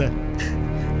ஆசைப்படுறேன் சார்.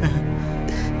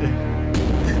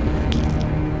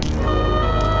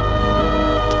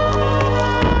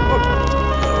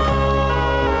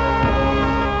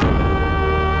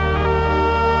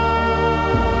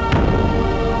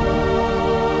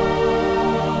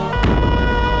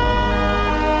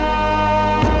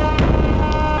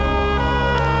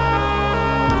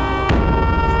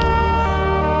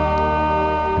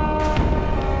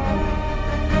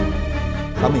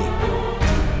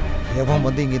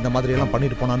 வந்து இங்க இந்த மாதிரி எல்லாம்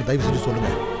பண்ணிட்டு போனான்னு தயவு செஞ்சு சொல்லுங்க.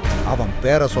 அவன்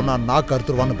பேரை சொன்னா நாக்கு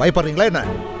அறுத்துருவான்னு பயப்படுறீங்களா என்ன?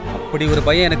 அப்படி ஒரு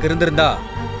பையன் எனக்கு இருந்திருந்தா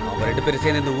அவன் 2 பேரும்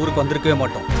சேர்ந்து இந்த ஊருக்கு வந்திருக்கவே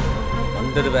மாட்டோம்.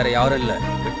 வந்தது வேற யாரும் இல்ல,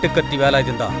 வெட்டுக்கத்தி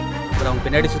வேலாயுதம் தான். அப்புறம் அவங்க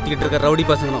பின்னாடி சுத்திக்கிட்டு இருக்க ரவுடி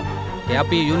பசங்களும்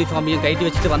கேப்பையும் யூனிஃபார்மையும் கைட்டி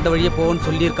வச்சுட்டு வந்த வழியே போவோன்னு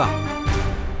சொல்லியிருக்கான்.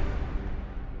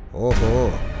 ஓஹோ,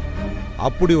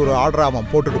 அப்படி ஒரு ஆர்டர் அவன்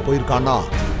போட்டுட்டு போயிருக்கான்னா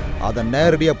அதை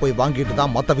நேரடியா போய் வாங்கிட்டு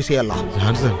தான் மற்ற விஷயம் எல்லாம்.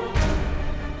 ஜான்சன்,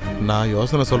 நான்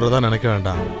யோசனை சொல்றதா நினைக்க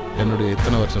வேண்டாம். என்னுடைய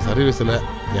இத்தனை வருஷம் சர்வீஸில்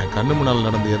என் கண்ணு முன்னால்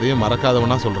நடந்த எதையும்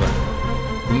மறக்காதவனா சொல்றேன்.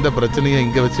 இந்த பிரச்சனையை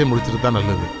இங்க வச்சே முடிச்சுட்டு தான்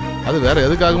நல்லது. அது வேற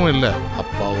எதுக்காகவும் இல்லை.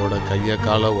 அப்பாவோட கையை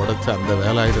காலை உடைச்ச அந்த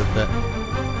வேலாயுதத்தை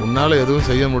உன்னால எதுவும்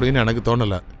செய்ய முடியும்னு எனக்கு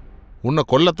தோணலை. உன்னை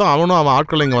கொல்லத்தான் அவனும் அவன்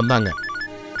ஆட்கள் இங்க வந்தாங்க.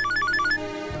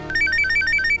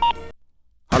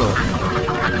 ஹலோ,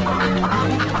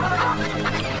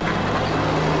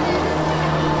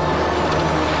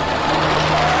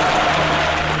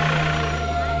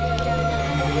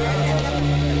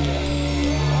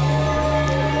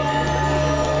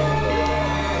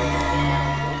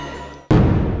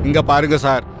 இங்க பாருங்க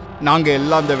சார், நாங்க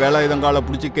எல்லாம் அந்த வேலாயுதங்காலை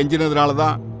பிடிச்சி கெஞ்சினதுனால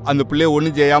தான் அந்த பிள்ளைய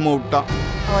ஒன்றும் செய்யாம விட்டான்.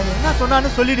 அவன் என்ன சொன்னான்னு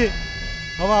சொல்லிடு.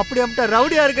 அவன் அப்படி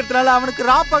ரவுடியா இருக்கிறதுனால அவனுக்கு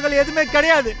ராப்பகல் எதுவுமே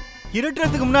கிடையாது.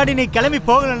 இருட்டுறதுக்கு முன்னாடி நீ கிளம்பி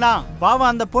போகலன்னா பாவம்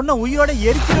அந்த பொண்ணை உயிரோட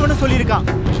எரிச்சிடுவன்னு சொல்லியிருக்கான்.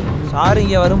 சார்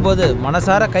இங்கே வரும்போது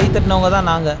மனசார கை தட்டினவங்க தான்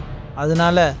நாங்கள்.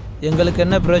 அதனால எங்களுக்கு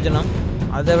என்ன பிரயோஜனம்?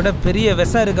 அதை விட பெரிய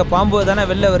விஷம் இருக்க பாம்பு தானே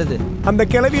வெளில வருது. அந்த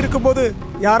கிளவி இருக்கும்போது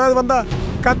யாராவது வந்தா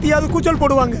கத்தியாவது கூச்சல்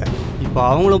போடுவாங்க. இப்போ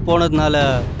அவங்களும் போனதுனால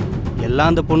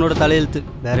எல்லாம் அந்த பொண்ணோட தலையெழுத்து.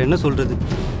 வேற என்ன சொல்றது?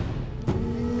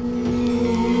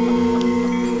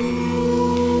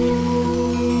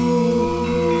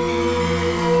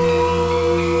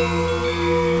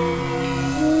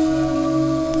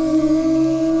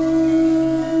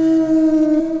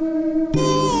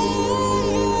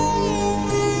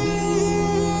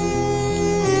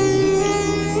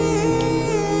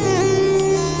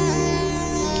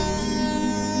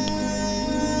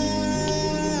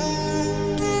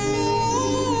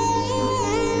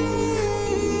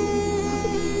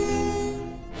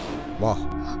 வா.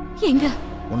 எங்க?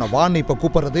 உன்னை வான்னு இப்ப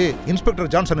கூப்பிடுறது இன்ஸ்பெக்டர்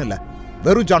ஜான்சன் இல்ல,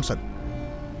 வெறும் ஜான்சன்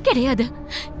கிடையாது.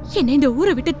 என்ன இந்த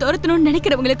ஊரை விட்டு துரத்தணும்னு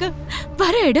நினைக்கிறவங்களுக்கு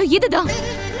வர இடம் இதுதான்.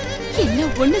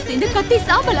 எல்லாம் ஒண்ணு சேர்ந்து கத்தி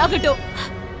சாம்பல் ஆகட்டும்.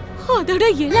 அதோட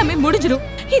எல்லாமே முடிஞ்சிடும்.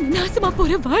 இந்த நாசமா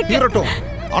போற வாழ்க்கை தீரட்டும்.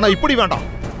 ஆனா இப்படி வேண்டாம்.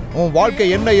 உன் வாழ்க்கை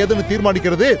என்ன ஏதுன்னு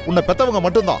தீர்மானிக்கிறது உன்னை பெத்தவங்க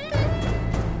மட்டும்தான்.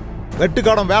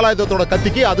 வெட்டுக்காடம் வேலாயுதத்தோட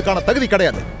கத்திக்கு அதுக்கான தகுதி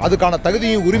கிடையாது. அதுக்கான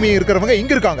தகுதியும் உரிமையும் இருக்கிறவங்க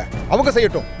இங்க இருக்காங்க. அவங்க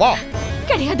செய்யட்டும். வா.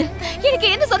 கிடையாது. எனக்கு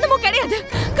எந்த சொந்தமும் கிடையாது.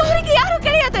 கௌரிக்கு யாரும்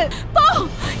கிடையாது. போ,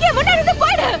 என் முன்னாடி இருந்து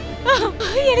போயிடு.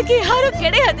 எனக்கு யாரும்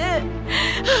கிடையாது.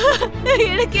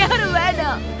 எனக்கு யாரும்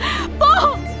வேண்டாம். போ,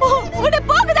 உன்னை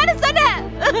போகதானே சொன்னேன்.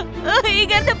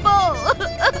 இங்க இருந்து போ.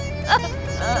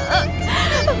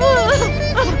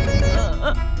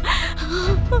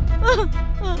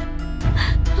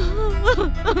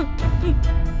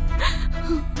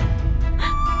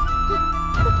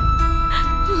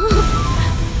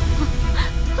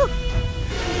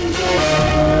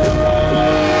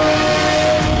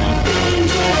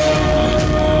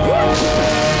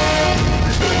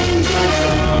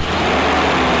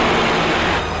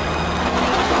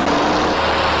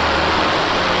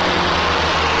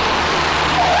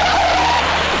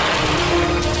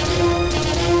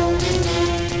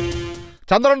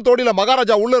 சந்திரன் தோடியில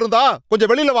மகாராஜா உள்ள இருந்தா கொஞ்சம்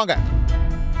வெளியில வாங்க.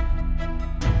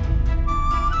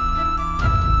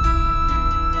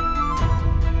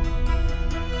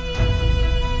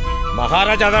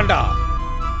 மகாராஜா தான்டா.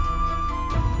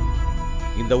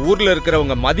 இந்த ஊர்ல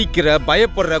இருக்கிறவங்க மதிக்கிற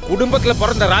பயப்படுற குடும்பத்துல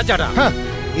பிறந்த ராஜாடா.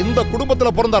 இந்த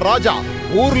குடும்பத்துல பிறந்த ராஜா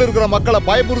ஊர்ல இருக்கிற மக்களை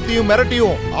பயமுறுத்தியும்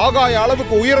மிரட்டியும் ஆகாய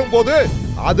அளவுக்கு உயரும் போது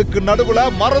அதுக்கு நடுவுல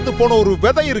மறந்து போன ஒரு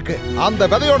விதை இருக்கு. அந்த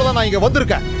விதையோட தான் நான் இங்க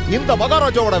வந்திருக்கேன். இந்த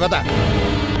மகாராஜாவோட விதை.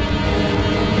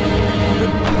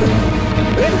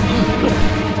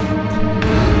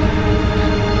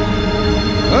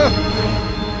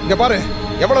 இங்க பாரு,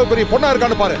 எவ்வளவு பெரிய பொண்ணா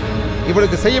இருக்கான்னு பாரு.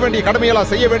 இவளுக்கு செய்ய வேண்டிய கடமையெல்லாம்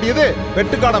செய்ய வேண்டியது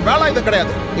வெட்டுக்கான வேலாயுதம்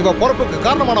கிடையாது. இவ பொறுப்புக்கு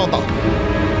காரணமானவன் தான்.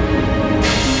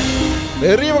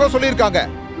 பெரியவங்க சொல்லியிருக்காங்க,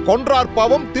 கொன்றார்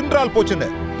பாவம் தின்றால் போச்சுன்னு.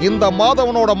 இந்த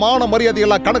மாதவனோட மான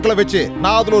மரியாதையெல்லாம் கணக்குல வச்சு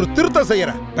நான் அதுல ஒரு திருத்தம்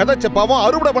செய்யறேன். விதைச்ச பாவம்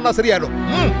அறுவடை பண்ணா சரியாயிடும்.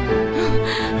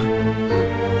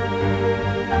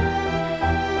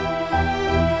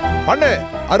 பண்ணு,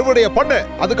 அறுவடைய பண்ணு.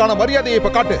 அதுக்கான மரியாதையை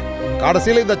இப்ப காட்டு.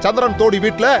 கடைசியில இந்த சந்திரன் தோடி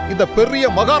வீட்டுல இந்த பெரிய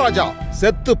மகாராஜா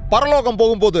செத்து பரலோகம்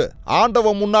போகும்போது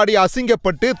ஆண்டவன் முன்னாடி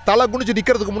அசிங்கப்பட்டு தலை குனிஞ்சு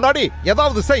நிக்கிறதுக்கு முன்னாடி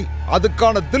ஏதாவது செய்.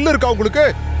 அதுக்கான தில்லு இருக்கா உங்களுக்கு?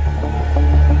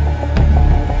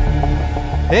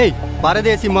 ஏய்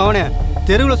பரதேசி மவனே,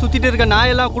 தெருவுல சுத்திட்டு இருக்க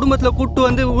நாயெல்லாம் குடும்பத்துல கூட்டு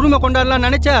வந்து உரிமை கொண்டாடலாம்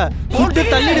நினைச்சா சுட்டு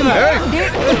தள்ளிடுவேன்.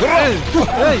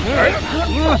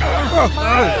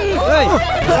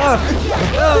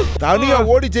 தனியா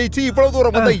ஓடி ஜெயிச்சு இவ்வளவு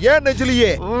தூரம் வந்த ஏன்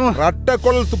நெஞ்சிலேயே ரட்ட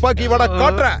குழல் துப்பாக்கி வட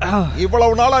காட்டுற.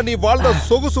 இவ்வளவு நாளா நீ வாழ்ந்த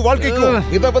சொகுசு வாழ்க்கைக்கும்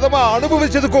விதவிதமா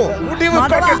அனுபவிச்சதுக்கும் முடிவு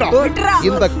காட்டடா.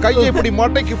 இந்த கையை இப்படி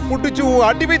மட்டைக்கு புடிச்சு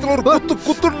அடி வயித்துல ஒரு குத்து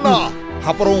குத்துனா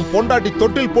அப்புறம் பொண்டாட்டி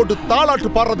தொட்டில் போட்டு தாளாட்டு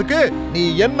பாடுறதுக்கு நீ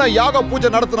என்ன யாக பூஜை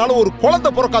நடத்தினாலும் ஒரு குழந்தை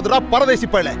பிறக்காதுடா பரதேசி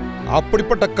பயல.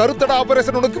 அப்படிப்பட்ட கருத்தட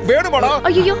ஆபரேஷன் உனக்கு வேணுமாடா?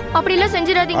 ஐயோ அப்படி எல்லாம்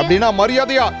செஞ்சிராதீங்க. அப்படினா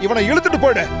மரியாதையா இவனை இழுத்துட்டு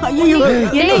போய்டு. ஐயோ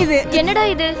என்ன இது? என்னடா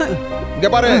இது? இங்க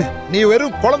பாரு, நீ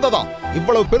வெறும் குழந்தைதான்.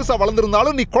 இவ்வளவு பெருசா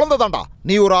வளர்ந்திருந்தாலும் நீ குழந்தைதான்டா.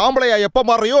 நீ ஒரு ஆம்பளையா எப்ப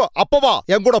மாறியோ அப்பவா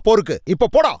என் கூட போருக்கு. இப்ப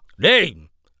போடா. டேய்,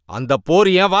 அந்த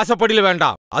போர் ஏன் வாசப்படியில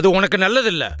வேண்டாம். அது உனக்கு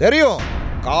நல்லது இல்ல. தெரியும்.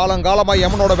 காலங்காலமா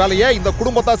எமனோட வேலையை இந்த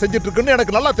குடும்பத்தா செஞ்சிட்டு இருக்குன்னு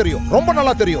எனக்கு நல்லா தெரியும். ரொம்ப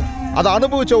நல்லா தெரியும். அதை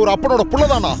அனுபவிச்ச ஒரு அப்பனோட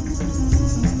புள்ளதானா.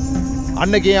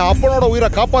 அன்னைக்கு என் அப்பனோட உயிரை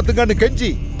காப்பாத்துங்கன்னு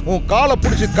கெஞ்சி உன் காலை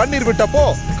பிடிச்சு கண்ணீர் விட்டப்போ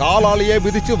காலாலேயே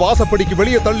மிதிச்சு வாசப்படிக்கு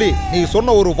வெளியே தள்ளி நீ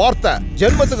சொன்ன ஒரு வார்த்தை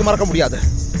ஜென்மத்துக்கு மறக்க முடியாது.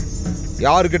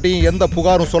 யாருக்கிட்டையும் எந்த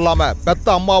புகாரும் சொல்லாம பெத்த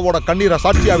அம்மாவோட கண்ணீரை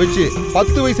சாட்சியா வச்சு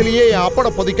 10 வயசுலயே என்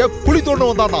அப்பனை பொதிக்க குழி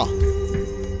தோண்டு வந்தானா.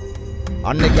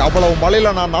 அன்னைக்கு அவ்வளவு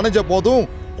மழையில நான் நனைஞ்ச போதும்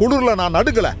குளிர்ல நான்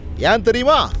நடுங்கல. ஏன்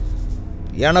தெரியுமா?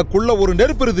 எனக்குள்ள ஒரு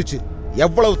நெருப்பு இருந்துச்சு.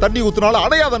 எவ்வளவு தண்ணி ஊத்தினாலும்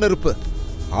அணையாத நெருப்பு.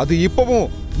 அது இப்பவும்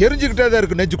எரிஞ்சுக்கிட்டே தான்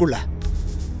இருக்கு நெஞ்சுக்குள்ள.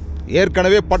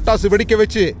 ஏற்கனவே பட்டாசு வெடிக்க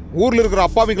வச்சு ஊர்ல இருக்கிற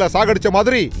அப்பாவிங்களை சாகடிச்ச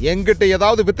மாதிரி எங்கிட்ட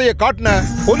ஏதாவது வித்தையை காட்டின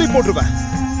கொல்லி போட்டுருவேன்.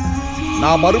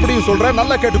 நான் மறுபடியும் சொல்றேன்,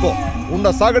 நல்லா கேட்டுக்கோ.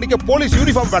 உன்னை சாகடிக்க போலீஸ்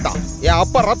யூனிஃபார்ம் வேண்டாம். என்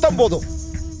அப்பா ரத்தம் போதும்.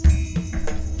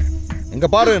 இங்க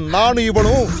பாரு, நானும்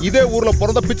இவனும் இதே ஊர்ல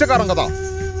பிறந்த பிச்சைக்காரங்க தான்.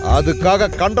 அதுக்காக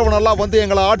கண்டவனெல்லாம் வந்து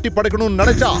எங்களை ஆட்டி படைக்கணும்னு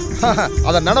நினைச்சா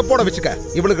அதை நினைப்போட வச்சுக்க.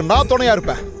 இவளுக்கு நான் துணையா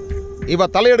இருப்பேன். இவ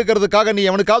தலையெடுக்கிறதுக்காக நீ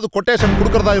எவனுக்காவது கொட்டேஷன்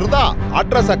கொடுக்கறதா இருந்தா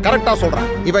அட்ரஸ கரெக்டா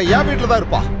சொல்றேன். இவ என் வீட்டுல தான்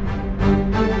இருப்பா.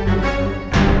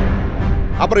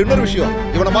 அப்புறம் இன்னொரு விஷயம்,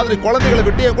 இவனை மாதிரி குழந்தைகளை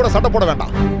விட்டு என் கூட சண்டை போட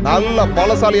வேண்டாம். நல்ல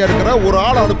பலசாலியா இருக்கிற ஒரு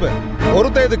ஆளை அனுப்பு.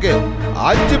 ஒருத்த இதுக்கு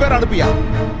 5 பேர் அனுப்பியா?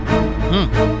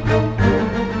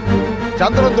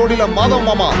 சந்திரன் தோடியில மாதவ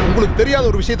மாமா, உங்களுக்கு தெரியாத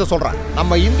ஒரு விஷயத்த சொல்றேன்.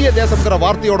 நம்ம இந்திய தேசம்ங்கிற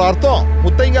வார்த்தையோட அர்த்தம்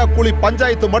முத்தைங்கா கூலி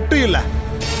பஞ்சாயத்து மட்டும் இல்ல.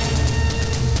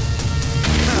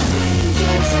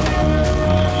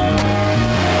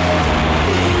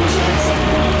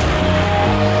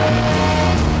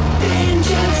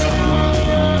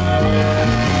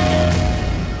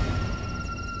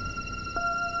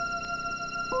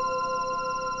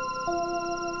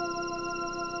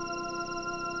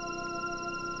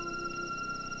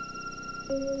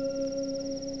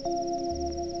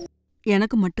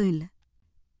 எனக்கு மட்டும் இல்ல,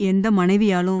 எந்த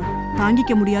மனைவியாலும்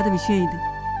தாங்கிக்க முடியாத விஷயம் இது.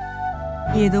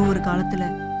 ஏதோ ஒரு காலத்துல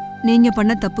நீங்க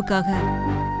பண்ண தப்புக்காக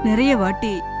நிறைய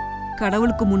வாட்டி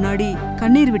கடவுளுக்கு முன்னாடி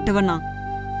கண்ணீர் விட்டவனா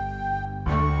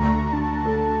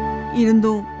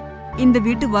இருந்தும் இந்த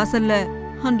வீட்டு வாசல்ல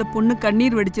அந்த பொண்ணு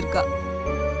கண்ணீர் வெடிச்சிருக்கா.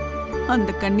 அந்த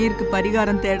கண்ணீருக்கு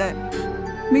பரிகாரம் தேட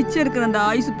மிச்சம் இருக்கிற அந்த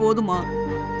ஆயுசு போதுமா?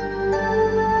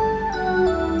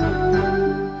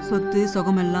 சொத்து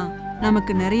சுகமெல்லாம்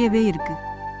நமக்கு நிறையவே இருக்கு.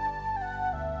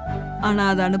 ஆனா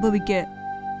அதை அனுபவிக்க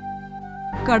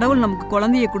கடவுள் நமக்கு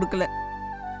குழந்தைய கொடுக்கல.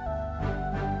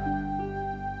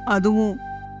 அதுவும்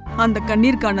அந்த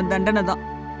கண்ணீருக்கான தண்டனை தான்.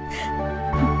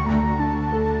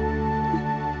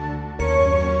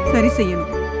 சரி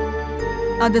செய்யணும்.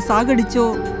 அதை சாகடிச்சோ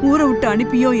ஊரை விட்டு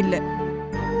அனுப்பியோ இல்ல.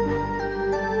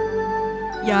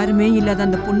 யாருமே இல்லாத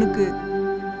அந்த பொண்ணுக்கு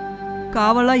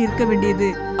காவலா இருக்க வேண்டியது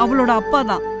அவளோட அப்பா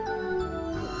தான்.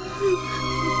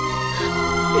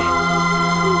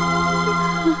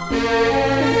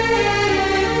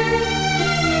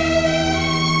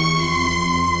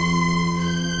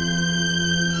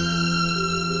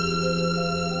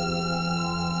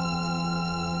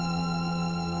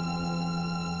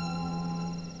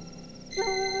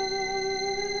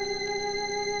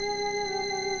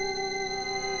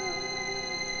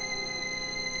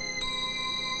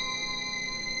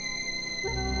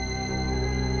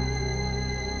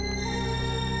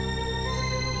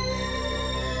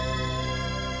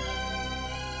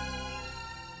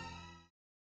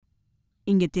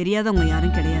 இங்க தெரியாதவங்க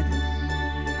யாரும் கிடையாது.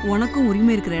 உனக்கும்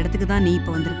உரிமை இருக்கிற இடத்துக்கு தான் நீ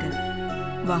இப்ப வந்திருக்க.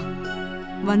 வா,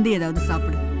 வந்து ஏதாவது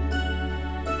சாப்பிடு.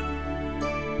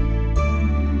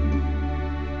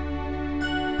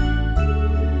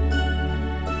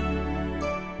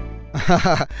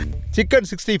 சிக்கன்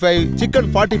 65,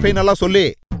 சிக்கன் 45 நல்லா சொல்லி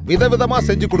விதவிதமா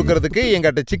செஞ்சு கொடுக்கறதுக்கு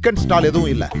எங்கிட்ட சிக்கன் ஸ்டால்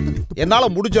எதுவும் இல்ல. என்னால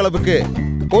முடிஞ்ச அளவுக்கு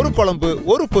ஒரு குழம்பு,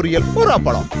 ஒரு பொரியல், ஒரு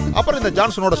அப்பளம், அப்புறம் இந்த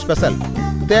ஜான்சனோட ஸ்பெஷல்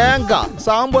தேங்காய்,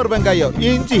 சாம்பார் வெங்காயம்,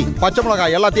 இஞ்சி, பச்சை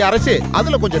மிளகாய் எல்லாத்தையும் அரைச்சு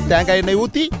அதுல கொஞ்சம் தேங்காய் எண்ணெய்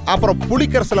ஊத்தி அப்புறம்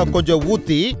புளிக்கரசல கொஞ்சம்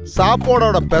ஊத்தி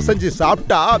சாப்பாடோட பிசைஞ்சு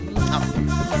சாப்பிட்டா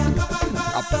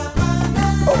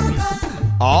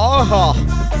ஆஹா!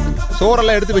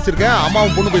 சோறெல்லாம் எடுத்து வச்சிருக்கேன்,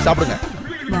 அம்மாவும் பொண்ணு போய் சாப்பிடுங்க.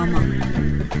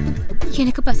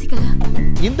 எனக்கு பசிக்கல.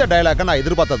 இந்த டயலாக நான்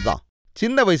எதிர்பார்த்தது தான்.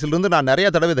 சின்ன வயசுல இருந்து நான் நிறைய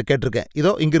தடவை இதை கேட்டிருக்கேன்.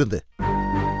 இதோ இங்கிருந்து.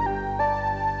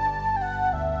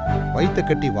 வயிற்ற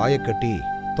கட்டி வாயை கட்டி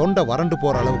தொண்டை வறண்டு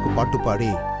போற அளவுக்கு பாட்டு பாடி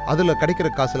அதுல கிடைக்கிற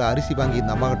காசுல அரிசி வாங்கி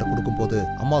இந்த அம்மா கிட்ட கொடுக்கும் போது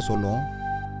அம்மா சொல்லும்,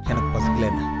 எனக்கு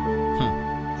பசிக்கலன்னு.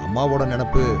 அம்மாவோட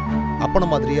நினைப்பு அப்பன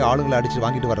மாதிரியே ஆளுங்களை அடிச்சு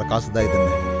வாங்கிட்டு வர்ற காசு தான்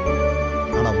இதுன்னு.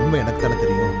 ஆனா உண்மை எனக்கு தானே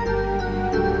தெரியும்.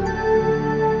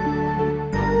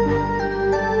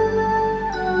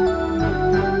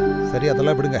 சரி,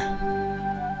 அதெல்லாம் விடுங்க.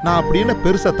 நான் அப்படின்னு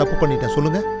பெருசா தப்பு பண்ணிட்டேன்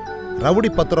சொல்லுங்க? ரவுடி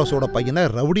பத்ரோஸோட பையனை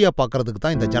ரவுடியா பாக்குறதுக்கு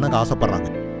தான் இந்த ஜனங்க ஆசைப்படுறாங்க.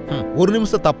 ஒரு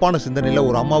நிமிஷம் தப்பான சிந்தனையில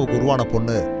ஒரு அம்மாவுக்கு உருவான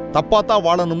பொண்ணு தப்பாத்தான்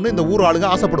வாழணும்னு இந்த ஊர் ஆளுங்க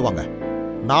ஆசைப்படுவாங்க.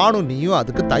 நானும் நீயும்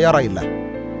அதுக்கு தயாரா இல்லை.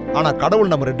 ஆனா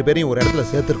கடவுள் நம்ம 2 பேரையும் ஒரு இடத்துல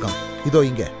சேர்த்திருக்கான். இதோ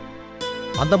இங்க.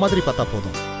 அந்த மாதிரி பார்த்தா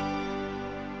போதும்.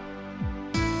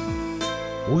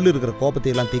 உள்ள இருக்கிற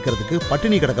கோபத்தை எல்லாம் தீக்கிறதுக்கு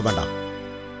பட்டினி கிடக்க வேண்டாம்.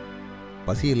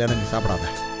 பசி இல்லைன்னு நீ சாப்பிடாத.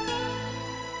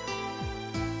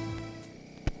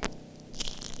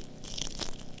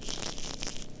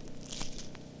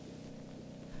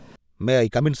 May I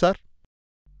come in, sir?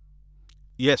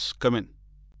 Yes, come in.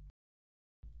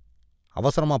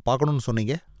 அவசரமா பார்க்கணும்னு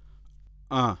சொன்னீங்க.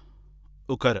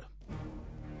 உட்காரு.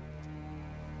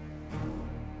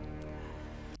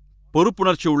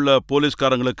 பொறுப்புணர்ச்சி உள்ள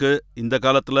போலீஸ்காரங்களுக்கு இந்த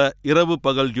காலத்துல இரவு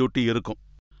பகல் டியூட்டி இருக்கும்.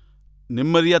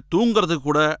 நிம்மதியா தூங்குறதுக்கு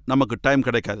கூட நமக்கு டைம்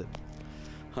கிடைக்காது.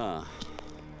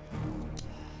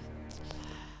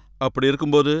 அப்படி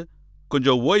இருக்கும்போது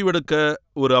கொஞ்சம் ஓய்வெடுக்க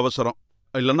ஒரு அவசரம்,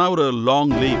 இல்லைன்னா ஒரு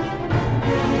லாங் லீவ்.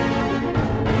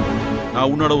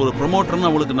 நான் உன்னோட ஒரு ப்ரொமோட்டர்னு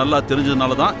அவளுக்கு நல்லா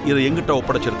தெரிஞ்சதுனால தான் இதை எங்கிட்ட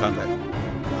ஒப்படைச்சிருக்காங்க.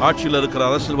 ஆட்சியில் இருக்கிற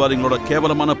அரசியல்வாதிகளோட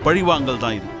கேவலமான பழிவாங்கல்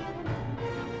தான் இது.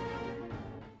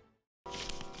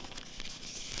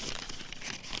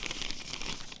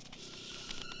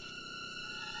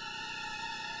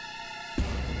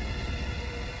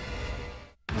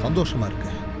 சந்தோஷமா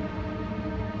இருக்கு.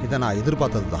 இதை நான்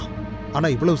எதிர்பார்த்தது தான். ஆனா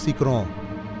இவ்வளவு சீக்கிரம்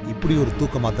இப்படி ஒரு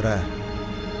தூக்க மாத்திரை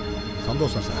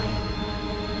சந்தோஷம் சார்.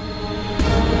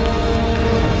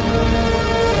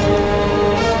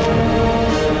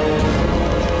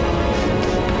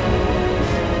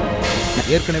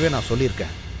 ஏற்கனவே நான்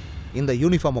சொல்லியிருக்கேன், இந்த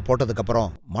யூனிஃபார்மை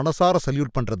போட்டதுக்கப்புறம் மனசார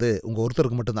சல்யூட் பண்ணுறது உங்கள்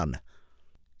ஒருத்தருக்கு மட்டும்தான்.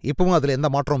 இப்பவும் அதில் எந்த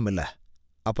மாற்றமும் இல்லை.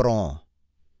 அப்புறம்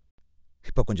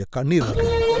இப்போ கொஞ்சம் கண்ணீர் இருக்கு.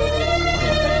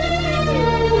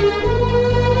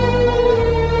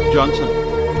 ஜான்சன்,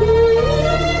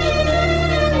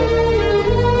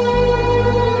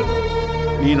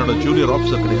 நீ என்னோட ஜூனியர்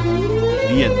ஆஃபீஸர் கிடையாது,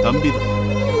 நீ என் தம்பி தான்.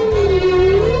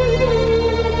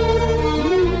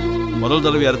 முதல்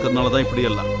தடவையா இருக்கிறதுனால தான் இப்படி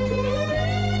எல்லாம்.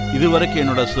 இதுவரைக்கும்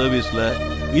என்னோட சர்வீஸ்ல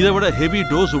இதை விட ஹெவி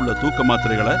டோஸ் உள்ள தூக்க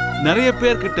மாத்திரைகளை நிறைய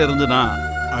பேர்கிட்ட இருந்து நான்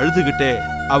அழுதுகிட்டே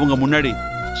அவங்க முன்னாடி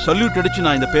சல்யூட் அடிச்சு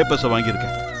நான் இந்த பேப்பர்ஸை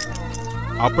வாங்கியிருக்கேன்.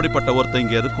 அப்படிப்பட்ட ஒருத்தன்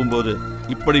இங்க இருக்கும்போது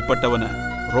இப்படிப்பட்டவனை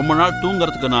ரொம்ப நாள்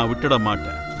தூங்கறதுக்கு நான் விட்டுட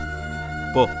மாட்டேன்.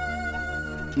 போ.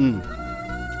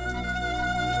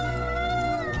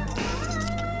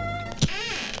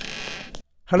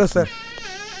 Hello sir.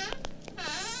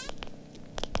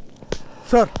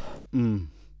 Sir.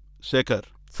 Sekar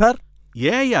sir.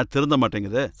 ஏன் யா திருந்த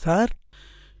மாட்டேங்குது சார்?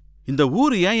 இந்த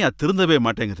ஊர் ஏன் யா திருந்தவே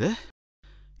மாட்டேங்குது?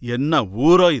 என்ன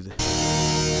ஊரோ இது?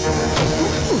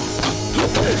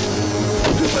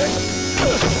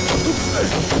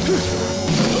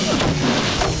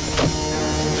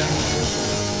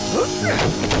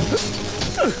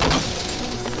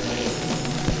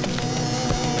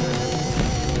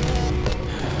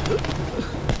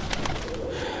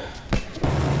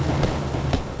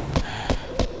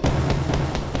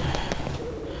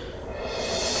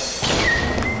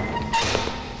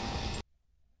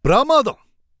 பிரமாதம்.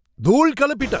 தூள்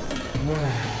கலப்பிட்ட.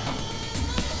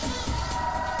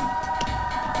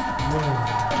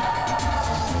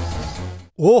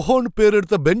 ஓஹோன்னு பேர்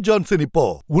எடுத்த பென் ஜான்சன் இப்போ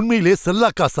உண்மையிலே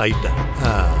செல்லாக்காசு ஆயிட்ட.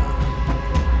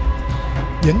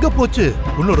 எங்க போச்சு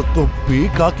உன்னோட தொப்பி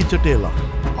காக்கி சட்டையெல்லாம்?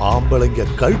 ஆம்பளைங்க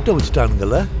கழுட்ட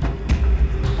வச்சுட்டானுங்கல்ல.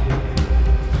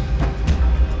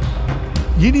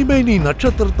 இனிமே நீ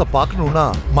நட்சத்திரத்தை பார்க்கணும்னா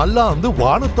மல்லா வந்து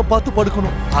வானத்தை பார்த்து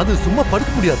படுக்கணும். அது சும்மா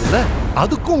படுக்க முடியாதுல்ல.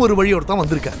 அதுக்கும் ஒரு வழியோட தான்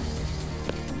வந்திருக்க.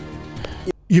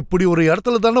 இப்படி ஒரு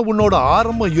இடத்துல தானே உன்னோட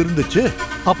ஆரம்பம் இருந்துச்சு.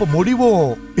 அப்ப முடிவும்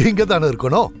இங்க தானே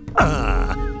இருக்கணும்.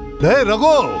 டேய்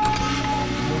ரகு,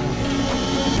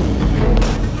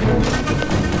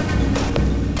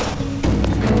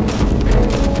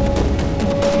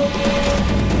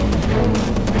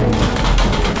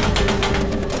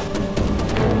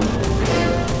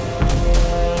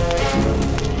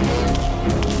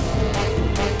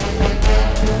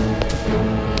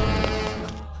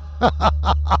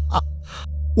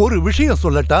 ஒரு விஷயம்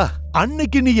சொல்லட்டா,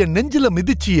 அன்னைக்கு நீ என் நெஞ்சில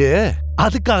மிதிச்சியே,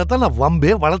 அதுக்காகத்தான் நான்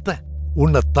வம்பே வளர்த்தேன்,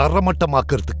 உன்னை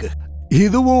தரமட்டமாக்குறதுக்கு.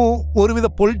 இதுவும் ஒருவித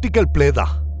பொலிட்டிக்கல் பிளே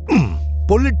தான்,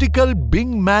 பொலிட்டிக்கல்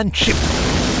பிங் மேன்ஷிப்.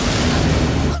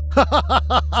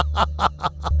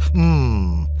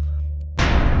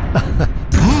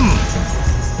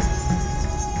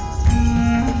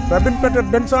 ரபின் பீட்டர்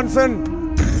பென்சான்சன்,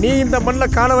 நீ இந்த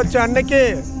மண்ணில் கால வச்ச அன்னைக்கு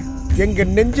எங்க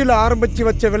நெஞ்சில ஆரம்பிச்சு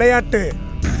வச்ச விளையாட்டு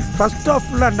ஃபர்ஸ்ட்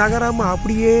ஆஃப்ல நகராம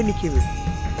அப்படியே நிக்குது.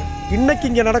 இன்னைக்கு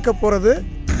இங்க நடக்க போறது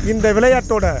இந்த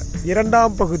விளையாட்டோட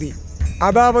இரண்டாம் பகுதி,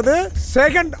 அதாவது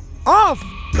செகண்ட் ஆஃப்.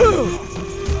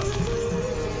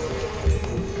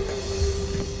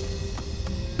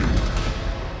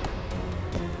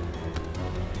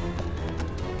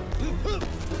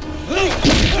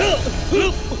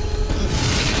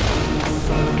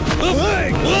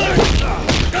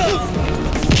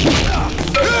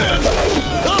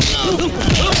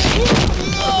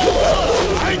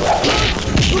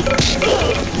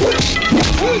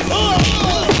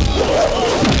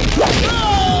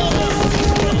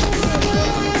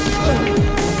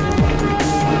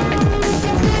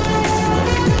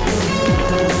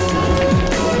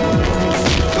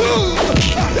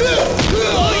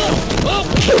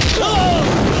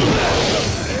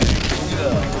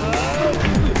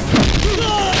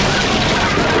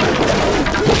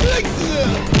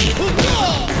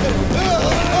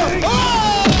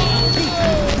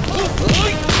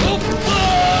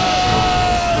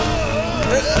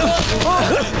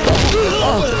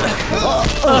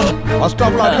 ஃபர்ஸ்ட்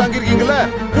ஹாஃப்ல அடி வாங்கிருக்கீங்கல்ல,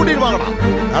 கூட்டிட்டு வாங்கடா.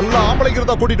 நல்ல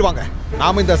ஆம்பளைங்கிறத கூட்டிட்டு வாங்க.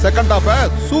 நாம இந்த செகண்ட் ஹாஃப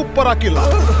சூப்பர்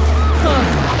ஆக்கிடலாம்.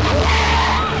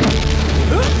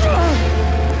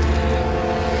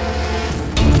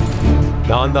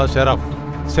 நான் தான்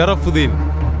ஷரஃபுதீன்,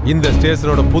 இந்த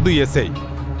ஸ்டேஷனோட புது எஸ்ஐ.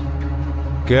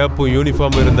 கேப்பும்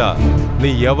யூனிஃபார்ம் இருந்தா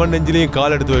நீ எவன் நெஞ்சிலையும்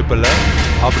கால் எடுத்து வைப்பல.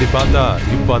 அப்படி பார்த்தா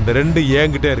இப்ப அந்த ரெண்டு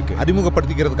ஏங்கிட்டே இருக்கு.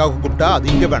 அறிமுகப்படுத்திக்கிறதுக்காக கூப்பிட்டா அது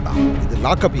இங்க வேண்டாம், இது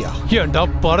லாக்கப்பியா. ஏன்டா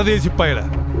பரதேசி பயல,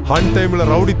 ஹன் டைம்ல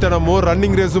ரவுடித்தனமும்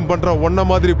ரன்னிங் ரேஸும் பண்ற ஒன்ன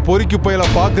மாதிரி பொறுக்கி பயல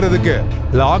பாக்குறதுக்கு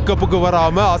லாக்கப்புக்கு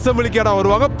வராம அசம்பிளிக்கேடா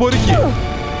வருவாங்க பொறுக்கி.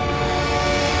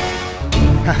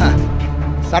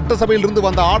 சட்டசபையில இருந்து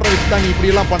வந்த ஆர்டர் வச்சு தான் நீ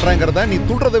இப்படி எல்லாம் பண்றேங்கிறத நீ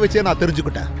துள்றதை வச்சே நான்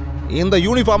தெரிஞ்சுக்கிட்டேன். இந்த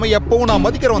யூனிஃபார்மை எப்பவும் நான்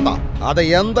மதிக்கிறவன் தான், அதை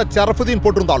எந்த ஷரஃபுதீன்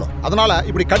போட்டிருந்தாலும். அதனால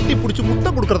இப்படி கட்டி பிடிச்சி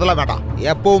முத்தம் கொடுக்கறதெல்லாம் வேண்டாம்.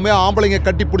 எப்பவுமே ஆம்பளைங்க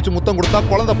கட்டி பிடிச்சி முத்தம் கொடுத்தா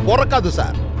குழந்தை பிறக்காது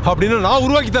சார். அப்படின்னு நான்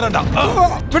உருவாக்கி தரேன்டா.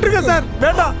 விட்டுருங்க சார்,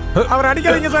 வேண்டாம், அவர்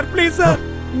அடிக்காதீங்க சார், ப்ளீஸ் சார்.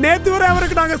 நேத்து வரை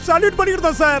அவருக்கு நாங்க சல்யூட்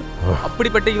பண்ணிருந்தோம் சார்.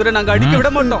 அப்படிப்பட்ட இவரை நாங்க அடிக்க விட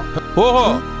மாட்டோம். ஓஹோ,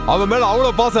 அவன் மேல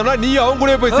அவ்வளவு பாசம்னா நீ அவங்க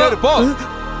கூட போய் சேரு போ.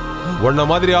 உன்ன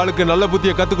மாதிரி ஆளுக்கு நல்ல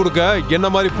புத்தியை கத்து கொடுக்க என்ன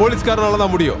மாதிரி போலீஸ்காரனால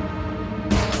தான் முடியும்.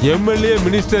 எம்எல்ஏ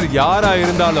மினிஸ்டர் யாரா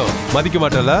இருந்தாலும் மதிக்க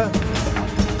மாட்டல.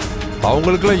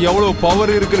 அவங்களுக்குள்ள எவ்வளவு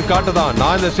பவர் இருக்குன்னு காட்டதான்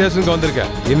நான் இந்த ஸ்டேஷனுக்கு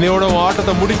வந்திருக்கேன். இன்னையோட உன்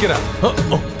ஆட்டத்தை முடிக்கிறேன்.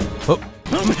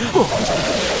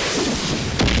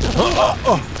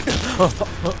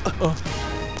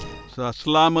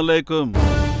 அஸ்ஸலாமு அலைக்கும்.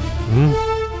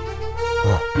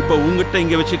 இப்ப உங்ககிட்ட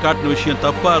இங்க வச்சு காட்டின விஷயம்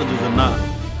தப்பா இருந்ததுன்னா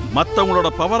மத்தவங்களோட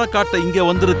பவரை காட்ட இங்க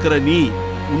வந்திருக்கிற நீ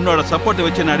உன்னோட சப்போர்ட்டை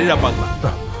வச்சு நடிகா பார்க்கலாம்.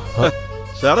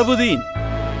 ஷரஃபுதீன்,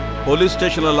 போலீஸ்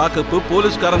ஸ்டேஷன்ல லாக்கப்பு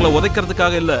போலீஸ்காரங்களை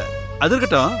உதைக்கிறதுக்காக இல்ல. அது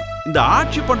இருக்கட்டும், இந்த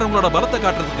ஆட்சி பண்றவங்களோட பலத்தை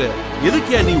காட்டுறதுக்கு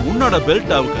எதுக்கியா நீ உன்னோட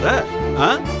பெல்ட் அவுக்கிற?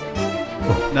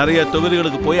 நிறைய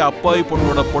தொகுதிகளுக்கு போய் அப்பாவி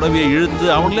பொண்ணோட புடவையை இழுத்து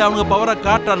அவங்களே அவங்க பவரை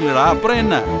காட்டுறாங்களா? அப்புறம்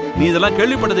என்ன, நீ இதெல்லாம்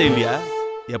கேள்விப்பட்டதே இல்லையா?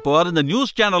 எப்போவாது இந்த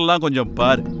நியூஸ் சேனல்லாம் கொஞ்சம்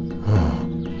பாரு.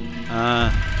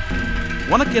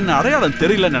 உனக்கு என்ன அடையாளம்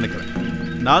தெரியலன்னு நினைக்கிறேன்.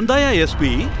 நான் தான்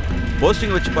எஸ்பி.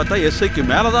 போஸ்டிங் வச்சு பார்த்தா எஸ்ஐக்கு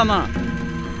மேலதானா.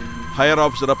 ஹையர்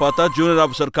ஆஃபீஸரை பார்த்தா ஜூனியர்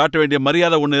ஆஃபீஸர் காட்ட வேண்டிய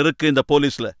மரியாதை ஒன்று இருக்கு இந்த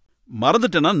போலீஸ்ல.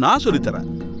 மறந்துட்டேன்னா நான் சொல்லித்தரேன்.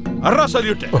 அறா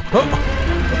சல்யூட்.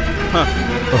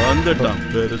 வந்துட்டான்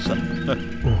பெருசா.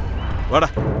 வாடா.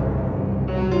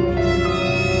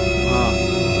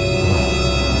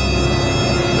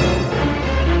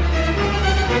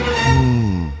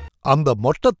 அந்த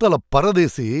மொட்டத்தல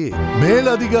பரதேசி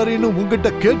மேலதிகாரின்னு உங்ககிட்ட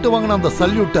கேட்டு வாங்கின அந்த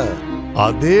சல்யூட்ட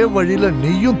அதே வழியில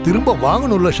நீயும் திரும்ப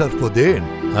வாங்கணும்ல ஷரஃபுதீன்.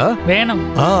 வேணும்.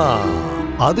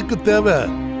 அதுக்கு தேவை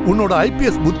உன்னோட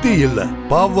ஐபிஎஸ் புத்தி இல்ல,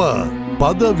 பவர்,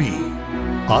 பதவி.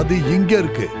 அது இங்க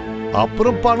இருக்கு.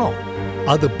 அப்புறம் பணம்,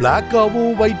 அது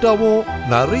பிளாக்காவும் ஒயிட்டாவும்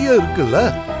நிறைய இருக்குல்ல.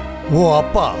 உன்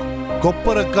அப்பா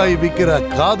கொப்பரக்காய் விக்கிற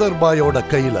காதர்பாயோட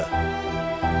கையில.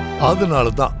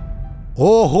 அதனாலதான்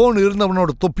ஓஹோன்னு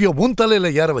இருந்தவனோட தொப்பிய உன் தலையில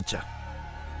ஏற வச்ச.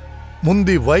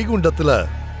 முந்தி வைகுண்டத்துல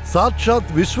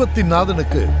சாட்சாத் விஸ்வத்தின்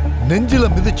நாதனுக்கு நெஞ்சில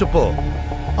மிதிச்சப்போ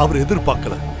அவர்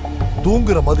எதிர்பார்க்கல,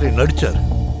 தூங்குற மாதிரி நடிச்சார்.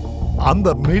 அந்த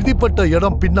மிதிப்பட்ட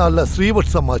இடம் பின்னால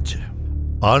ஸ்ரீவத்சமாச்சு.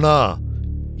 ஆனா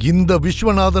இந்த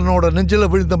விஸ்வநாதனோட நெஞ்சில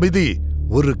விழுந்த மிதி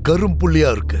ஒரு கரும்புள்ளியா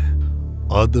இருக்கு.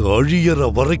 அது அழியற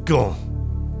வரைக்கும்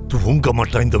தூங்க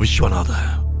மாட்டான் இந்த விஸ்வநாத.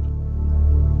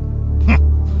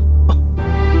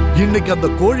 இன்னைக்கு அந்த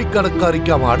கோழி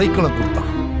கடைக்காரிக்கு அவன் அடைக்கலம்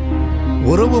கொடுத்தான்.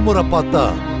 உறவு முறை பார்த்தா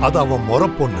அது அவன் முறை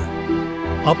பொண்ணு.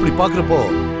 அப்படி பாக்குறப்போ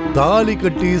தாலி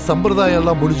கட்டி சம்பிரதாயம்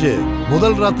எல்லாம் முடிஞ்சு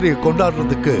முதல் ராத்திரியை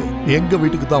கொண்டாடுறதுக்கு எங்க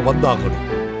வீட்டுக்கு தான் வந்தாகணும்.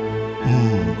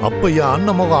 அப்ப என்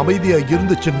அண்ணன் முகம் அமைதியா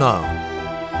இருந்துச்சுன்னா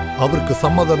அவருக்கு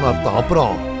சம்மதம் அர்த்தம்.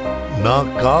 அப்புறம் நான்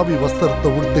காவி வஸ்திரத்தை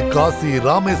உடுத்து காசி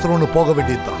ராமேஸ்வரம்னு போக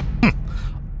வேண்டியதுதான்.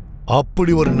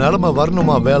 அப்படி ஒரு நிலைமை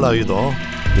வரணுமா வேலாயுதம்?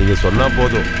 நீங்க சொன்னா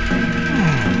போதும்.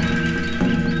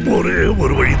 ஒரே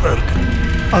ஒரு வழிதான் இருக்கு.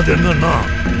 அது என்னன்னா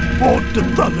போட்டு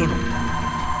தள்ளணும்.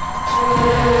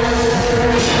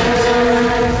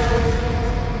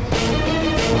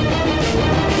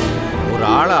 ஒரு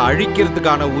ஆளை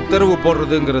அழிக்கிறதுக்கான உத்தரவு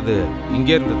போடுறதுங்கிறது இங்க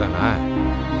இருந்து தானே?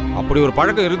 அப்படி ஒரு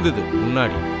பழக்கம் இருந்தது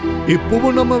முன்னாடி.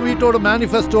 இப்பவும் நம்ம வீட்டோட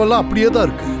மேனிஃபெஸ்டோ எல்லாம் அப்படியே தான்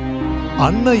இருக்கு.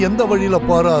 அண்ணன் எந்த வழியில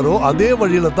போறாரோ அதே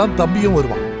வழியில தான் தம்பியும்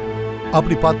வருவான்.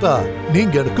 அப்படி பார்த்தா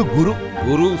நீங்க எனக்கு குரு.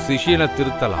 குரு சிஷியனை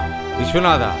திருத்தலாம்.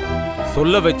 விஸ்வநாதா,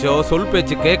 சொல்ல வச்சோ சொல்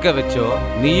பேச்சு கேட்க வச்சோ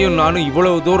நீயும் நானும்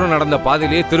இவ்வளவு தூரம் நடந்த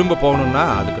பாதையிலேயே திரும்ப போகணும்னா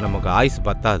அதுக்கு நமக்கு ஆயுசு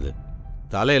பத்தாது.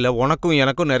 தலையில உனக்கும்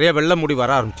எனக்கும் நிறைய வெள்ள முடி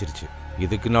வர ஆரம்பிச்சிருச்சு.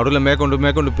 இதுக்கு நடுவில்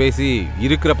மேற்கொண்டு பேசி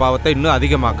இருக்கிற பாவத்தை இன்னும்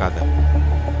அதிகமாக்காத.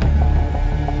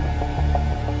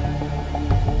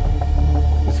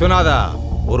 விஸ்வநாதா,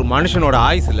 ஒரு மனுஷனோட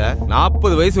ஆயுசுல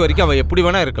 40 வயசு வரைக்கும் அவன் எப்படி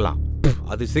வேணா இருக்கலாம்.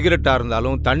 அது சிகரெட்டா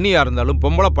இருந்தாலும் தண்ணியா இருந்தாலும்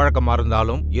பொம்பளை பழக்கமா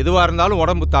இருந்தாலும் எதுவா இருந்தாலும்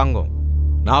உடம்பு தாங்கும்.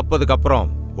 40க்கு அப்புறம்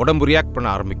உடம்பு ரியாக்ட் பண்ண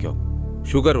ஆரம்பிக்கும்.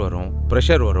 சுகர் வரும்,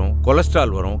 பிரஷர் வரும்,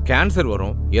 கொலஸ்ட்ரால் வரும், கேன்சர்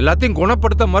வரும். எல்லாத்தையும்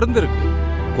குணப்படுத்த மருந்து இருக்கு.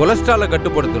 கொலஸ்ட்ராலை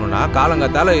கட்டுப்படுத்தணும்னா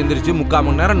காலங்காத்தால எந்திரிச்சு 3/4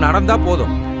 மணி நேரம் நடந்தா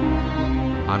போதும்.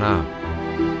 ஆனா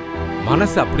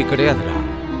மனசு அப்படி கிடையாதுடா.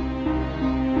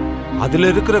 அதுல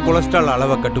இருக்கிற கொலஸ்ட்ரால்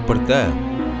அளவை கட்டுப்படுத்த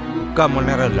 3/4 மணி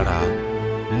நேரம் இல்லடா,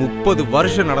 30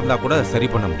 வருஷம் நடந்தா கூட சரி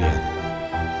பண்ண முடியாது.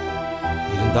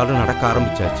 இருந்தாலும் நடக்க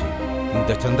ஆரம்பிச்சாச்சு.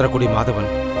 இந்த சந்திரகுடி மாதவன்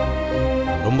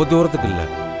ரொம்ப தூரத்துக்கு இல்ல,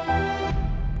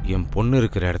 என் பொண்ணு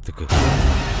இருக்கிற இடத்துக்கு.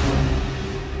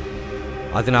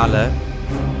 அதனால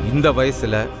இந்த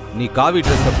வயசுல நீ காவி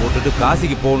ட்ரெஸ்ஸை போட்டுட்டு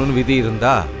காசிக்கு போகணும்னு விதி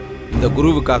இருந்தா இந்த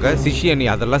குருவுக்காக சிஷ்ய நீ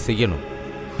அதெல்லாம் செய்யணும்.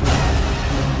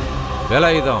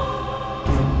 வேலாயுதம்,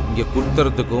 இங்க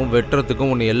குத்துறதுக்கும்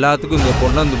வெட்டுறதுக்கும் உன்னை எல்லாத்துக்கும் இங்க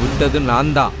கொண்டாந்து விட்டது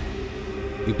நான் தான்.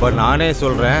 இப்ப நானே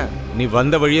சொல்றேன், நீ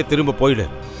வந்த வழியே திரும்ப போயிடு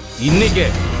இன்னைக்கே.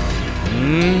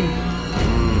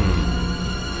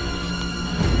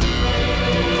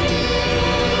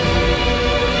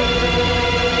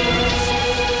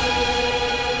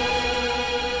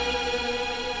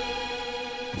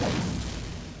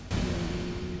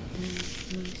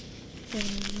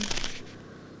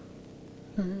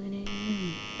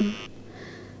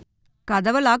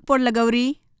 கதவை லாக் போடல கௌரி.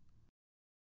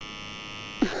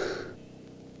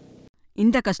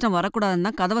 இந்த கஷ்டம் வரக்கூடாதுன்னு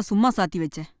தான் கதவை சும்மா சாத்தி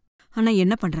வச்சேன். ஆனா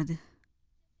என்ன பண்றது,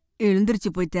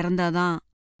 எழுந்திருச்சு போய் திறந்தாதான்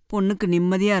பொண்ணுக்கு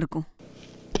நிம்மதியா இருக்கும்.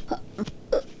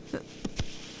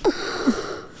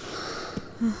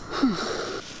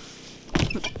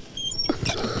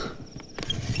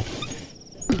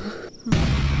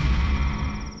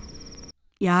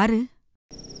 யாரு?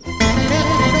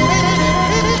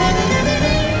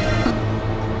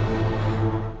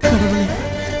 கடவுளே,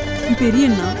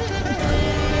 பெரியண்ணா.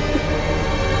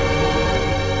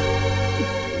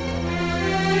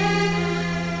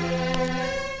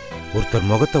 ஒருத்தர்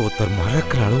முகத்தை ஒருத்தர்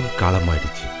மறக்கிற அளவுக்கு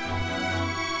காலமாயிடுச்சு.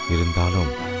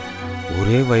 இருந்தாலும்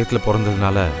ஒரே வயத்துல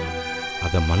பிறந்ததுனால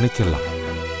அதை மன்னிச்சிடலாம்.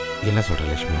 என்ன சொல்ற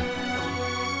லட்சுமி?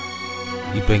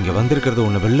 இப்ப இங்க வந்திருக்கிறது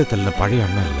உன்னை வெள்ள தள்ளின பழைய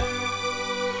அண்ணன் இல்லை.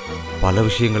 பல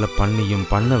விஷயங்களை பண்ணியும்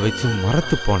பண்ண வச்சு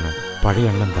மறத்து போன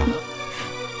பழைய அண்ணன் தான்.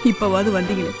 இப்பவாது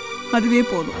வந்தீங்களே, அதுவே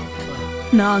போதும்.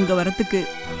 நான் அங்க வரத்துக்கு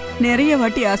நிறைய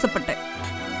வாட்டி ஆசைப்பட்டேன்.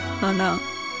 ஆனா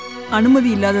அனுமதி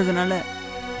இல்லாததுனால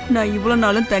நான் இவ்வளவு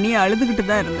நாளும் தனியா அழுதுகிட்டு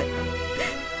தான் இருந்தேன்.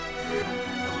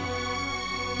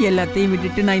 எல்லாத்தையும்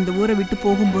விட்டுட்டு நான் இந்த ஊரை விட்டு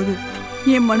போகும்போது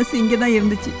என் மனசு இங்கதான்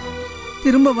இருந்துச்சு.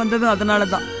 திரும்ப வந்ததும்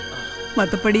அதனாலதான்.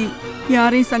 மற்றபடி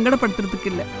யாரையும் சங்கடப்படுத்துறதுக்கு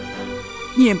இல்லை.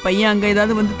 என் பையன் அங்க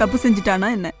ஏதாவது வந்து தப்பு செஞ்சுட்டானா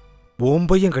என்ன? உன்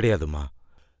பையன் கிடையாதுமா.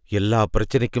 எல்லா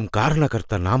பிரச்சனைக்கும்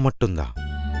காரணகர்த்தா நான் மட்டும்தான்.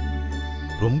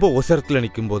 ரொம்ப ஒசரத்துல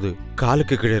நிற்கும் போது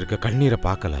காலுக்கு கீழே இருக்க கண்ணீரை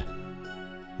பார்க்கல,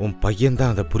 உன்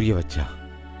பையன்தான் அதை புரிய வச்சான்.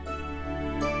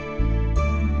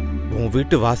 உன்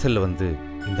வீட்டு வாசல்ல வந்து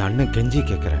இந்த அண்ணன் கெஞ்சி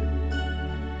கேட்கிறேன்,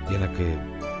 எனக்கு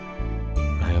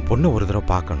நான் என் பொண்ணை ஒரு தடவை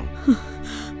பார்க்கணும்.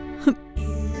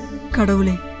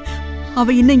 கடவுளே,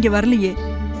 அவ இன்னும் இங்க வரலையே.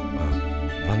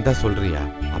 வந்தா சொல்றியா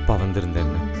அப்பா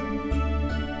வந்திருந்தேன்னு?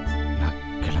 நான்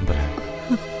கிளம்புறேன்.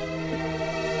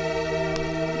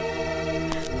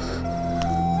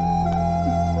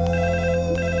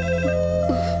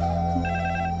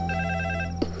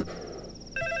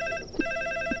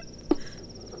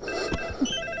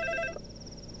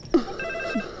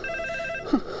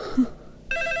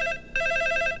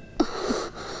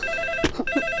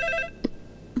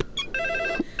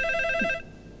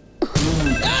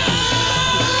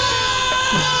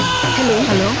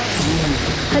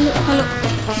 ஹலோ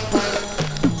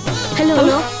ஹலோ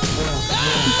ஹலோ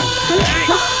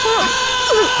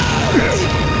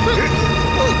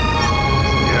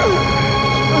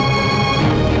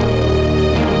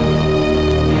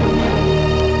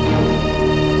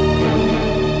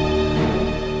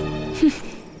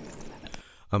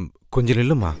கொஞ்சம்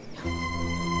நில்லுமா.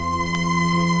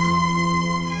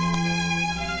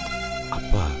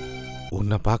 அப்பா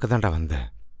உன்னை பார்க்க தான்டா வந்தேன்.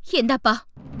 எந்தாப்பா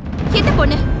என்ன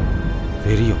பொண்ணு?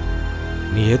 தெரியும்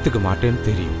நீ ஏத்துக்க மாட்டேன்னு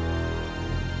தெரியும்.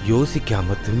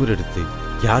 யோசிக்காம திமிர் எடுத்து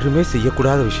யாருமே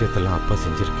செய்யக்கூடாத விஷயத்தெல்லாம் அப்பா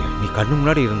செஞ்சிருக்கேன். நீ கண்ணு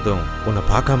முன்னாடி இருந்தோம் உன்னை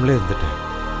பார்க்காமலே இருந்துட்டேன்.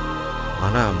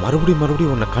 ஆனா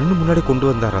மறுபடியும் உன்னை கண்ணு முன்னாடி கொண்டு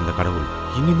வந்தார் அந்த கடவுள்.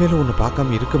 இனிமேலும் உன்னை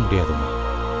பார்க்காம இருக்க முடியாதுமா.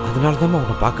 அதனாலதாம்மா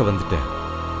உன்னை பார்க்க வந்துட்டேன்.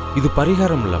 இது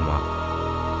பரிகாரம் இல்லம்மா,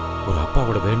 ஒரு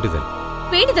அப்பாவோட வேண்டுதல்.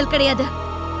 வேண்டுதல் கிடையாது.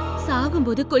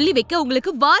 சாகும்போது கொல்லி வைக்க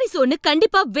உங்களுக்கு வாரிசு ஒண்ணு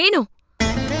கண்டிப்பா வேணும்.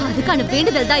 அதுக்கான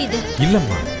வேண்டுதல் தான் இது.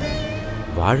 இல்லம்மா,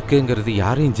 வாழ்க்கைங்கிறது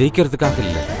யாரையும் ஜெயிக்கிறதுக்காக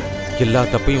இல்ல. எல்லா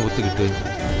தப்பையும் ஒத்துக்கிட்டு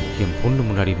என் பொண்ணு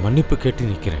முன்னாடி மன்னிப்பு கேட்டு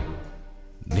நிக்கிறேன்.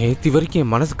 நேத்தி வரைக்கும்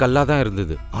என் மனசு கல்லாதான்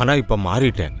இருந்தது, ஆனா இப்ப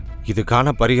மாறிட்டேன்.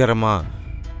 இதுக்கான பரிகாரமா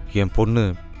என் பொண்ணு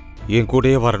என்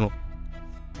கூடயே வரணும்.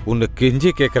 உன்னை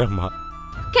கெஞ்சி கேட்கிறம்மா.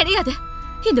 கிடையாது.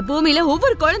 இந்த பூமியில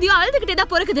ஒவ்வொரு குழந்தையும் அழுதுகிட்டே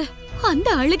தான் பிறக்குது. அந்த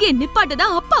அழுகையை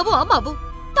நிப்பாட்டதான் அப்பாவும் அம்மாவும்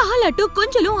தாலாட்டும்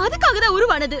கொஞ்சலும் அதுக்காக தான்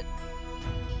உருவானது.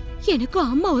 எனக்கும்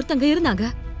அம்மா ஒருத்தங்க இருந்தாங்க.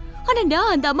 ஆனா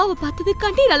நான் அந்த அம்மாவை பார்த்தது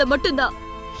கண்ணீரால மட்டும்தான்.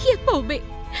 எப்பவுமே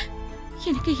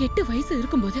எனக்கு 8 வயசு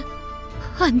இருக்கும்போது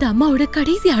அந்த அம்மாவோட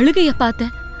கடைசி அழுகைய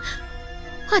பார்த்தேன்.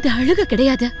 அது அழுக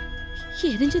கிடையாது,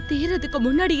 எரிஞ்சு தீரதுக்கு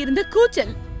முன்னாடி இருந்த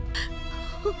கூச்சல்.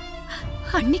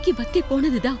 அன்னைக்கு வத்தி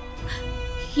போனதுதான்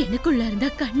எனக்குள்ள இருந்த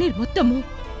கண்ணீர் மொத்தமும்.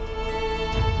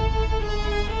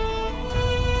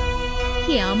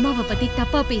 என் அம்மாவை பத்தி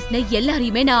தப்பா பேசின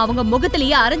எல்லாரையுமே நான் அவங்க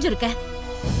முகத்திலேயே அரைஞ்சிருக்கேன்.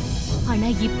 ஆனா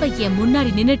இப்ப என் முன்னாடி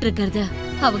நின்னுட்டு இருக்கிறது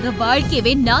அவங்க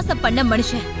வாழ்க்கையவே நாசம் பண்ண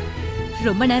மனுஷன்.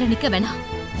 ரொம்ப நேரம் நிக்க வேணாம்.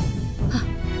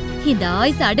 இந்த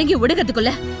ஆயுசு அடங்கி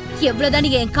ஒடுக்கிறதுக்குள்ள எவ்வளவுதான்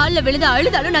நீங்க என் காலில் விழுந்து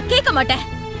அழுதாலும் நான் கேட்க மாட்டேன்,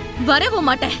 வரவும்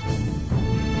மாட்டேன்.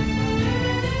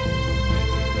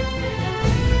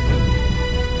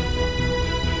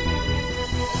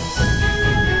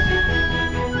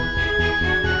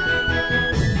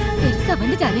 பெருசா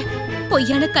வந்துட்டாரு.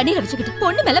 பொய்யான கண்ணீரை வச்சுக்கிட்டு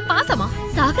பொண்ணு மேல பாசமா.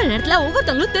 சாகர நேரத்துல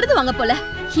ஒவ்வொருத்தவங்களும் திருந்துவாங்க போல.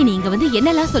 இனி இங்க வந்து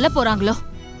என்னெல்லாம் சொல்ல போறாங்களோ.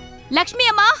 லக்ஷ்மி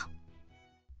அம்மா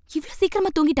இவ்வளவு சீக்கிரமா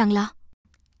தூங்கிட்டாங்களா?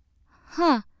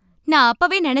 நான்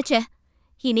அப்பவே நினைச்சேன்,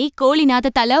 இனி கோழி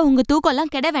நாதத்தால உங்க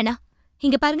தூக்கம்லாம் கெட வேணாம்.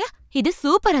 இங்க பாருங்க, இது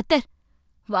சூப்பர் அத்தர்,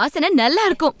 வாசனை நல்லா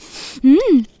இருக்கும்.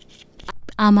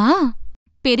 ஆமா,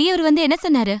 பெரியவர் வந்து என்ன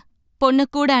சொன்னாரு? பொண்ணு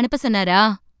கூட அனுப்ப சொன்னாரா?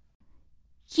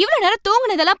 இவ்வளவு நேரம்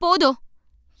தூங்குனதெல்லாம் போதும்,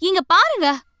 இங்க பாருங்க.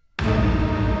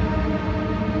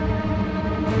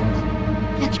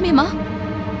 லக்ஷ்மி அம்மா,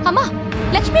 அம்மா,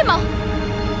 லக்ஷ்மி அம்மா,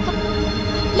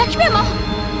 லக்ஷ்மி அம்மா,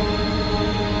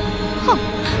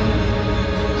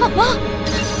 அம்மா,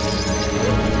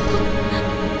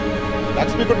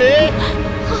 லக்ஷ்மி குட்டி,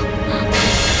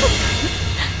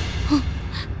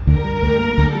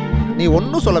 நீ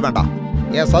ஒன்னும் சொல்ல வேண்டாம்.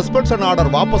 என் சஸ்பென்ஷன்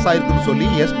ஆர்டர் வாபஸ் ஆயிருக்குன்னு சொல்லி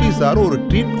எஸ்பி சார் ஒரு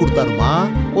ட்ரீட் கொடுத்தாருமா.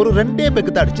 ஒரு 2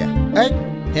 பெக்கு தான் அடிச்சேன்.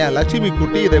 என் லட்சுமி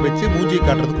குட்டி இதை வச்சு மூஞ்சி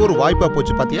காட்டுறதுக்கு ஒரு வாய்ப்பா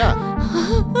போச்சு பாத்தியா?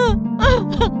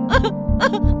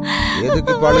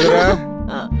 எதுக்கு அழுகுற?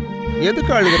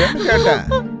 எதுக்கு அழுகுறன்னு கேட்டேன்.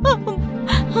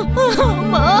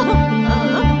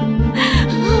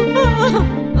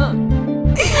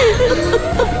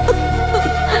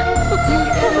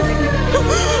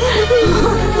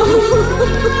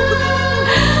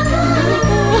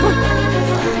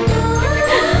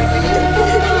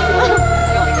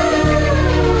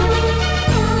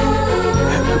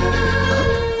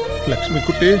 லக்ஷ்மி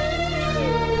குட்டி,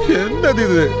 என்னது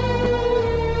இது?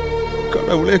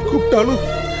 கடவுளே கூப்பிட்டாலும்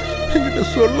என்கிட்ட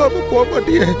சொல்லாம போக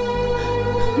மாட்டியே.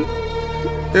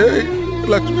 ஏய்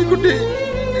லக்ஷ்மி குட்டி,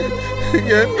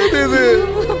 என்னது இது?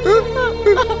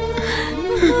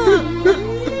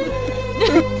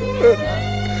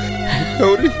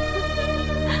 கௌரி,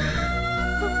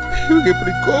 இவங்க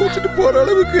இப்படி கோவிச்சுட்டு போற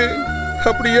அளவுக்கு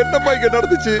அப்படி என்னம்மா இங்க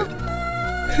நடந்துச்சு?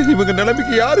 இவங்க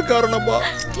நிலைமைக்கு யாரு காரணமா?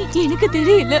 எனக்கு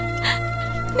தெரியல.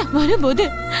 நான் வரும்போது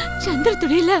சந்திர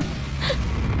துடையில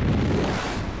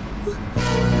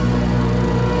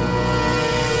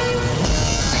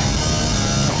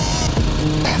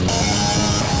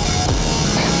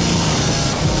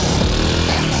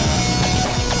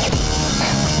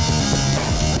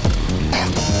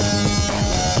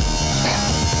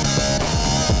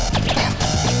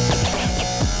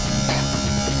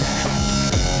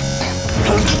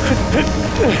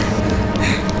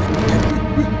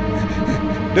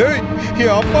டேய்,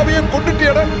 என் அம்மாவையே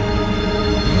கொண்டுட்டியடா.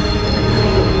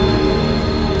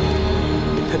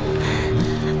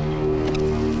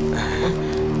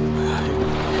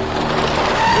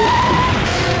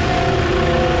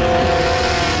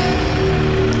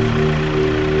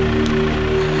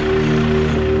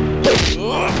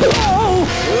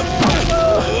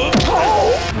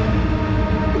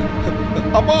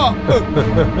 அம்மா.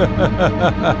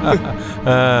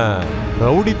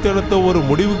 ரவுடித்தனத்தை ஒரு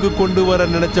முடிவுக்கு கொண்டு வர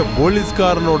நினைச்ச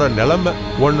போலீஸ்காரனோட நிலைமை.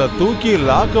 உன்னை தூக்கி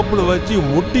லாக்கப்ல வச்சு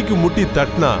முட்டிக்கு முட்டி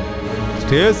தட்டினா,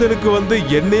 ஸ்டேஷனுக்கு வந்து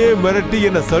என்னையே மிரட்டி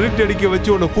என்ன சலிட் அடிக்க வச்சு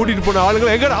உன்னை கூட்டிட்டு போன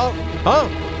ஆளுங்களை எங்கடா?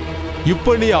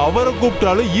 இப்ப நீ அவரை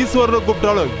கூப்பிட்டாலும் ஈஸ்வரனை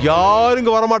கூப்பிட்டாலும் யாருங்க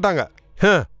வரமாட்டாங்க.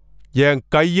 என்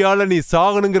கையால நீ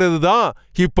சாகணுங்கிறது தான்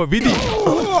இப்ப விதி.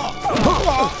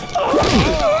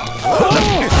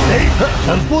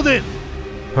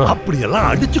 அப்படியெல்லாம்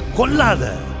அடிச்சு கொல்லாத.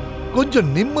 கொஞ்சம்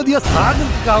நிம்மதியா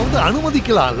சாகிறதுக்காவது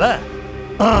அனுமதிக்கலாம்ல.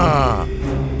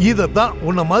 இததான்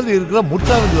உன்ன மாதிரி இருக்கிற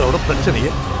முட்டாளங்களோட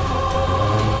பிரச்சனையே.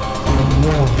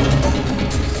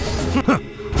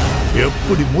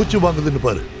 எப்படி மூச்சு வாங்குதுன்னு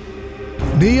பாரு.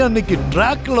 நீ அன்னைக்கு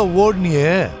ட்ராக்ல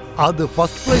ஓடுனியே, அது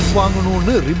ஃபர்ஸ்ட் பிரைஸ்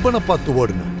வாங்கணும்னு ரிப்பனை பார்த்து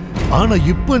ஓடுன. ஆனா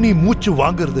இப்ப நீ மூச்சு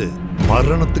வாங்குறது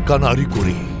மரணத்துக்கான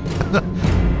அறிகுறி.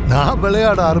 நான்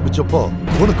விளையாட ஆரம்பிச்சப்போ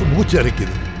உனக்கு மூச்சு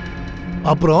அரைக்குது.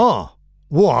 அப்புறம்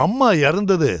உன் அம்மா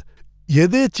இறந்தது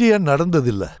எதேச்சியா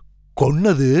நடந்ததில்ல,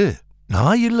 கொன்னது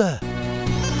நான் இல்ல.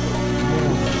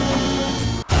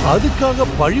 அதுக்காக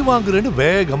பழி வாங்குறேன்னு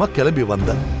வேகமா கிளம்பி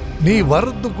வந்த. நீ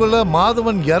வர்றதுக்குள்ள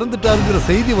மாதவன் இறந்துட்டாருங்கிற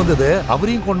செய்தி வந்தது,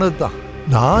 அவரையும் கொன்னதுதான்,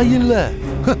 நான் இல்ல.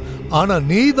 ஆனா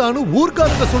நீதானு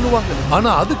ஊர்க்காரங்க சொல்லுவாங்க. ஆனா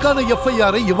அதுக்கான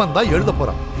எஃப்ஐஆரை இவன் தான் எழுத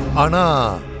போறான். ஆனா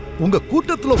உங்க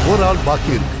கூட்டத்துல ஒரு ஆள்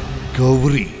பாக்கி இருக்கு,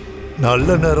 கௌரி.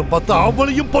 நல்ல நேரம் பார்த்து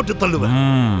அவளையும் போட்டு தள்ளுவேன்.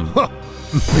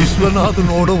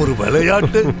 விஸ்வநாதனோட ஒரு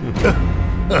விளையாட்டு.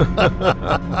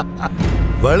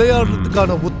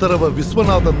 விளையாடுறதுக்கான உத்தரவை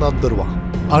விஸ்வநாதன் தான் தருவான்.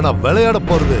 ஆனா விளையாட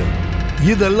போறது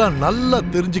இதெல்லாம் நல்லா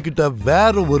தெரிஞ்சுக்கிட்ட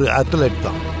வேற ஒரு அத்லெட்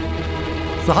தான்.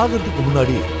 சாகிறதுக்கு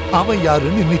முன்னாடி அவன்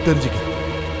யாருன்னு நீ தெரிஞ்சுக்க.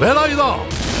 வேலாயுதம்.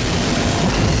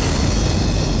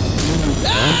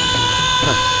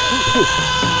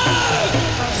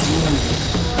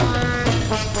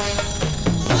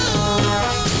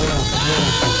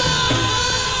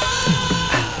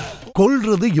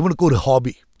 கொல்றது இவனுக்கு ஒரு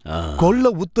ஹாபி, கொல்ல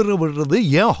உத்தரவிடுறது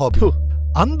ஏன் ஹாபி.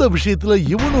 அந்த விஷயத்துல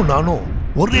இவனும் நானும்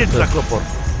ஒரே ட்ராக்ல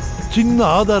போறோம். சின்ன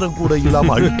ஆதாரம் கூட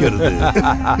இல்லாம அழிக்கிறது.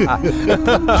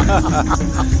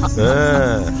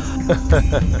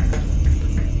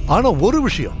 ஆனா ஒரு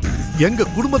விஷயம், எங்க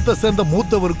குடும்பத்தை சேர்ந்த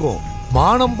மூத்தவருக்கும்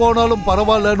மானம் போனாலும்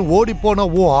பரவாயில்லன்னு ஓடி போன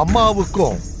உன்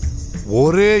அம்மாவுக்கும்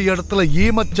ஒரே இடத்துல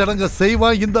ஈமச்சடங்க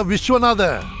செய்வான் இந்த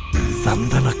விஸ்வநாதன்,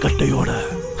 சந்தன கட்டையோட.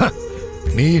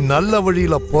 நீ நல்ல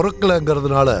வழியில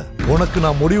பொறக்கலங்கிறதுனால உனக்கு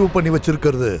நான் முடிவு பண்ணி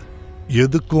வச்சிருக்கிறது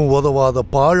எதுக்கும் உதவாத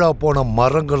பாழா போன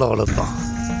மரங்களால தான்.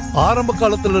 ஆரம்ப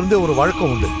காலத்துல இருந்தே ஒரு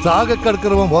வழக்கம் உண்டு, சாக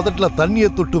கற்கிறவன் உதட்டுல தண்ணியை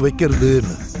தொட்டு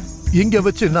வைக்கிறதுன்னு. இங்க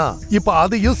வச்சுன்னா இப்ப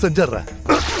அதையும் செஞ்சிடறேன்.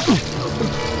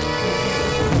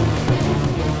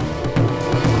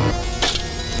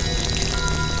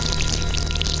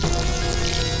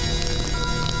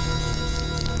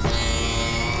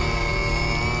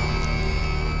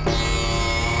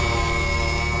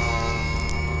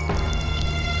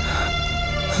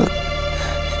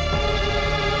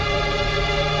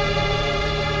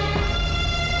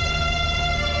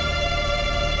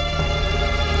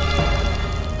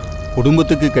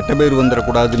 குடும்பத்துக்கு கெட்ட பேர்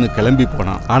வந்துடக்கூடாதுன்னு கிளம்பி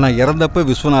போனான். ஆனா இறந்தப்ப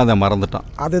விஸ்வநாதன் மறந்துட்டான்.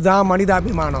 அதுதான்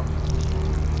மனிதாபிமானம்.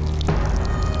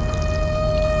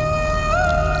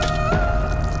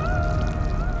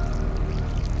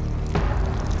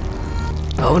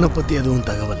 அவனை பத்தி எதுவும்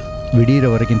தகவல்?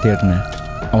 விடிகிற வரைக்கும் தேடினேன்,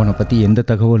 அவனை பத்தி எந்த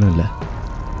தகவலும் இல்லை.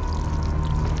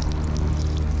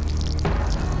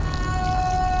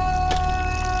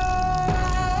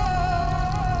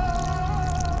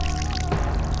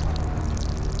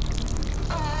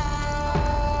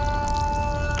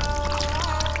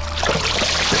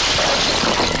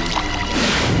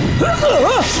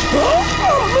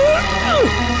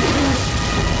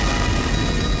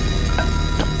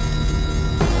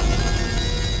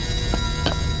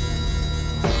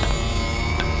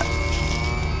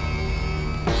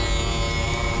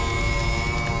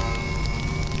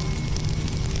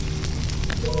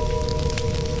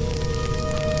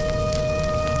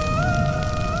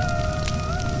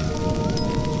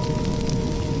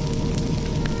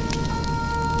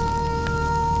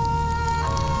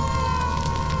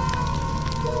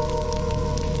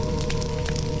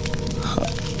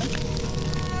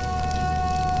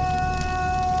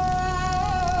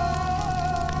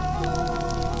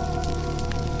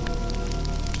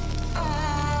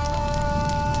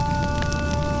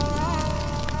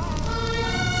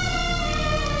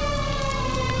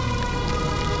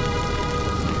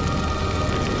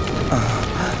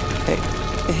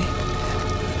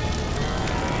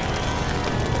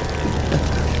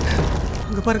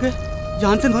 பாருங்க,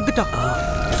 ஜான்சன் வந்துட்டான்.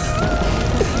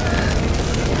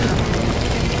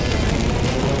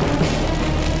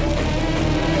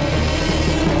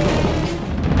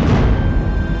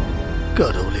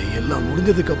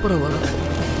 முடிஞ்சதுக்கு அப்புறம் வரோம்.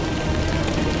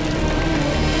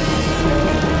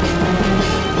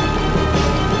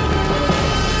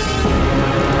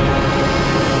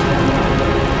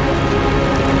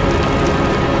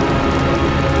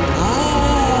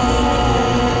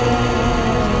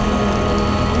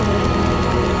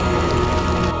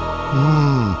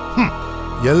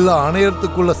 எல்லாம்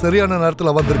அணையறதுக்குள்ள சரியான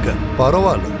நேரத்துல வந்திருக்க.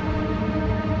 பரவாயில்ல.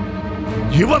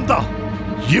 இவன் தான்,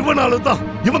 இவனாலதான்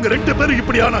இவங்க 2 பேரும்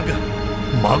இப்படி ஆனாங்க.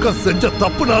 மகன் செஞ்ச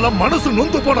தப்புனால மனசு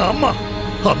நொந்து போன அம்மா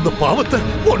அந்த பாவத்தை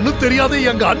ஒண்ணும் தெரியாத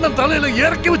எங்க அண்ணன் தலையில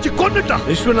இறக்கி வச்சு கொன்னுட்டான்.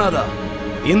 விஸ்வநாதா,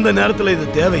 இந்த நேரத்துல இது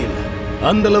தேவையில்லை.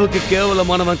 அந்த அளவுக்கு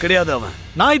கேவலமானவன் கிடையாது அவன்.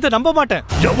 நான் இதை நம்ப மாட்டேன்.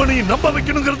 எவனையும் நம்ப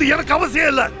வைக்கணுங்கிறது எனக்கு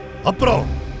அவசியம் இல்ல. அப்புறம்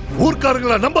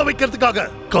ஊர்க்காரங்களை நம்ப வைக்கிறதுக்காக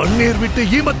கண்ணீர் விட்டு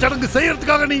ஈமச்சடங்கு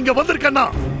செய்யறதுக்காக நீ இங்க வந்திருக்கன்னா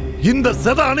இந்த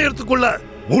செத அணையறதுக்குள்ள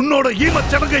உன்னோட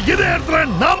ஈமச்சடங்கு இதே இடத்துல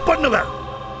நான் பண்ணுவேன்.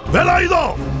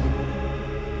 வேலாயுதம்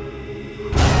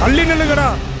அள்ளி நில்லுங்கடா.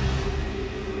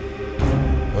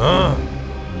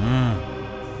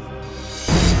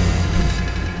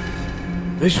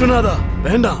 விஸ்வநாதா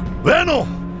வேண்டாம். வேணும்.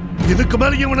 இதுக்கு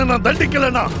மேல இவனை நான்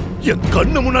தண்டிக்கலனா என்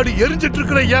கண்ணு முன்னாடி எரிஞ்சிட்டு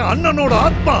இருக்கிற என் அண்ணனோட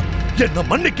ஆத்மா என்ன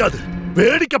மன்னிக்காது.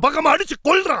 வேடிக்கை பக்கமா அடிச்சு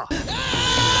கொல்றான்.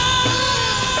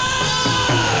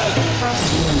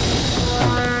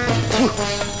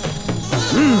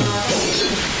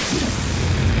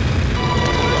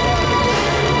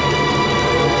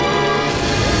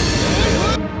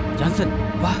 ஜான்சன்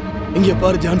வா. இங்க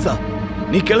பாரு ஜான்சா,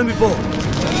 நீ கிளம்பி போ.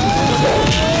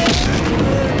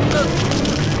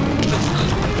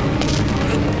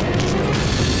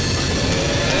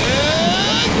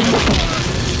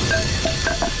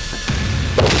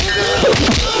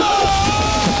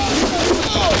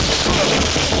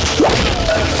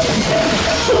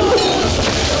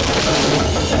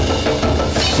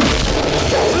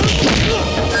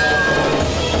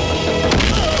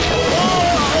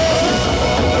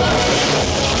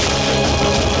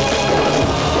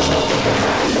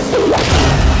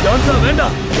 ஜான்சா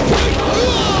வேண்டாம்.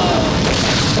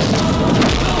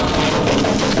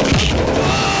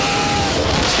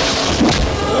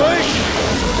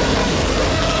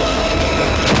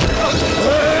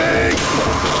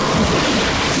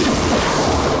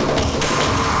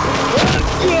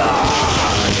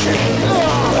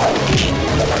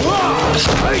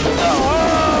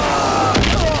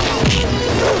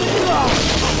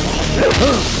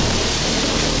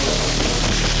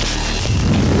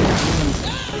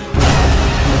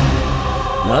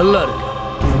 நல்லா இருக்கு.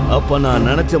 அப்ப நான்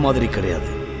நினைச்ச மாதிரி கிடையாது.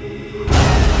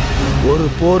 ஒரு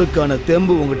போருக்கான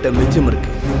தெம்பு உங்ககிட்ட மிச்சம்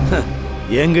இருக்கு.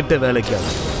 என்கிட்ட வேலைக்காக.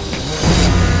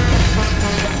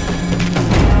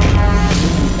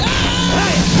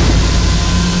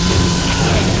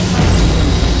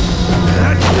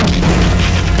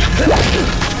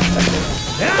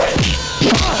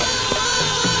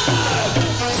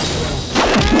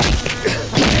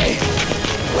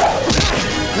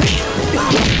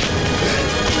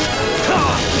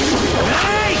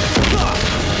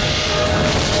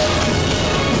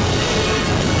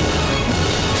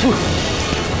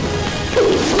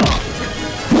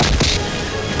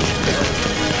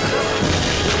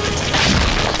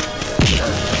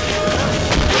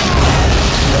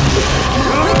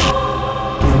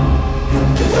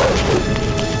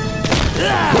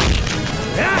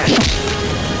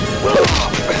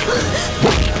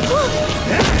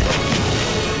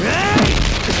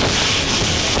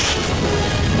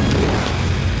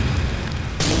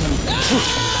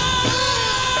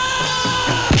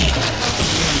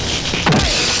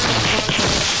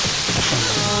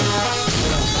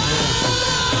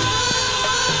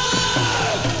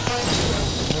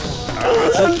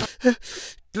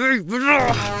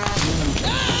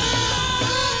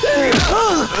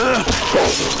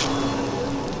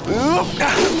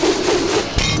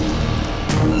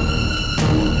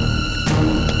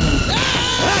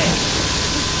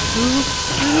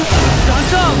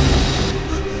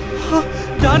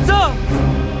 ஜான்சா,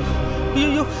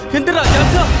 ஐயோ எந்திரா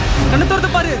ஜான்சா, கண்ணை திறந்து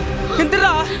பாரு.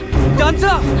 எந்திரா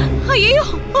ஜான்சா. ஐயோ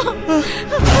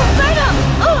வேண்டாம்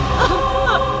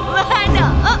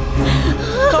வேண்டாம்.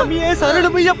 சாமியே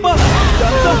சரணமையப்பா.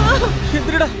 ஜான்சா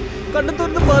எந்திரடா, கண்ணை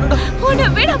திறந்து பாருடா. உன்னை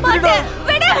விட மாட்டேன்.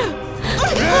 விடு.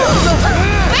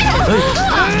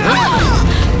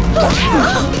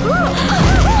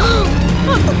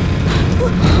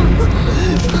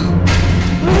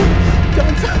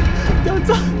 ஜான்சா,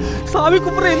 ஜான்சா சாமி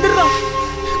குப்புற எந்திரா,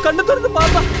 கண்ணை திறந்து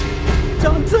பாருடா.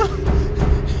 ஜான்சா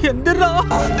எந்திரா.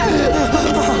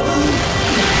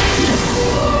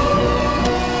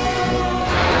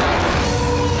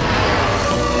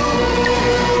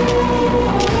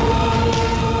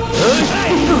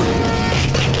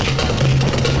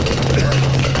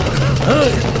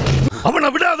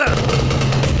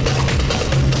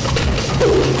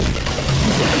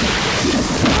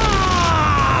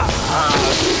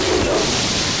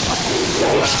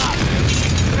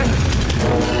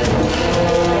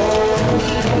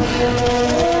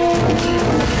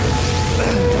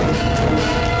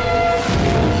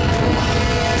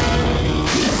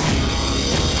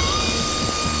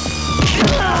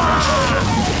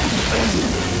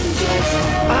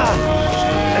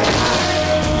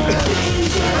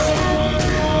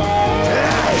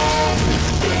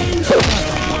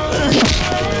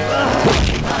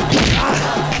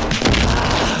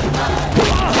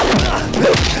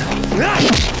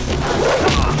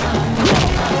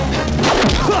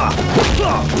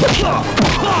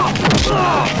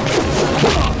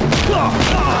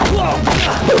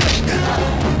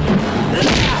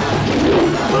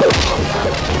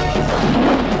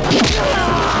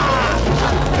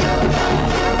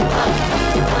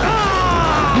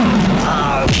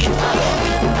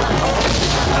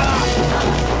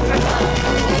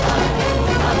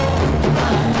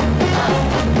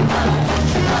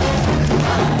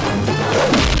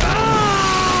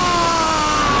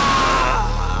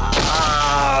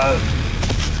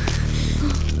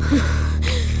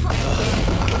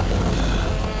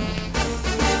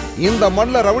 இந்த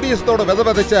மண்ணில் ரவுடியஸோட வித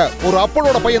விதைச்ச ஒரு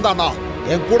அப்பனோட பையன் தானா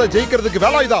என் கூட ஜெயிக்கிறதுக்கு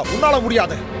வேலாயுதா உன்னால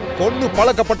முடியாது. கொன்னு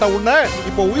பழக்கப்பட்ட உன்னை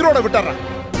இப்ப உயிரோட விட்டுறேன்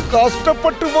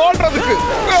கஷ்டப்பட்டு வாழ்றதுக்கு.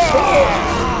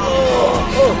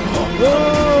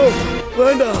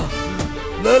 வேண்டாம்,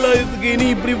 வேலாயுதத்துக்கு இனி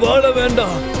இப்படி வாழ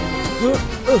வேண்டாம்.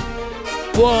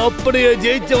 அப்படியே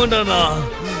ஜெயிச்ச வேண்டானா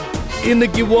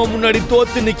இன்னைக்கு முன்னாடி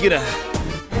தோத்து நிக்கிற.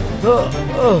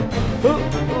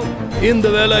 இந்த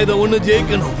வேலாயுதம் ஒண்ணு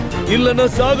ஜெயிக்கணும், இல்லன்னா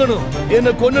சாகணும். என்ன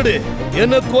கொன்னுடு,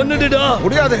 என்ன கொன்னுடுடா.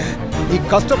 முடியாது, நீ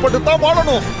கஷ்டப்பட்டு தான்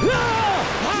வாழணும்.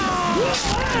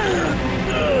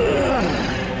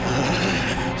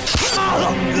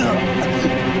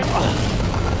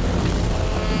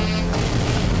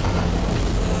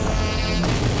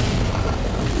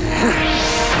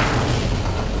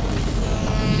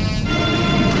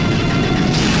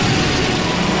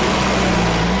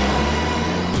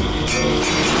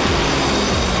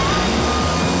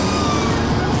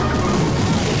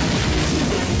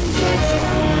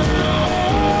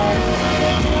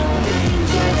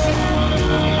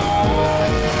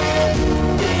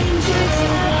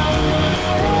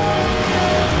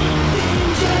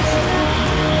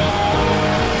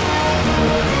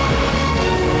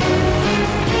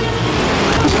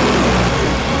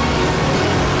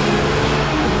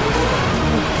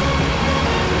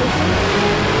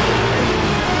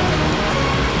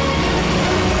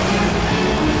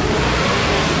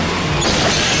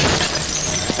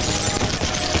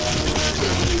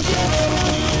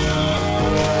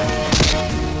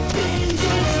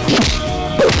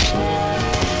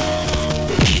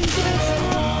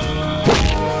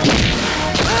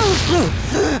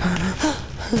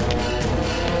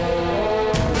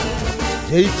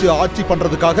 ஜெயிச்சு ஆட்சி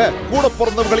பண்றதுக்காக கூட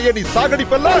பிறந்தவங்களையே நீ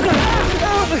சாகடிப்பல்ல.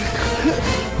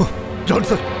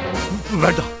 ஜான்சன்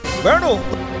வேண்டாம். வேணும்,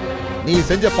 நீ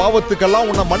செஞ்ச பாவத்துக்கெல்லாம்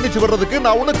உன்னை மன்னிச்சு வர்றதுக்கு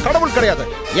நான் ஒண்ணு கடவுள் கிடையாது.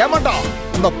 ஏமாண்டா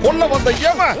இந்த கொல்ல வந்த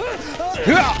ஏம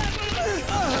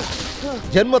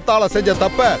ஜென்மத்தால செஞ்ச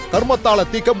தப்ப கர்மத்தால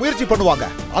தீக்க முயற்சி பண்ணுவாங்க.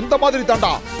 அந்த மாதிரி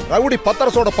தாண்டா ரவுடி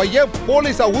பத்ரஸோட பையன்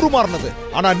போலீஸா உருமாறினது.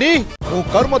 ஆனா நீ உன்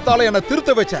கர்மத்தால என்ன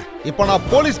திருத்த வச்ச. இப்ப நான்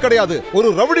போலீஸ் கிடையாது, ஒரு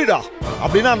ரவுடிடா.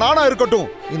 அப்படின்னா நானா இருக்கட்டும்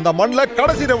இந்த மண்ல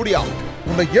கடைசி ரவுடியா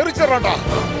உன்னை எரிச்சறான்டா.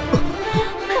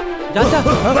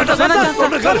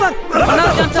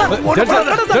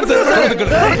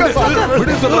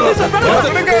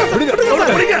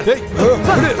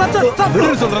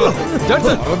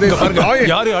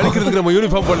 யாரு அழிக்கிறதுக்கு நம்ம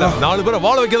யூனிஃபார்ம் போடல, 4 பேரை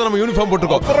வாழ வைக்க நம்ம யூனிஃபார்ம்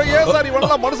போட்டுருக்கோம். அப்புறம் ஏன் சார்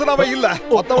இவனெல்லாம் மனுஷனாவே இல்ல,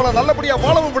 மத்தவங்கள நல்லபடியா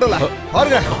வாழவும் விடல.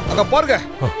 பாருங்க அங்க பாருங்க,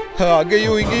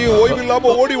 அங்கேயும் இங்கேயும் ஓய்வு இல்லாம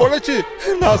ஓடி உழைச்சு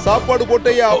நான் சாப்பாடு போட்ட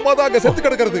என் அம்மா தான் அங்க செத்து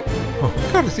கிடக்கிறது.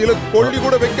 கடைசியில கொள்ளி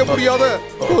கூட வைக்க முடியாத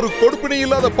ஒரு கொடுப்பினை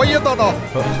இல்லாத பையன் தானா.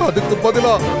 அதுக்கு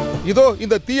பதிலா இதோ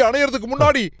இந்த தீ அணையறதுக்கு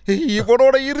முன்னாடி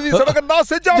இவனோட இறுதி சடங்கை நான்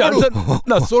செஞ்சாகணும்.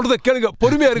 நான் சொல்றத கேளுங்க,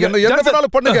 பொறுமையா இருங்க. என்ன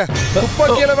வேணாலும் பண்ணுங்க,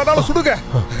 துப்பாக்கியில வேணாலும் சுடுங்க.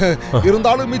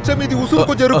 இருந்தாலும் மிச்ச மீதி உசுறு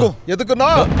கொஞ்சம் இருக்கும். எதுக்குன்னா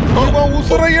இவன்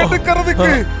உசுரை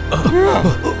எடுக்கிறதுக்கு.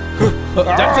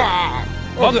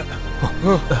 வாங்க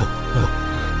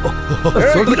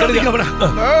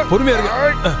பொறுமையா இருங்க.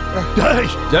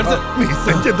 நீ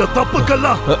செஞ்ச இந்த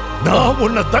தப்புக்கெல்லாம் நான்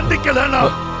உன்னை தண்டிக்கலனா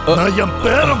நான் என்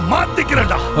பேரை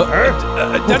மாத்திக்கிறேன்டா.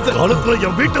 காலத்துல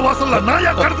என் வீட்டு வாசல்ல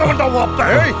நாயா கடத்த வேண்டாம். அப்ப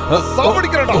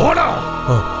சாவடிக்கிறேன்டா. ஓடா.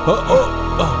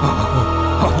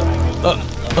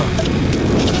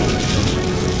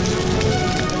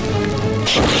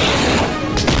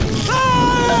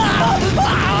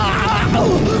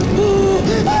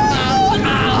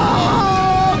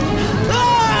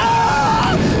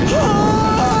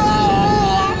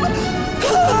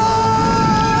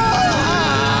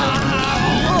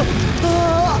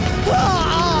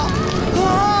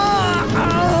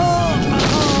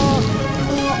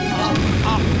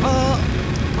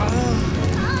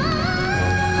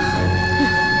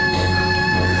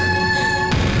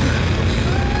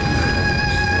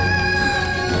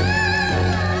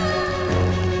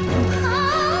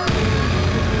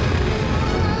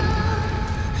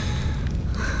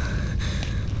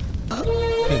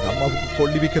 எங்க அம்மாவுக்கு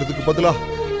கொல்லி வைக்கிறதுக்கு பதிலா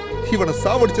இவனை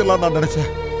சாவடிச்சிடலாம் நான்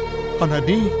நினைச்சேன். ஆனா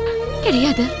நீ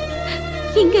கிடையாது.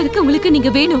 இங்க இருக்கவங்களுக்கு நீங்க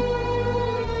வேணும்.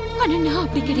 ஆனா நான்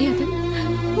அப்படி கிடையாது.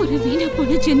 ஒரு வீணா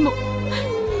போன ஜென்மம்.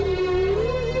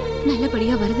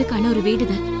 நல்லபடியா வரதுக்கான ஒரு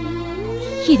வேண்டுதல்.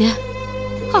 இத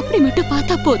அப்படி மட்டும்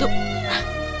பார்த்தா போதும்.